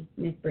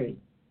 Miss Bree.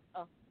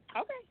 Oh,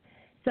 okay.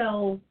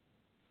 So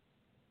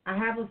I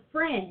have a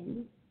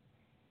friend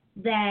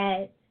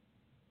that,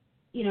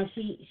 you know,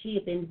 she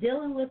had been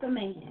dealing with a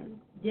man,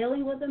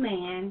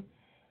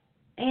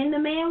 and the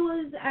man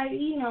was,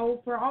 you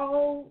know, for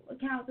all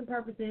accounts and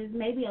purposes,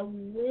 maybe a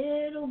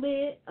little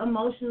bit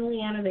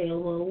emotionally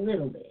unavailable, a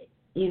little bit,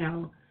 you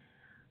know.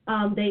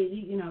 They,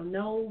 you know,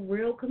 no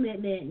real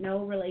commitment,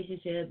 no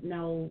relationship,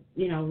 no,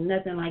 you know,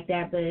 nothing like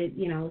that. But,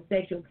 you know,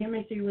 sexual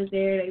chemistry was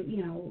there. They,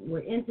 you know,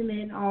 were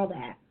intimate and all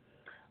that.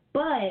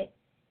 But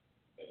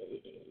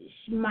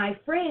my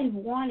friend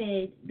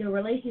wanted the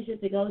relationship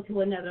to go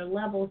to another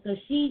level, so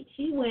she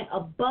went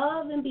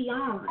above and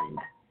beyond.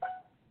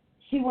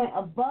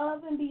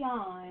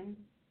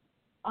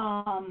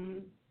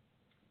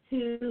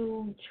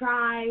 To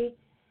try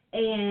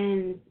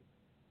and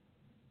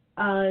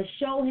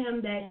show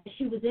him that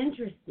she was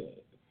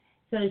interested.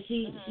 So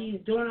she's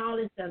doing all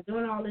this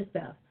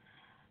stuff.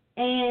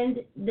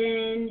 And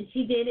then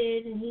she did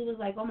it, and he was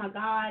like, oh, my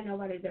God,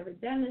 nobody's ever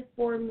done this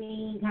for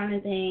me, kind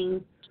of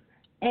thing.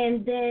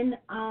 And then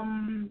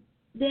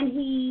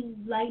he,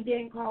 like,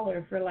 didn't call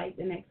her for, like,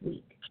 the next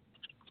week.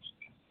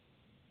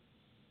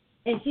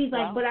 And she's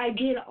like, but I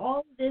did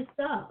all this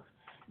stuff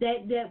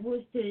that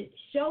was to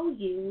show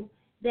you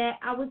that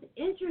I was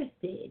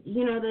interested,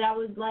 you know, that I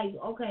was like,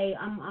 okay,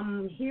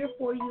 I'm here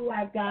for you.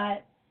 I've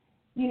got,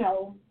 you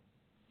know,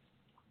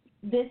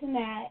 this and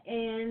that,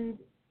 and,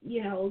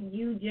 you know,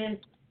 you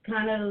just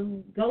kind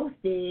of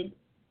ghosted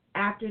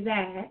after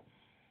that.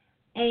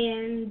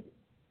 And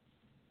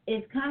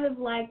it's kind of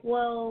like,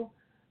 well,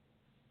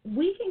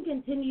 we can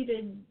continue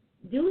to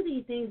do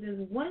these things as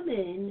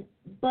women,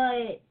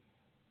 but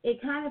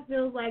it kind of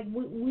feels like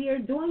we are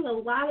doing a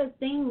lot of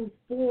things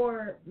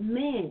for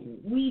men.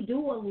 We do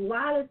a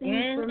lot of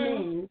things for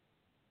men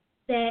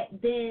that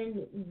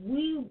then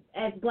we,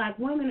 as black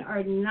women,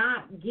 are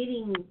not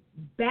getting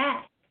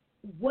back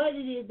what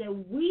it is that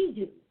we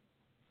do.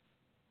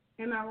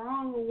 Am I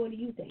wrong, or what do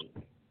you think?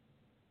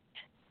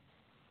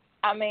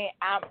 I mean,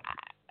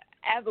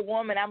 as a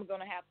woman, I'm going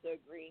to have to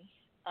agree.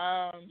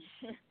 I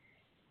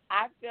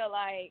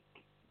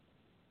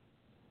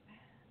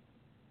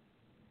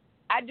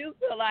do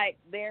feel like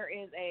there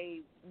is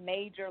a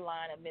major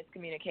line of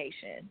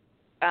miscommunication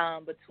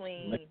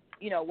between,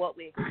 what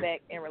we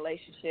expect in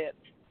relationships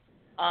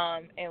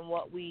and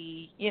what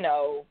we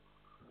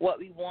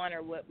want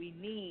or what we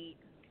need.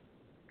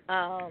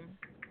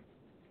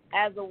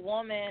 As a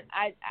woman,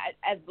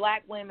 as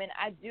black women,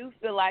 I do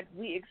feel like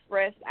we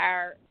express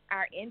our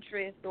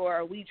interest,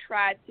 or we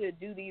try to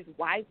do these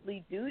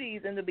wifely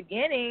duties in the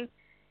beginning,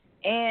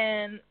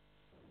 and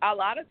a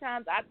lot of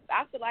times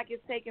I feel like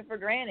it's taken for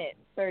granted,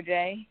 Sir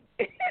Jay.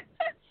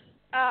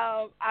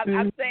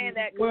 I'm saying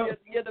that because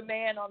you're the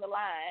man on the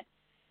line.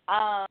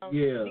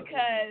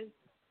 Because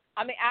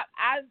I mean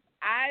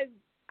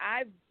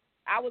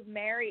I was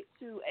married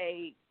to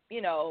a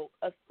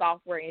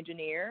software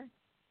engineer.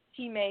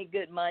 He made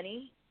good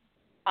money.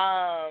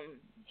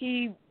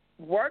 He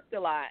worked a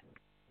lot.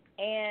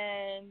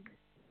 And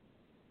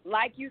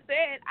like you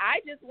said, I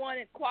just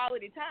wanted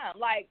quality time.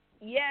 Like,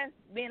 yes,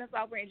 being a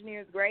software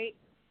engineer is great.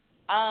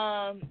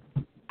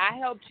 I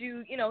helped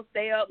you,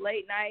 stay up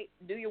late night,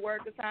 do your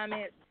work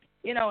assignments,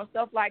 and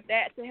stuff like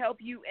that to help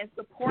you and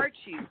support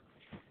you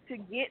to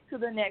get to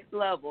the next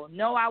level.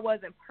 No, I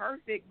wasn't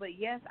perfect, but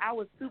yes, I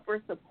was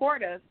super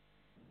supportive.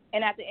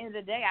 And at the end of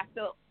the day, I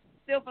still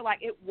feel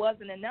like it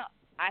wasn't enough.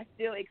 I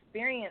still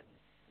experienced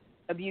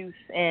abuse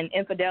and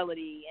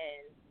infidelity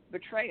and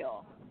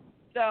betrayal.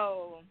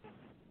 So,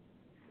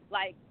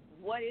 like,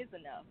 what is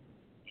enough?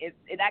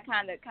 That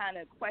kind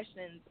of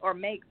questions or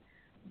makes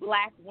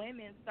black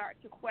women start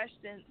to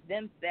question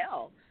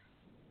themselves,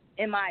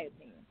 in my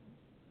opinion.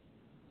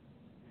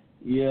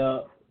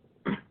 Yeah,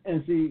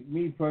 and see,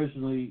 me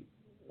personally,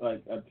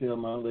 like I tell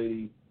my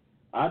lady,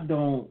 I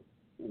don't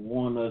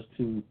want us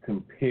to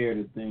compare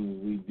the things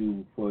we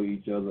do for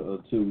each other or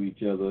to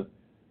each other,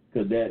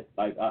 because that,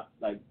 like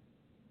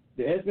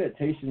the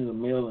expectations a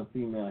male and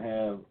female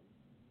have,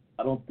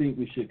 I don't think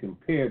we should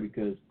compare,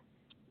 because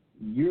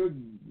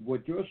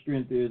what your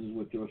strength is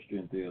what your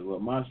strength is.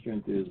 What my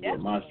strength is what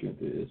my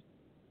strength is.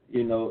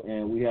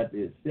 And we have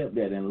to accept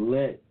that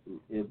and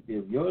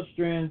if your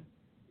strength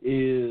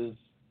is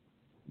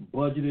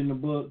budgeting the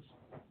books,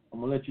 I'm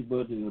going to let you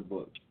budget in the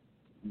books.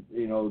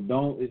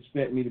 Don't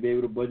expect me to be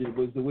able to budget the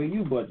books the way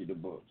you budget the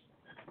books.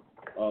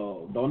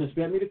 Don't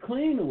expect me to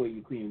clean the way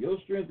you clean. Your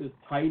strength is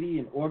tidy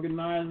and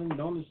organizing.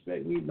 Don't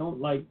expect me,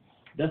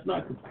 let's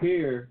not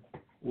compare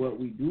what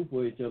we do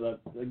for each other.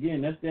 Again,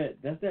 that's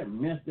that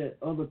mess that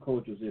other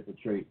cultures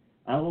infiltrate.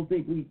 I don't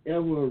think we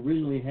ever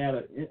originally had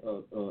a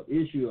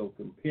issue of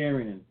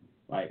comparing and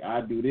like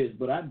I do this,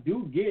 but I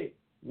do get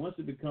once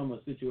it becomes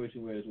a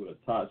situation where it's with a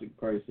toxic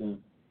person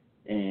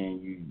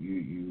and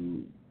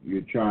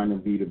you're trying to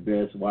be the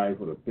best wife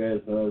or the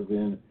best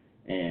husband,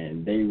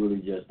 and they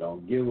really just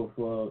don't give a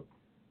fuck,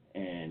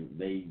 and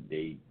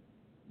they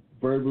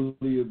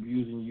verbally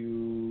abusing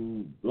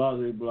you, blah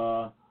blah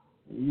blah.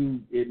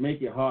 It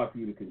make it hard for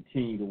you to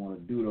continue to want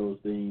to do those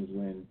things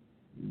when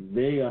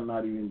they are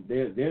not even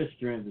their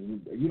strength is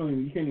you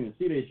can't even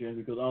see their strength,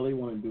 because all they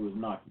want to do is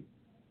knock you.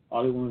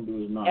 All they want to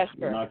do is knock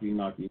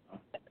you.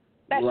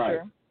 That's right.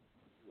 True.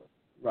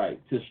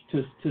 Right.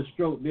 To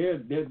stroke their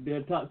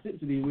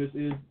toxicity, which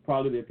is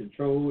probably their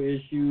control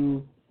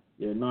issue,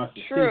 their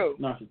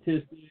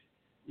narcissistic.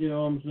 You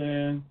know what I'm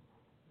saying?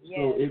 Yes.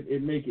 So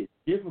it make it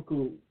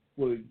difficult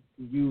for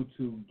you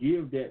to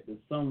give that to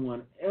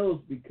someone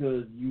else,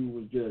 because you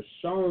was just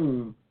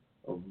shown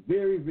a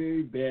very,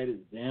 very bad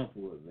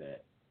example of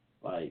that.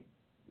 Like,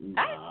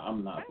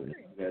 I'm not going to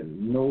do that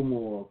no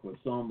more for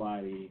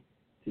somebody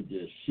to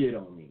just shit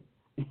on me.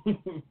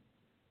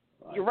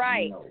 You're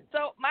right.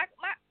 So my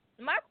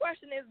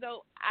question is,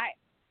 though,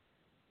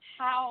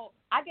 how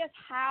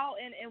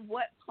and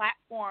what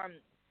platform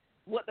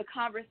would the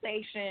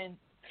conversation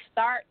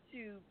start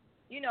to,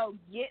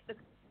 get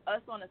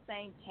us on the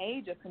same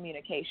page of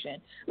communication?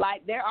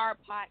 Like, there are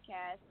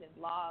podcasts and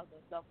blogs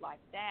and stuff like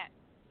that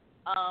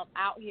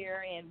out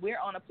here, and we're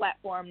on a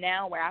platform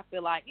now where I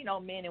feel like,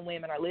 men and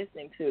women are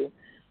listening to.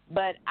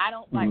 But I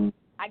don't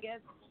I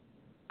guess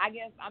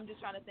I'm just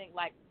trying to think,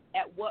 like,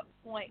 at what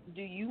point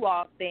do you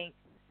all think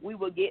we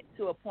will get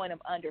to a point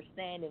of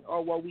understanding,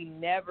 or will we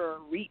never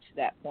reach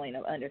that point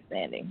of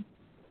understanding?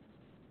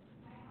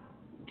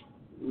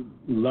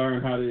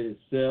 Learn how to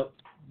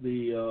accept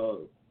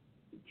the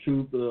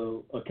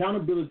truth,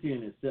 accountability,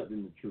 and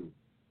accepting the truth.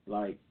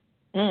 Like,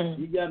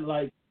 you got,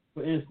 like,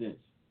 for instance,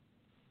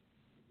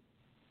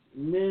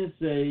 men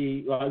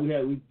say, like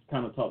we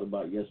kind of talked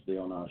about yesterday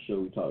on our show.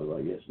 We talked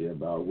about yesterday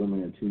about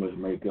women and too much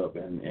makeup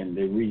and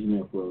their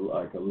reasoning for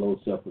like a low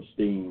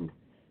self-esteem.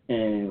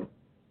 And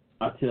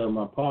I tell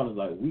my partners,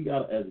 like,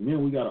 as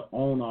men, we gotta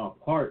own our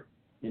part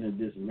in the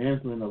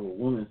dismantling of a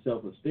woman's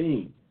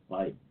self-esteem.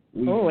 Like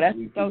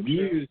for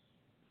years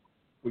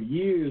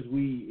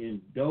we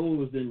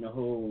indulged in the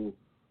whole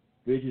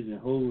bitches and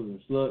hoes and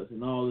sluts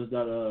and all this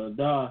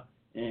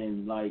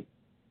and like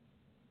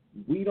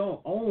we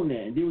don't own that.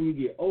 And then when you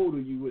get older,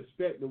 you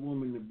expect the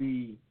woman to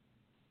be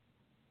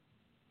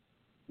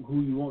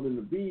who you want them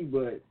to be,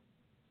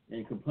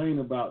 and complain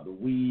about the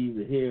weave,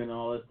 the hair, and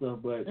all that stuff.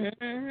 But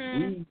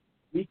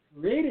we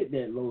created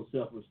that low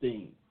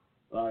self-esteem.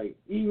 Like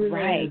even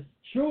as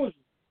children,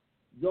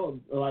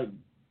 like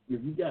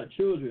if you got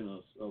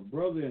children, a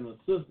brother and a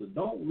sister,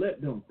 don't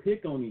let them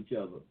pick on each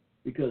other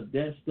because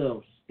that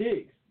stuff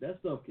sticks. That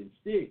stuff can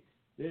stick.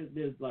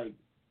 There's like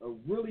a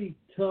really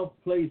tough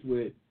place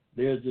where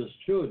they're just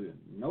children.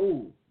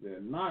 No,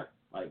 they're not.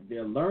 Like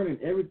they're learning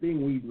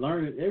everything we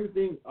learned,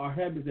 everything our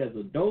habits as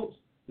adults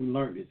we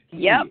learned as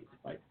kids.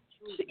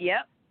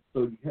 Yep.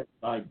 So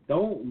like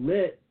don't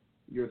let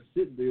your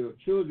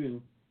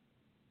children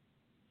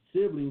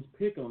siblings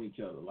pick on each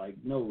other. Like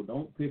no,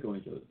 don't pick on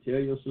each other. Tell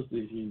your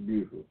sister she's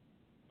beautiful.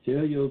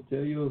 Tell your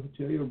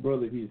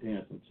brother he's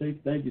handsome. Say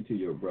thank you to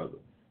your brother.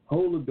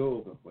 Hold the door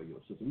open for your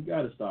sister. We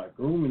got to start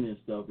grooming this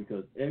stuff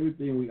because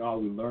everything we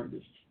learned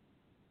is.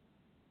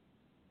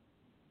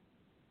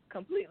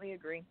 Completely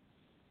agree.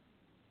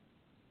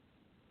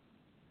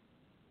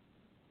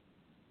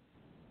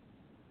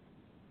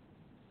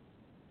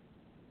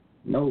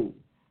 No.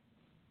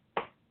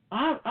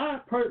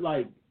 I've heard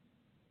like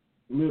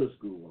middle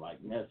school, like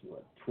that's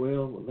what,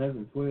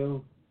 11,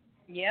 12?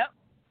 Yep.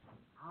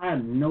 I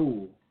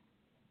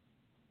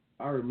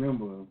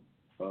remember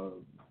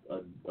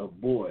a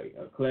boy,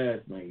 a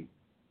classmate,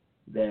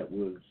 that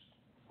was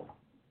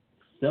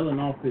selling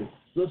off his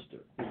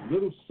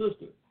little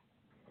sister,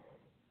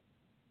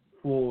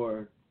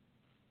 for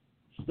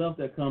stuff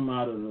that come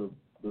out of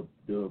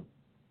the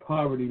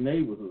poverty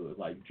neighborhood,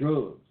 like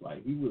drugs.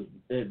 Like he was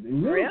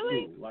in middle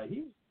school, like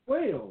he was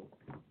 12,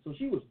 so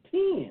she was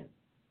 10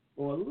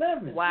 or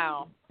 11.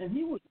 Wow. And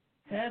he was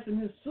passing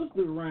his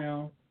sister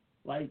around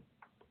like.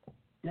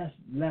 That's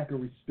lack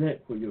of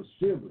respect for your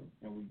sibling,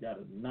 and we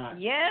gotta not.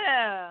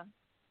 Yeah.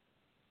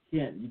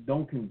 You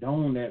don't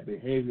condone that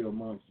behavior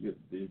amongst your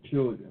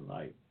children,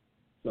 like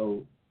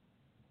so.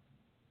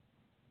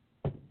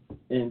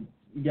 And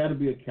you got to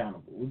be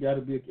accountable. We got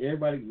to be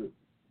everybody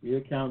be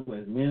accountable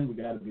as men. We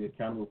got to be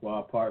accountable for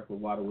our part for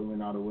why the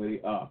women are the way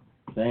they are.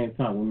 Same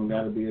time, women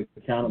got to be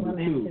accountable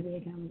too. Have to be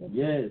accountable.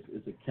 Yes,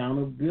 it's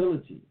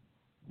accountability.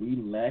 We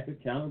lack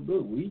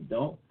accountability. We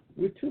don't.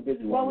 We're too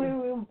busy. Well,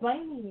 we're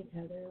blaming each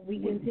other. We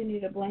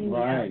continue to blame each other.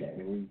 Right.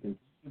 We continue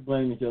to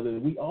blame each other.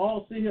 We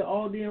all sit here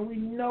all day and we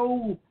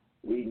know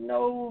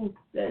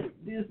that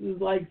this is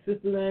like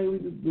Sister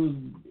Language was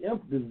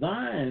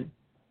designed,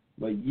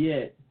 but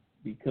yet,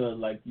 because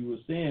like you were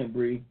saying,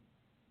 Bree,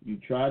 you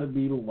try to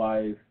be the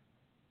wife,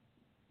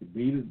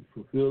 to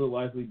fulfill the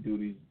wifely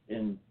duties,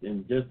 and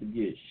just to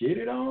get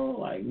shitted on,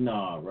 like,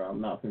 nah, bro,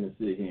 I'm not finna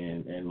sit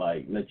here and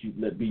like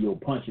let be your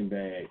punching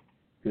bag.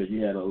 Because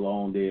you had a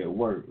long day at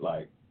work,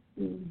 like,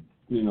 you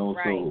know,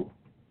 right. So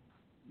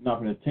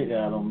not going to take that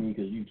out on me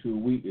because you too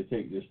weak to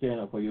stand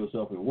up for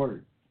yourself at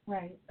work.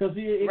 Right. Because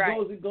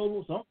it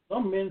goes with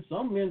some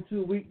men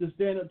too weak to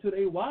stand up to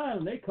their wives,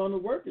 and they come to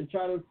work and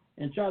try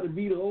to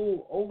be the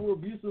old over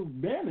abusive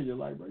manager.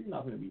 Like, bro, you're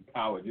not going to be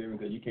power driven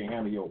because you can't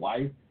handle your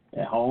wife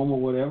at home or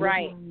whatever.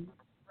 Right.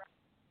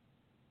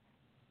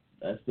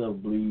 That stuff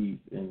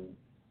bleeds, and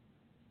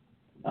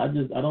I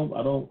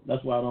don't.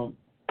 That's why I don't.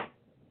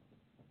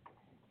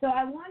 So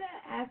I want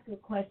to ask a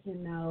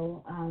question,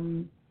 though,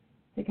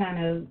 to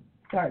kind of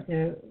start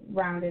to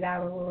round it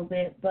out a little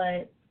bit.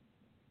 But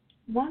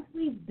once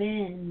we've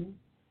been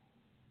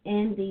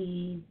in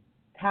these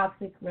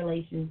toxic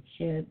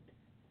relationships,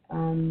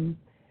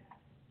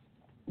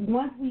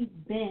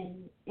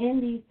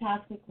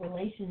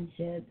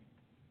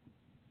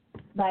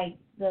 like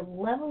the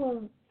level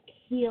of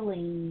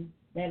healing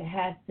that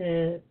has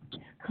to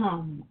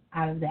come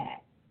out of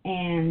that.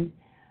 And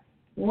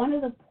one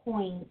of the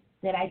points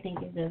that I think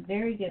is a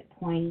very good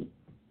point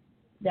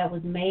that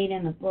was made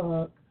in the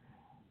book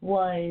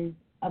was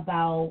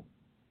about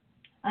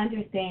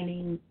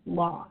understanding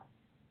loss,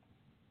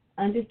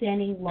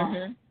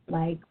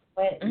 like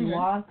what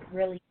loss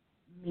really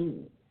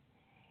means,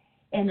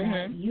 and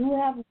that you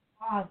have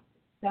lost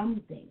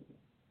something.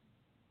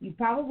 You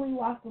probably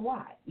lost a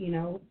lot, you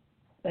know.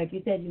 Like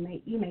you said,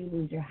 you may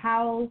lose your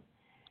house,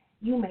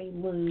 you may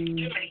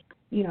lose,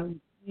 you know,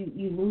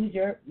 you lose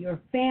your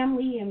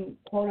family and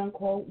quote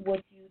unquote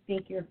what you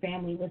think your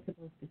family was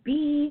supposed to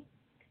be.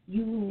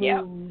 You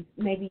lose,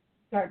 maybe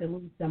start to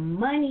lose some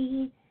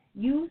money.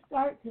 You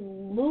start to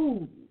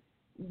lose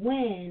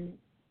when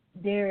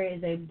there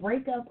is a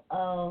breakup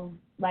of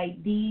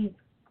like these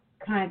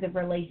kinds of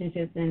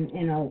relationships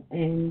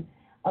in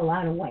a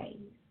lot of ways.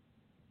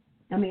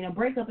 I mean, a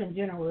breakup in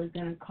general is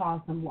going to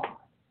cause some loss.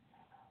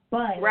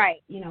 But,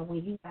 you know,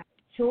 when you got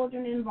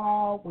children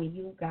involved, when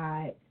you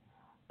got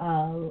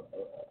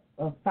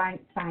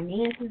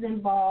finances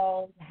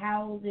involved,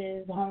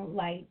 houses, home,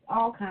 like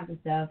all kinds of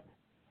stuff,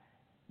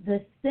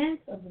 the sense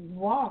of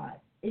loss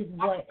is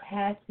what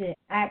has to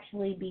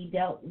actually be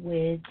dealt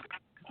with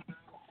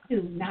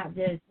too, not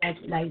just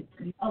like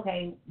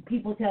okay,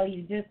 people tell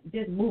you just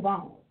move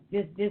on.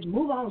 Just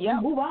move on,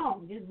 just move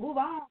on, just move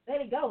on,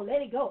 let it go,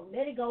 let it go,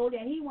 let it go,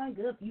 that he wasn't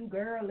good for you,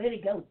 girl, let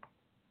it go.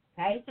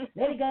 Okay?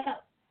 Let it go.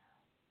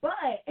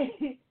 But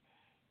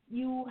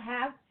you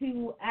have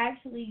to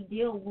actually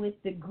deal with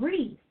the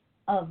grief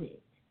of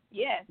it.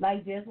 Yes.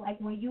 Like just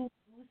like when you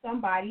lose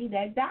somebody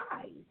that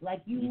dies.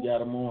 Like you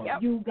gotta mourn.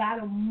 You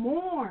gotta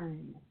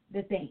mourn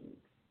the things.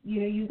 You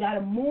know, you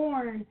gotta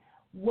mourn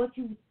what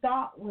you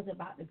thought was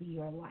about to be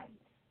your life.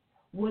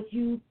 What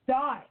you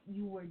thought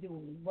you were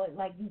doing. But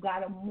like you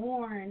gotta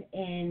mourn,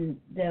 and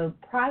the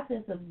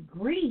process of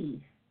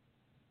grief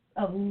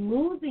of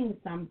losing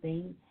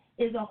something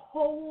is a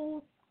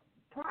whole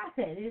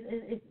process.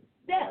 It's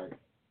steps.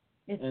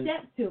 It's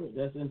steps to it.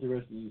 That's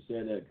interesting you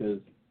said that, because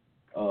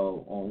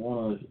on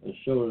one of the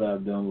shows that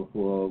I've done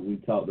before, we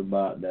talked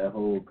about that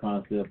whole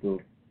concept of,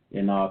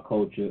 in our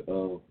culture,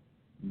 of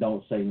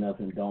don't say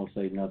nothing,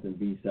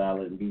 be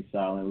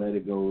silent, let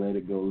it go, leave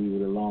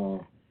it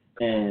alone.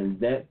 And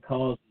that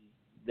causes,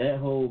 that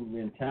whole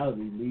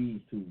mentality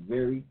leads to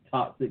very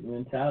toxic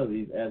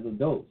mentalities as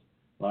adults.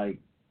 Like,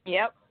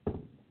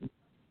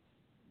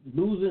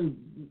 losing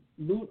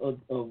a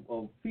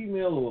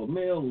female or a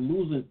male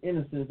losing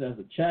innocence as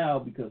a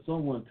child because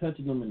someone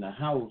touching them in the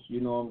house,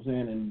 you know what I'm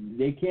saying, and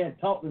they can't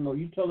talk to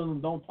you telling them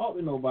don't talk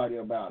to nobody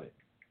about it.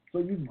 So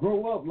you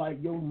grow up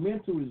like your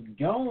mental is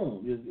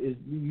gone.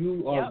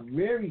 You are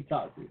very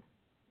toxic.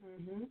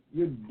 Mm-hmm.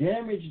 You're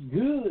damaged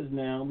goods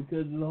now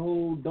because of the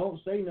whole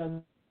don't say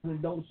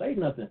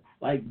nothing.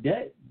 Like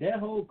that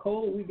whole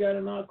code we got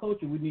in our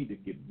culture, we need to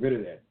get rid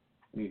of that.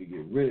 We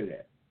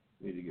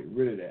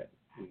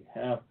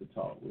have to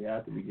talk. We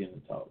have to begin to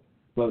talk.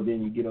 But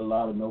then you get a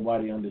lot of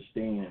nobody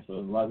understands. So a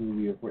lot of people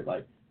be afraid,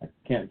 like, I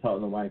can't talk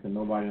to nobody because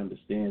nobody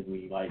understands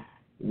me. Like,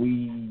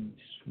 we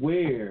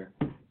swear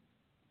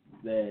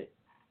that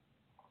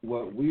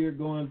what we're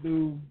going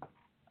through,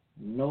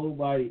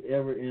 nobody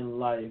ever in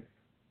life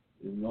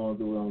is going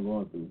through what I'm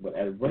going through. But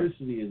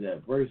adversity is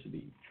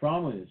adversity.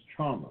 Trauma is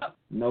trauma.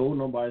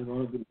 Nobody's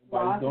going to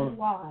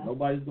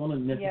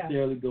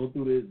necessarily go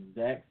through the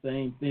exact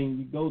same thing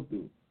you go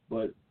through.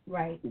 But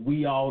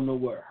we all know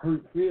what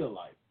hurt feel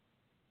like.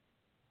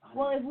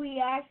 Well, if we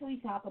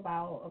actually talk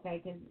about,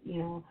 okay, because, you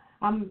know,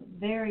 I'm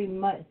very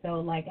much so,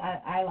 like,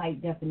 I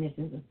like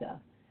definitions of stuff.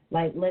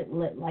 Like, let's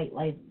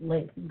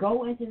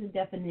go into the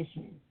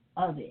definition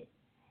of it.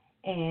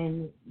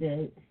 And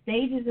the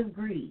stages of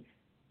grief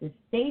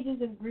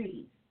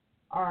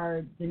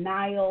are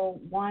denial.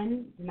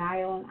 1,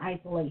 denial and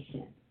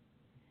isolation.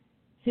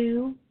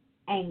 2,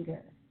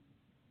 anger.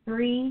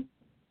 3,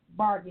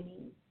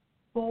 bargaining.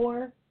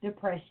 4,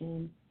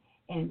 depression.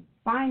 And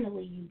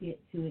finally, you get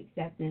to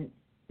acceptance,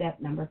 step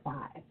number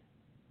 5.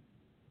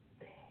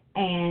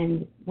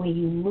 And when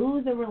you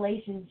lose a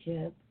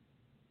relationship,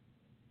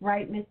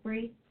 right, Miss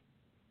Bree?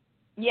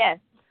 Yes.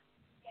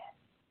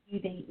 Do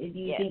you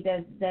think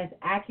that's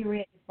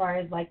accurate as far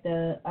as like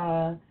the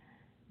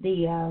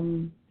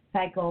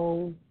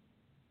psycho,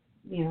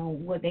 you know,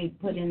 what they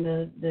put in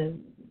the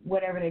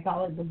whatever they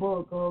call it, the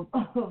book of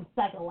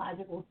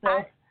psychological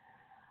stuff?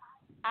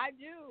 I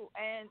do,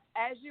 and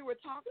as you were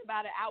talking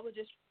about it, I was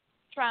just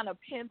trying to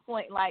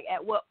pinpoint, like,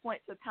 at what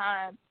points of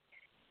time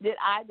did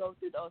I go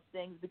through those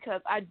things,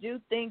 because I do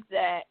think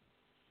that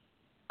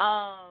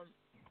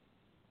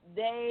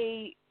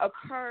they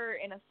occur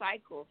in a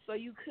cycle. So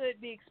you could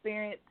be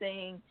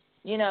experiencing,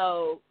 you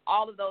know,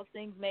 all of those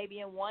things maybe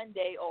in one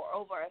day or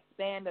over a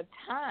span of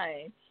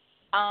time,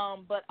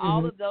 but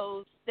all of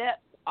those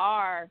steps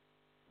are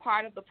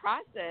part of the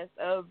process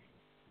of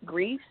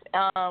grief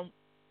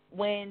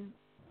when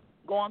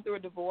going through a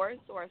divorce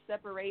or a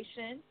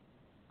separation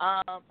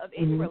of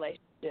any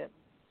relationship.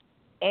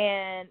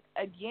 And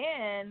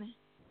again,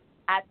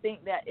 I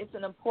think that it's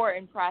an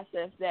important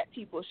process that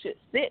people should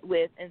sit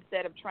with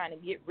instead of trying to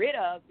get rid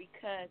of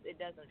because it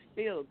doesn't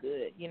feel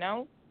good, you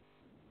know?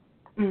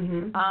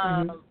 And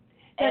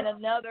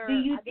another... Do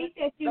you think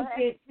that you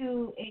get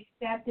to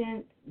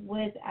acceptance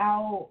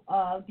without...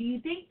 do you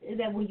think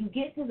that when you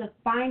get to the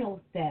final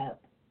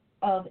step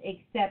of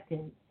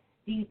acceptance,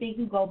 do you think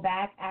you go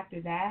back after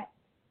that?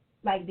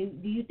 Like, do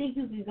you think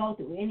you can go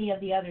through any of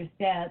the other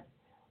steps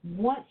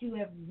once you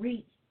have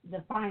reached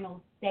the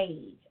final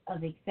stage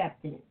of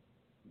acceptance?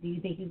 Do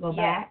you think you go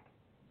back?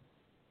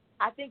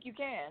 I think you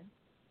can.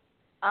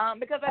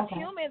 Because as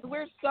humans,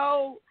 we're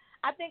so,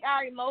 I think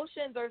our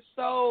emotions are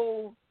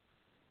so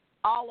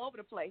all over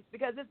the place.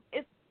 Because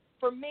it's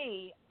for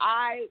me,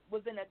 I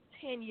was in a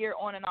 10-year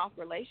on and off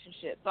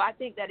relationship. So I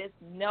think that it's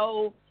in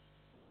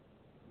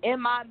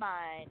my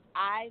mind,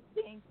 I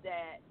think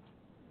that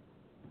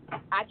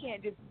I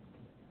can't just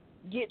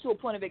get to a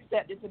point of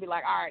acceptance to be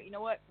like, all right, you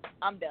know what,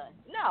 I'm done.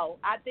 No,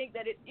 I think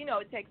that it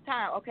takes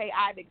time. Okay,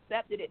 I've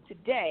accepted it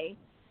today,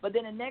 but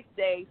then the next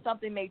day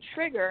something may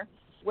trigger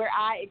where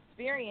I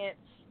experience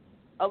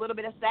a little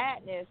bit of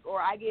sadness, or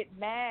I get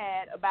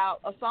mad about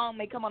a song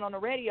may come on the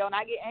radio and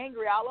I get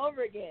angry all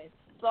over again.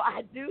 So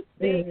I do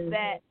think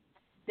that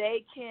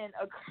they can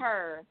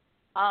occur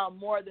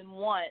more than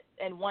once,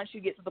 and once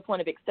you get to the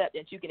point of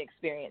acceptance, you can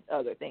experience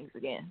other things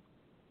again.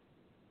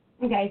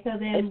 Okay, so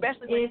then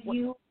especially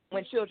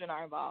when children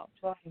are involved.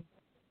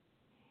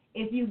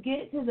 If you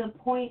get to the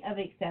point of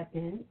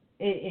acceptance,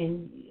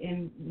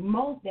 in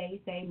most days,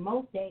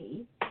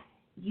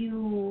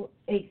 you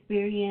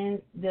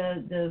experience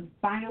the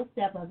final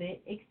step of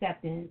it,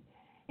 acceptance,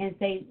 and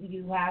say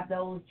you have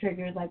those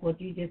triggers like what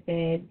you just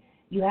said.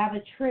 You have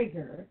a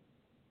trigger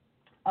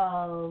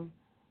of,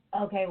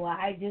 okay, well,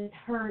 I just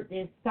heard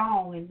this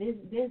song, and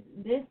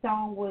this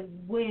song was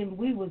when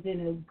we was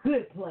in a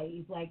good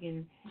place, like,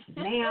 and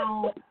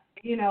now,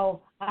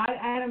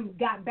 I done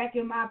got back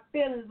in my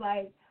feelings,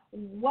 like,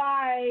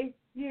 why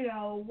we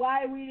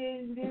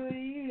didn't do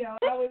it,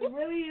 I was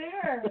really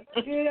there,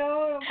 I'm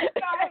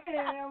crying,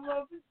 I'm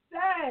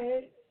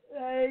upset,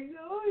 like,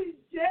 oh,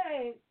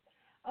 shit.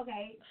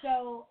 Okay,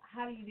 so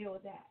how do you deal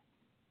with that?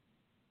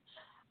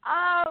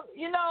 I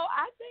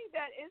think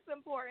that it's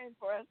important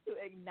for us to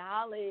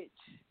acknowledge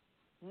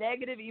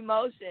negative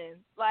emotions.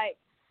 Like,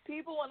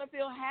 people want to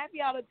feel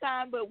happy all the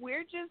time, but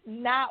we're just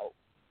not.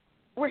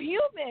 We're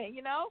human,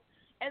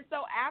 And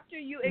so after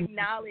you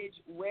acknowledge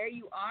where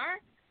you are,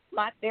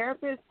 my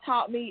therapist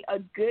taught me a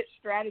good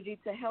strategy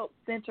to help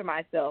center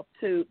myself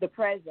to the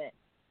present.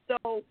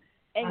 So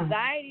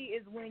anxiety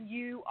is when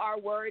you are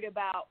worried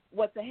about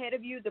what's ahead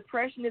of you.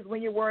 Depression is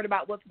when you're worried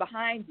about what's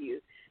behind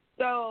you.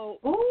 So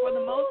for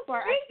the most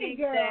part, I think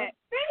that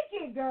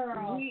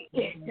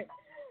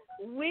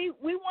we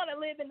want to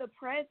live in the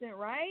present,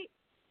 right?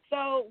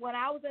 So when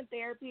I was in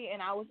therapy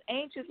and I was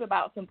anxious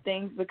about some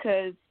things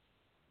because,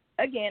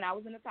 again, I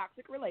was in a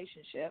toxic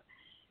relationship,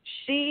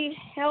 she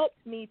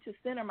helped me to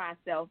center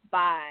myself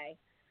by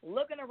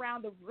looking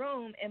around the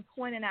room and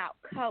pointing out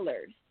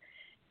colors.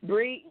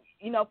 Bree,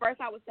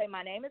 first I would say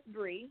my name is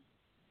Bree,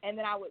 and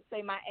then I would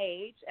say my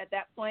age. At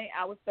that point,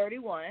 I was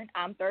 31.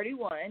 I'm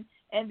 31.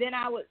 And then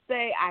I would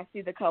say I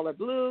see the color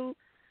blue.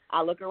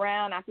 I look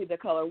around. I see the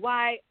color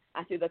white.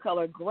 I see the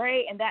color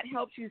gray. And that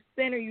helps you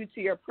center you to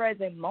your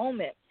present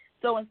moment.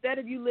 So instead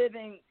of you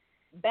living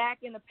back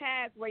in the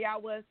past where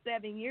y'all was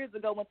 7 years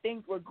ago when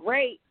things were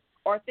great,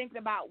 or thinking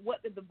about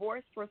what the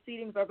divorce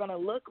proceedings are going to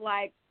look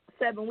like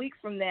 7 weeks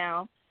from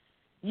now,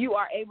 you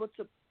are able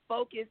to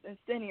focus and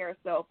center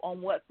yourself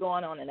on what's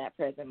going on in that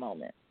present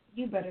moment.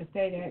 You better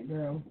say that,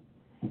 girl.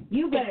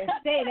 You better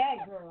say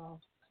that,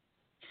 girl.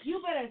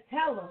 You better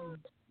tell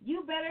them.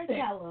 You better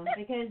tell them,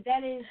 because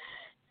that is,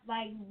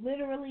 like,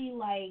 literally,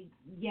 like,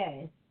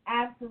 yes,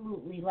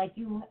 absolutely. Like,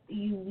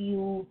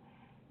 we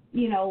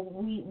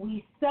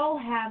so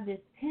have this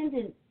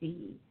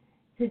tendency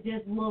to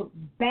just look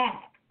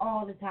back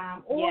all the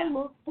time, or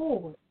look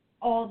forward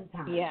all the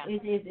time. Yeah.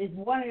 It's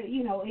one,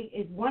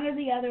 it's one or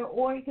the other,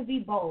 or it could be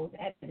both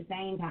at the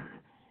same time.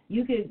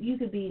 You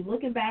could be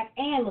looking back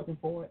and looking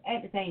forward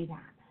at the same time.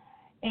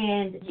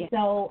 And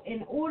so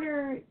in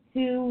order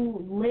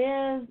to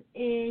live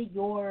in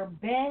your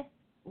best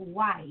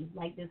life,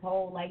 like this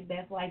whole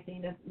best life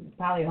thing, that's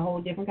probably a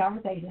whole different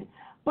conversation,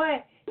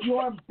 but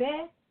your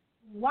best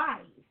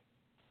life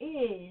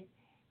is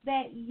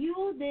that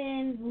you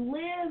then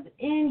live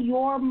in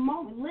your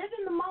moment. Live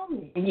in the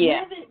moment.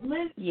 Yeah.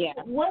 Live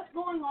what's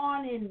going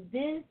on in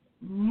this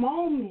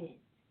moment,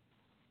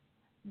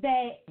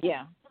 that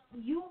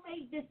you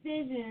make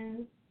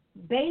decisions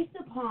based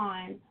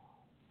upon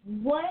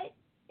what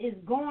is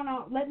going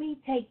on. Let me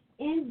take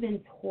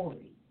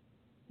inventory.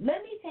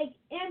 Let me take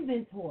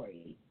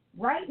inventory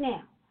right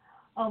now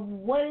of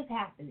what is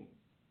happening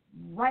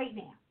right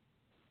now.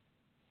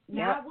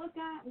 Not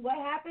what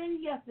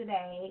happened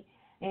yesterday,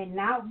 and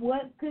not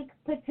what could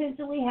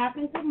potentially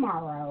happen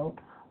tomorrow,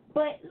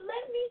 but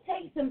let me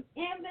take some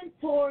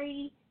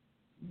inventory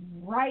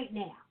right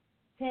now,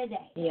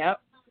 today.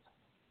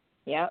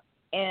 Yep.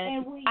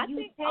 And when you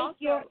take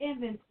your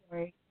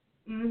inventory,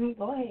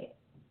 go ahead.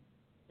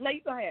 No,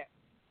 you go ahead.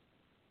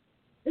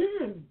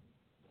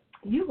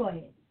 You go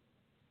ahead.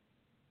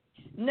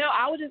 No,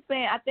 I was just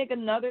saying, I think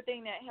another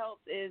thing that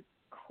helps is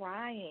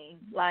crying.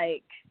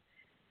 Like,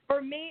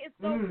 for me, it's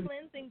so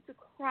cleansing to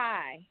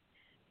cry.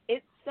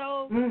 It's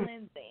so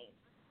cleansing.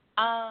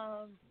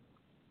 I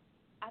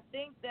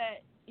think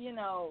that,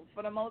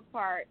 for the most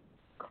part,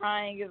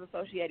 crying is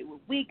associated with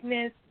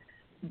weakness,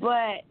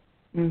 but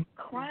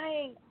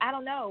crying, I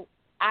don't know,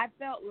 I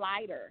felt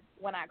lighter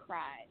when I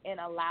cried and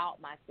allowed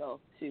myself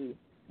to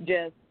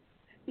just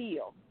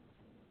feel.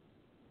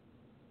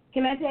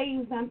 Can I tell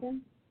you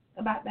something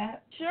about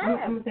that? Sure.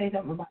 I'm going to say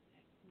something about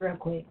that real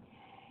quick.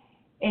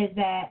 Is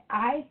that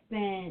I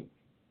spent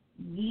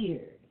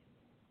years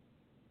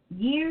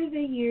and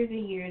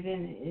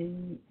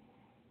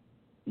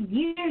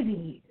years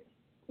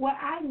where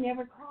I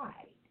never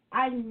cried.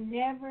 I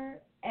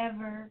never,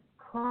 ever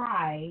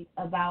cried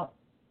about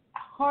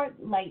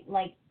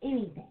like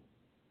anything.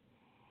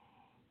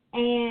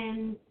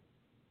 And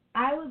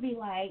I would be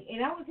like,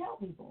 and I would tell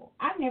people,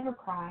 I never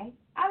cry.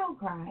 I don't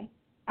cry.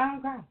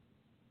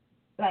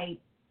 Like,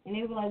 and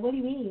they were like, what do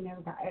you mean you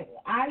never cry?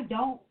 I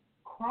don't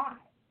cry.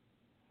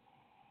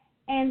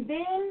 And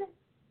then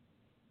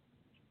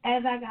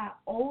as I got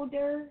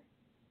older,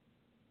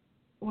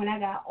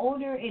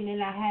 and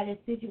then I had a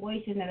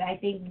situation that I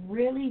think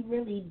really,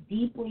 really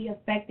deeply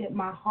affected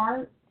my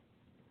heart,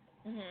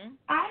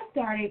 I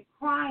started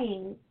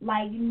crying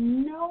like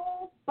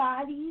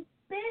nobody's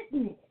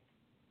business.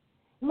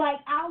 Like,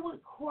 I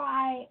would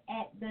cry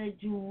at the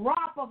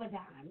drop of a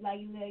dime. Like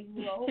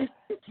you know,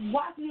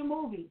 watching a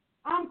movie,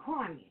 I'm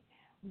crying.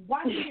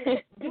 Watching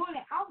it, doing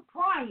it, I'm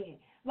crying.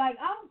 Like,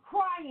 I'm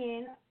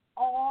crying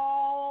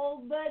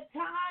all the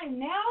time.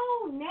 Now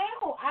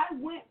I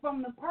went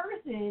from the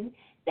person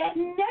that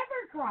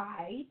never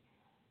cried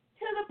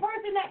to the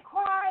person that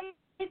cries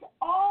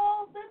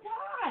all the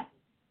time.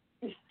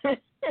 And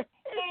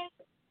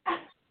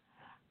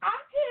I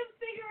couldn't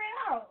figure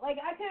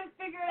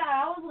it out. I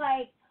was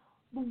like,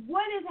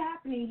 what is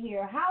happening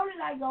here? How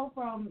did I go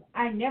from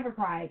I never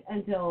cried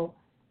until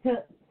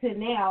to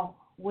now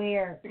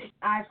where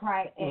I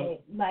cry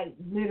at like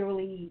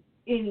literally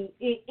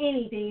anything?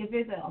 If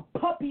it's a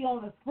puppy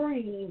on the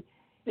screen,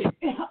 that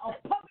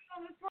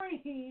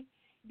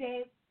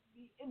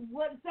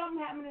what something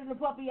happened to the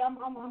puppy, I'm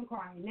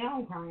crying. Now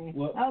I'm crying.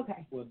 Well,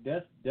 okay. Well,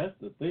 that's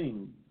the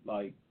thing.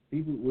 Like,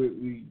 people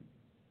we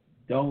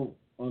don't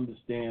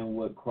understand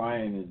what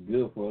crying is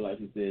good for. Like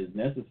you said, it's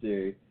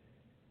necessary.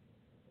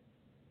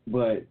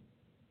 But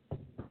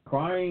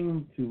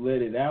crying to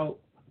let it out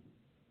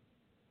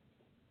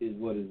is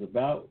what it's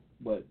about.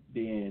 But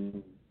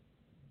then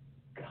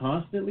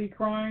constantly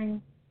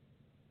crying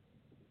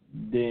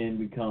then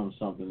becomes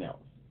something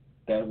else.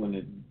 That when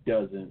it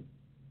doesn't,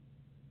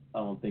 I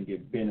don't think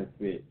it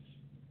benefits,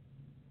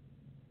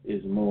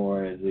 is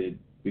more as it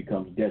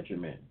becomes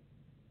detriment.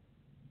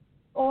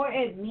 Or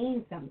it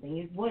means something,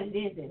 is what it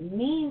is. It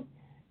means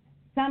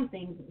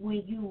something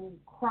when you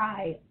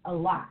cry a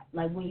lot.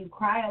 Like, when you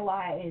cry a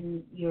lot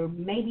and you're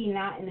maybe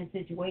not in a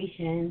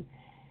situation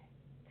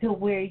to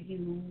where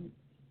you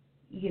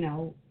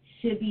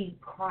should be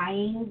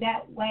crying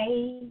that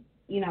way.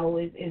 You know,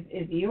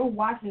 if you're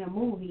watching a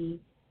movie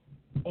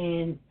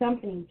and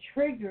something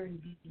triggers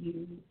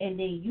you and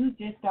then you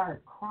just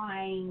start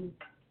crying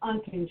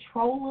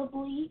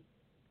uncontrollably,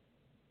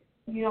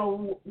 you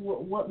know,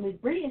 what Ms.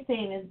 Bree is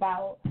saying is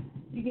about,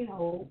 you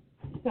know,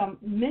 some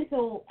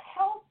mental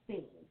health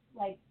things.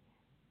 Like,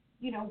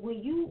 you know,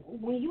 when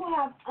you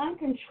have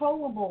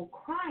uncontrollable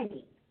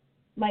crying,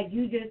 like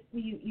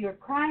you're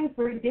crying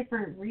for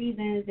different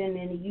reasons and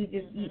then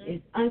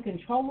it's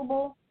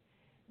uncontrollable,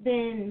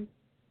 then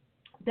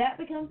that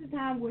becomes a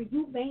time where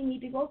you may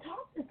need to go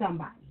talk to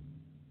somebody.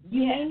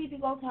 You may need to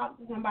go talk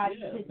to somebody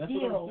to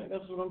deal.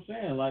 That's what I'm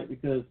saying. Like,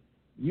 because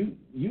you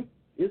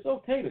it's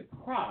okay to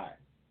cry,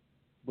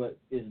 but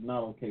it's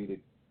not okay to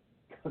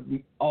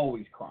be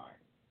always crying.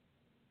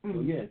 So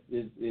yes,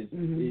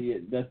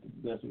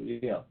 that's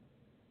what.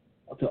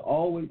 To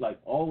always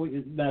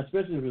now,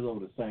 especially if it's over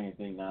the same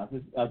thing. Now,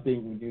 I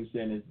think when you're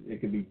saying it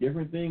could be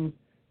different things.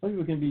 Some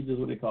people can be just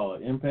what they call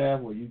an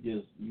empath, where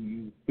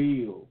you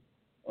feel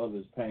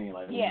others' pain.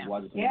 Like when you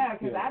watch it. Yeah,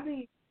 because I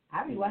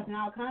be watching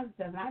all kinds of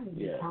stuff, and I just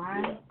be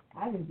crying. Yeah.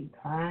 I just be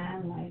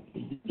crying, like,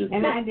 just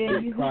and I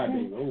did. Cry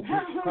baby. Oh,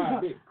 cry baby. I'm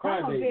a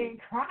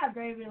big cry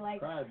baby. Like,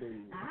 cry baby.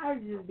 I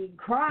would just be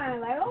crying,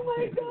 like, oh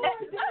my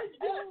God, that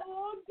dog.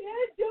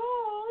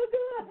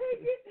 Like,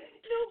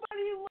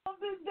 nobody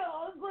loves a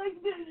dog like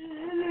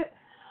this.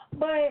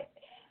 But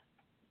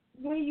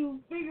when you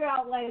figure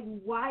out, like,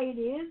 why it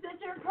is that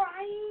you're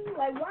crying,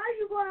 like, why are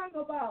you crying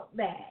about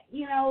that?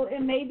 You know,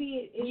 and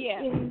maybe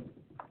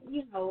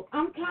you know,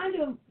 I'm kind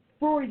of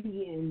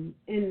Freudian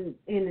in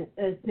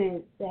a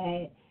sense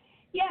that,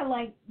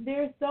 like,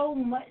 there's so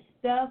much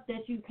stuff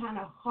that you kind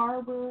of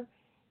harbor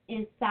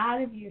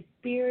inside of your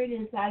spirit,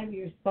 inside of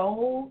your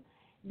soul,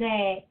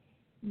 that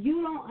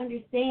you don't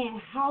understand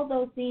how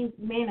those things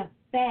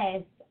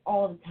manifest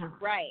all the time.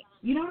 Right.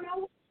 You don't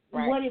know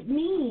what it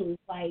means.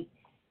 Like,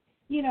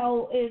 you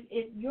know,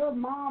 if your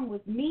mom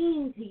was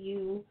mean to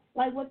you,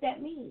 like, what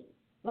that means.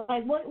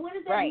 Like, what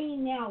does that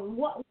mean now?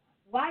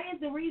 Why is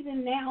the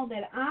reason now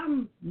that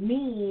I'm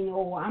mean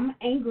or I'm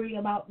angry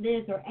about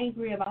this or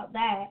angry about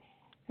that?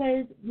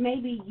 Because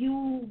maybe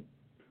you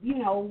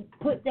know,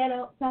 put that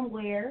up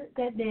somewhere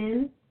that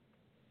then,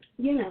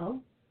 you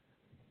know,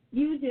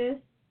 you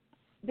just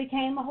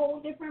became a whole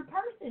different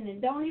person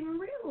and don't even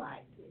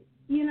realize it,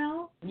 you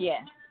know?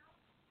 Yeah.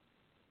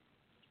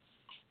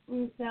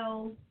 And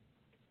so,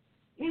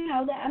 you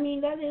know,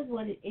 that is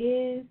what it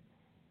is.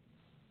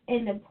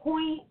 And the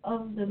point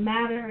of the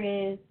matter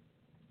is,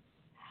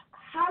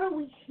 how do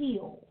we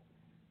heal?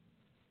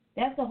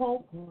 That's the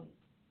whole point.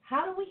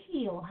 How do we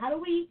heal? How do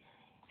we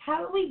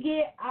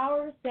get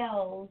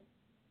ourselves,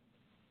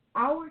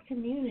 our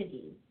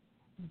community,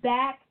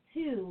 back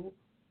to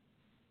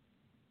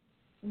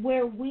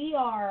where we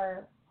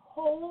are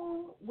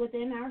whole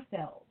within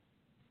ourselves.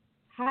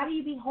 How do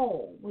you be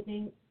whole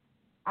within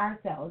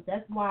ourselves?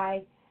 That's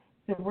why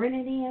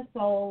serenity and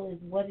soul is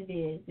what it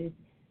is. It's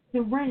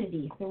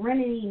serenity.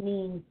 Serenity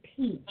means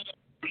peace.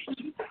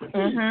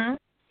 Mhm.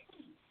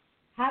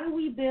 How do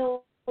we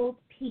build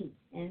peace?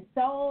 And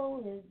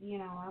soul is,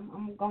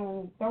 I'm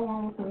going to throw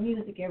on some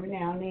music every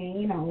now and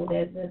then,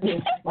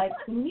 there's like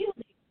some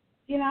music,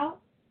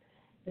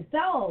 the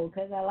soul,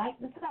 because I like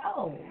the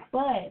soul.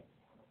 But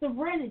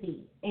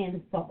serenity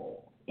and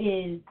soul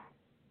is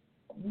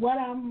what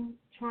I'm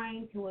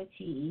trying to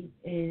achieve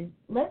is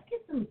let's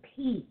get some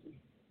peace.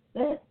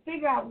 Let's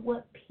figure out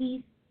what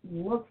peace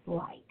looks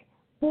like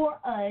for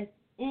us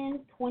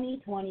in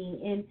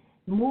 2020 and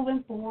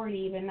moving forward,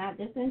 even not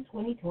just in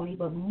 2020,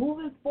 but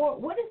moving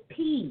forward. What does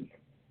peace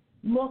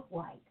look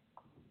like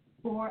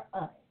for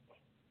us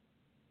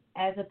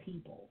as a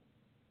people?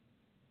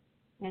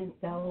 And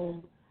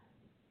so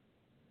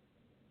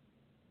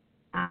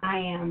I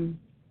am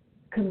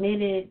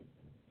committed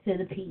to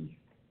the peace.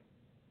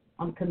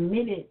 I'm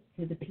committed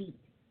to the peace.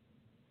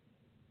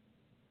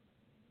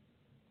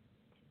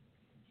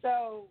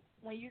 So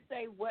when you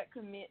say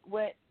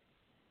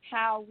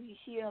how we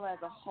heal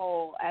as a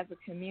whole, as a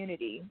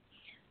community,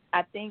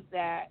 I think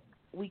that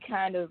we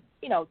kind of,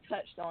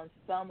 touched on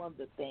some of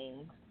the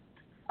things.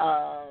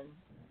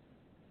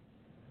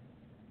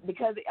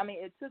 Because,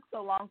 it took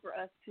so long for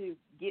us to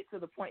get to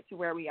the point to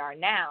where we are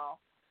now.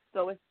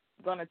 So it's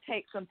going to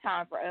take some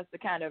time for us to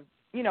kind of,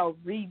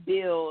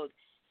 rebuild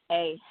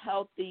a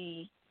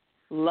healthy,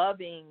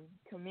 loving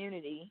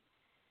community.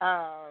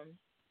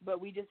 But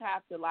we just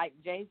have to, like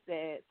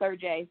Sir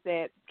Jay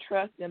said,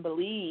 trust and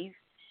believe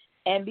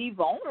and be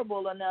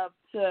vulnerable and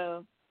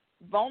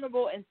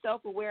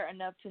self-aware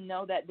enough to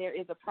know that there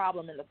is a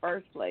problem in the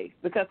first place.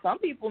 Because some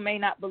people may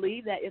not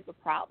believe that it's a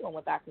problem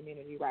with our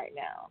community right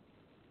now.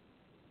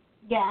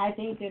 Yeah, I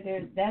think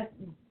that that's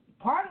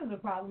part of the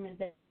problem is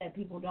that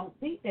people don't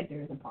think that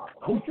there's a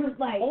problem.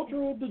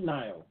 Cultural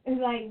denial.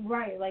 It's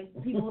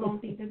like people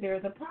don't think that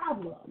there's a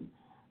problem.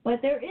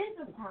 But there is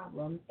a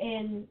problem,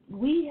 and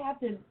we have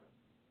to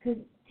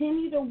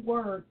continue to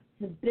work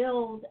to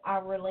build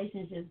our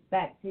relationships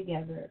back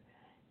together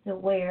to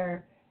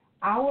where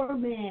our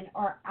men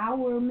are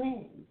our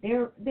men.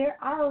 They're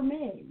our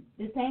men,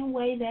 the same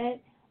way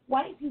that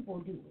white people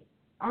do it,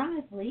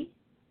 honestly.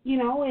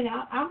 And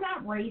I'm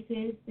not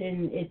racist,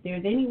 and if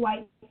there's any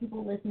white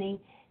people listening,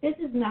 this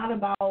is not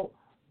about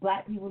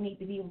black people need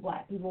to be with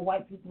black people,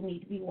 white people need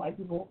to be white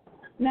people.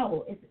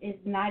 No,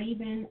 it's not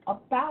even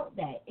about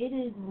that. It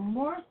is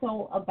more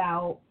so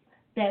about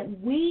that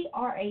we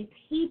are a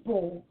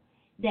people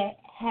that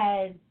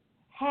has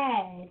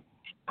had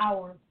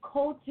our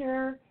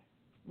culture,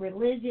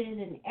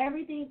 religion, and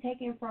everything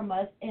taken from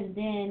us, and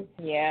then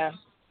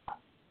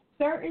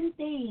certain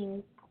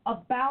things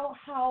about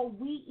how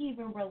we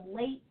even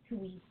relate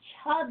to each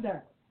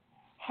other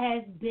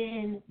has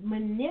been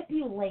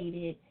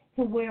manipulated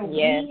to where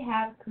we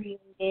have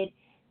created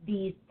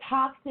these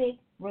toxic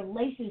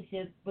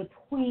relationships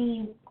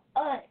between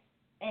us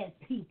as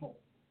people.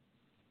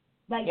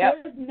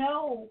 There's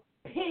no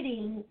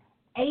pitting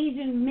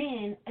Asian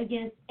men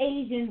against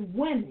Asian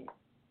women.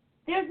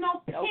 There's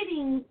no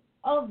pitting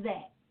of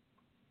that.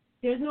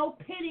 There's no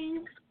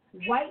pitting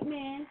white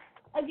men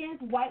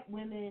against white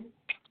women.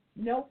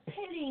 No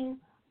pitting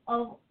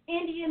of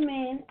Indian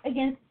men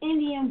against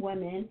Indian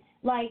women.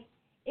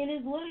 It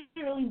is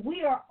literally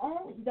we are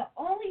the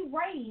only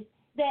race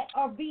that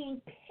are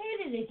being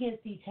pitted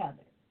against each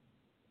other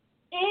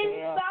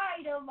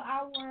inside of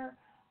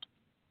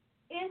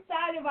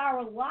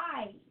our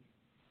lives.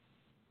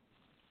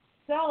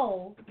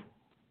 So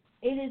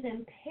it is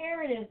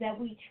imperative that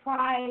we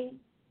try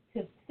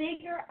to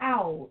figure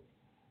out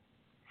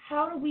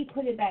how do we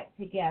put it back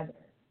together.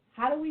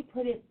 How do we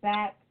put it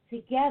back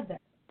together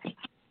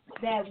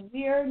that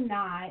we're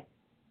not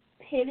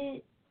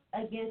pitted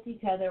against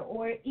each other,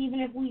 or even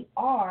if we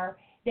are,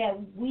 that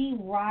we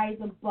rise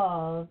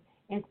above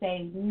and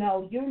say,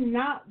 no, you're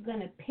not going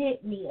to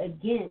pit me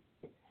against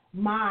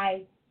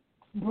my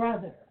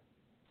brother.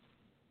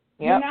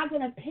 You're not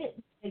going to pit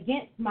me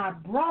against my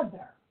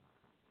brother.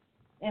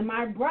 And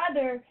my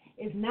brother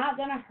is not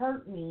going to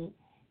hurt me.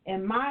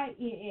 And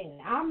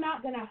I'm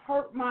not going to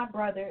hurt my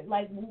brother.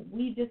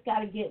 We just got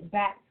to get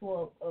back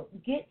to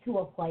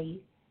a place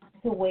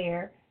to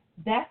where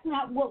that's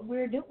not what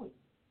we're doing.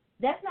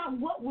 That's not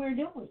what we're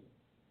doing.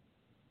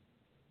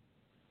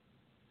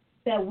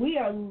 That we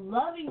are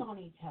loving on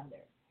each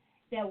other.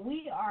 That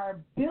we are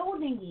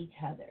building each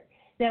other.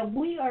 That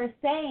we are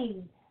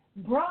saying,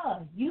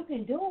 bruh, you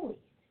can do it.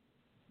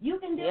 You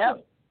can do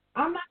it.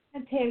 I'm not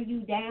going to tear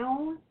you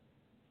down.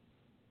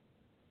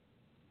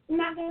 I'm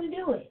not going to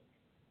do it.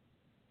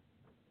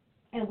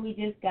 And we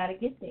just got to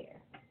get there.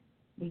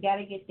 We got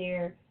to get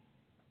there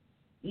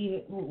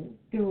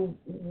through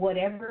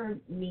whatever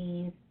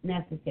means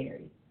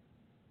necessary.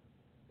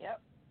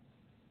 Yep.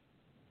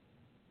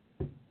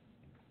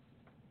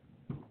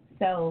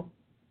 So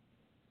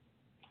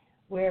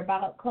we're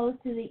about close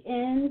to the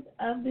end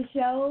of the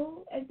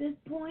show at this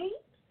point.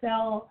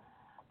 So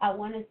I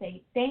want to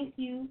say thank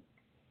you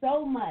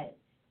so much,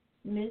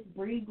 Miss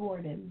Bree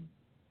Gordon.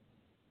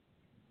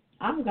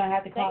 I'm going to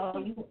have to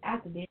call you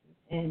after this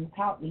and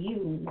talk to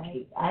you.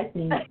 Like, I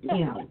think,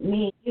 me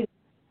and you,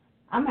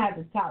 I'm going to have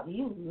to talk to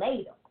you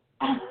later.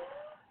 I'm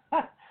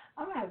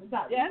going to have to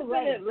talk to you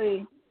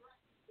later.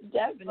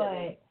 Definitely.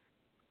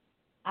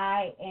 But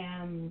I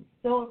am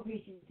so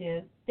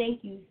appreciative.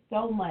 Thank you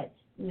so much,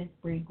 Miss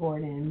Bree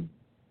Gordon.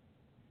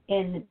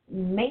 And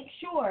make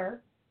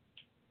sure,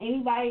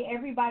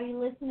 everybody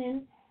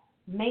listening,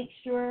 make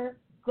sure,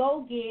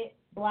 go get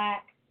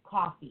black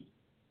coffee.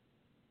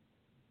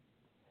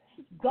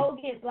 Go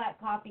get black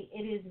coffee.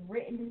 It is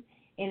written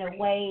in a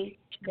way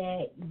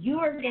that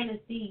you're going to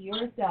see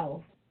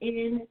yourself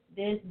in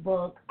this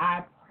book.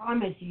 I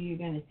promise you're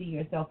going to see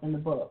yourself in the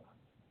book.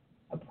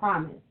 I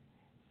promise.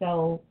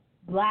 So,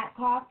 Black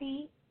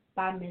Coffee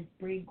by Miss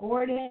Bree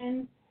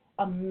Gordon.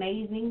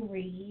 Amazing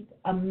read.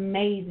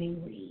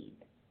 Amazing read.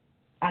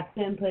 I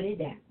couldn't put it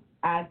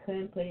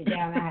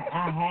down.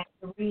 I had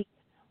to read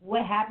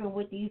what happened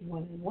with these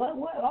women. What?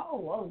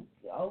 Oh,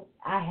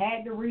 I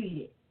had to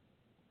read it.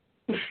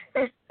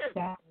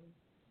 So,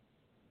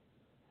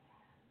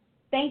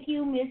 thank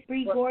you, Miss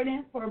Bree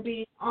Gordon, for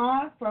being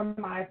on for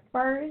my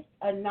first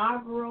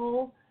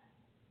inaugural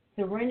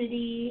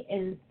Serenity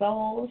and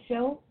Soul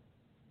show.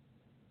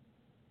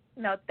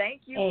 No,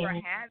 thank you for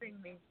having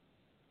me.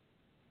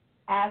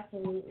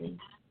 Absolutely.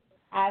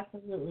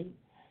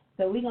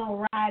 So we're going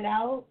to ride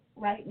out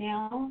right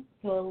now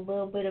to a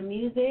little bit of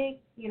music,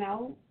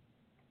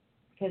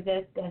 because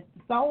that's the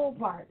soul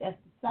part. That's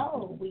the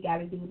soul. We got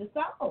to do the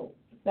soul.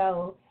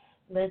 So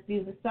let's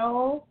do the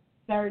soul.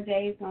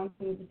 Sergey's going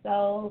to do the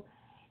soul.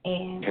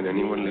 And can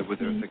anyone live with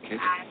her as a kid?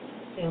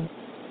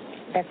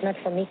 That's not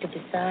for me to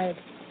decide.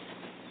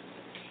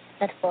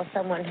 That's for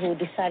someone who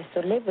decides to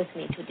live with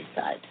me to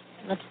decide.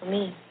 Not for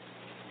me.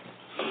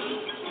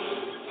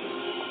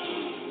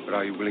 But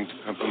are you willing to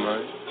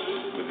compromise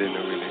within a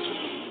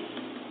relationship?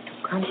 To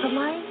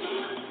compromise?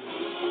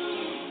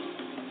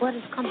 What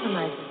is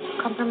compromising?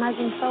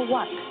 Compromising for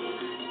what?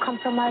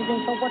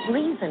 Compromising for what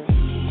reason?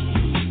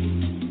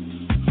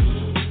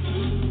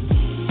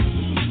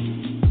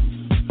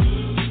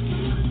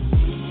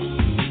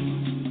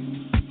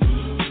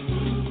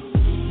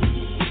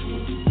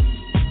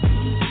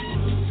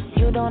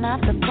 You don't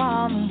have to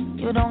call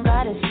me, you don't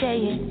gotta say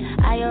it.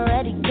 I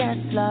already guess,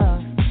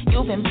 love,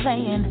 you've been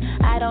playing.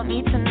 I don't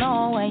need to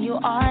know where you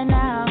are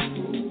now.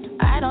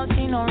 I don't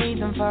see no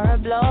reason for a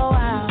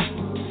blowout.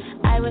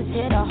 I was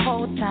here the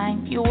whole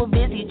time, you were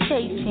busy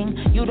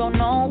chasing. You don't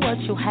know what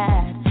you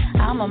had,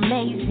 I'm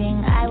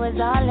amazing. I was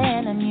all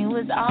in and you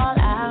was all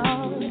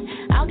out.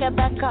 I'll get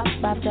back up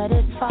after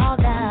this fall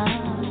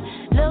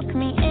down. Look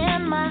me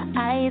in my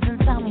eyes and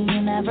tell me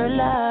you never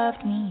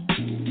loved me,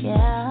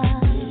 yeah.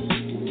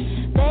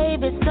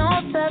 Babe, it's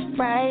no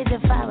surprise.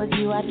 If I was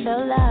you, I'd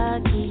feel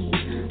lucky.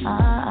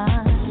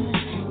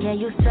 Yeah,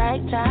 you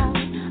striked out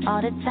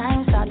all the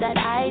times, all that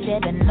I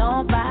didn't know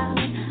about.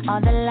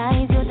 All the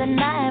lies you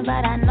denied,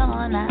 but I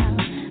know now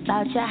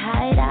about your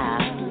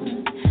hideout.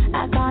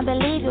 I can't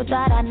believe you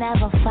thought I'd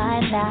never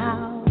find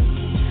out.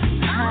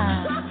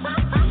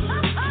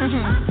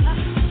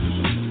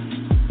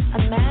 A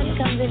man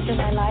comes into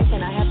my life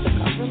and I have to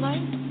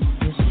compromise?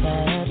 You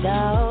said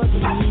all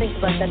these I think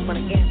about that one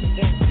again.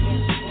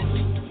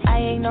 I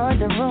ignored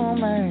the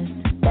rumors,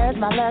 there's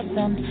my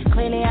lesson.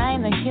 Clearly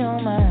I'm the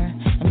humor,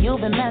 and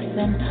you've been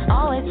messing.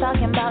 Always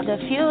talking about the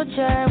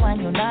future when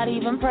you're not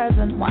even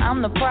present. Well,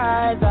 I'm the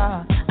prize,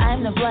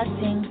 I'm the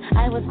blessing.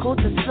 I was cool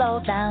to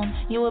slow down,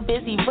 you were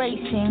busy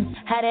racing.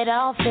 Had it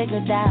all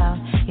figured out,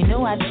 you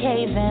knew I'd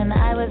cave in.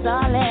 I was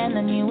all in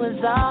and you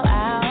was all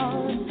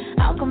out.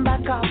 I'll come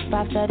back up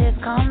after this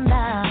calm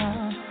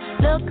down.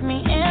 Look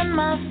me in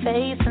my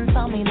face and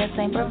tell me this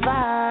ain't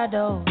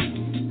bravado.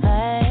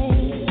 Hey,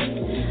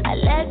 I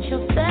let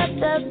you set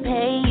the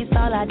pace,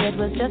 all I did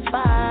was just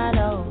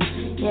follow.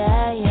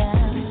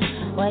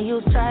 Yeah, where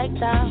you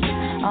striked out,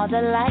 all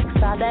the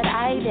likes, all that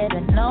I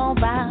didn't know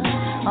about.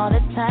 All the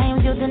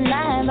times you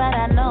denied, but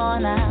I know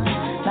now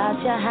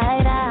about your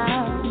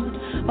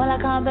hideout. Well, I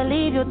can't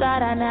believe you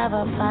thought I'd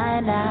never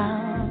find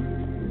out.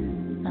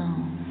 No.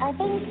 I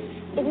think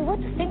if you were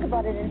to think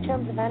about it in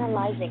terms of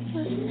analyzing.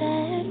 You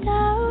said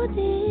all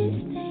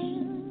these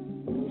things.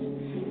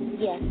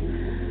 Yes.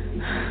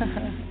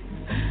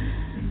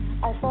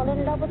 I fall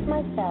in love with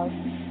myself.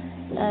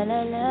 La,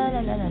 la, la, la,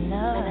 la, la,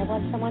 la. And I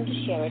want someone to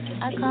share it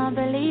with I me. can't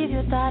believe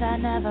you thought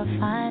I'd never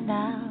find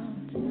out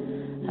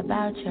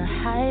about your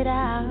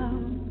hideout.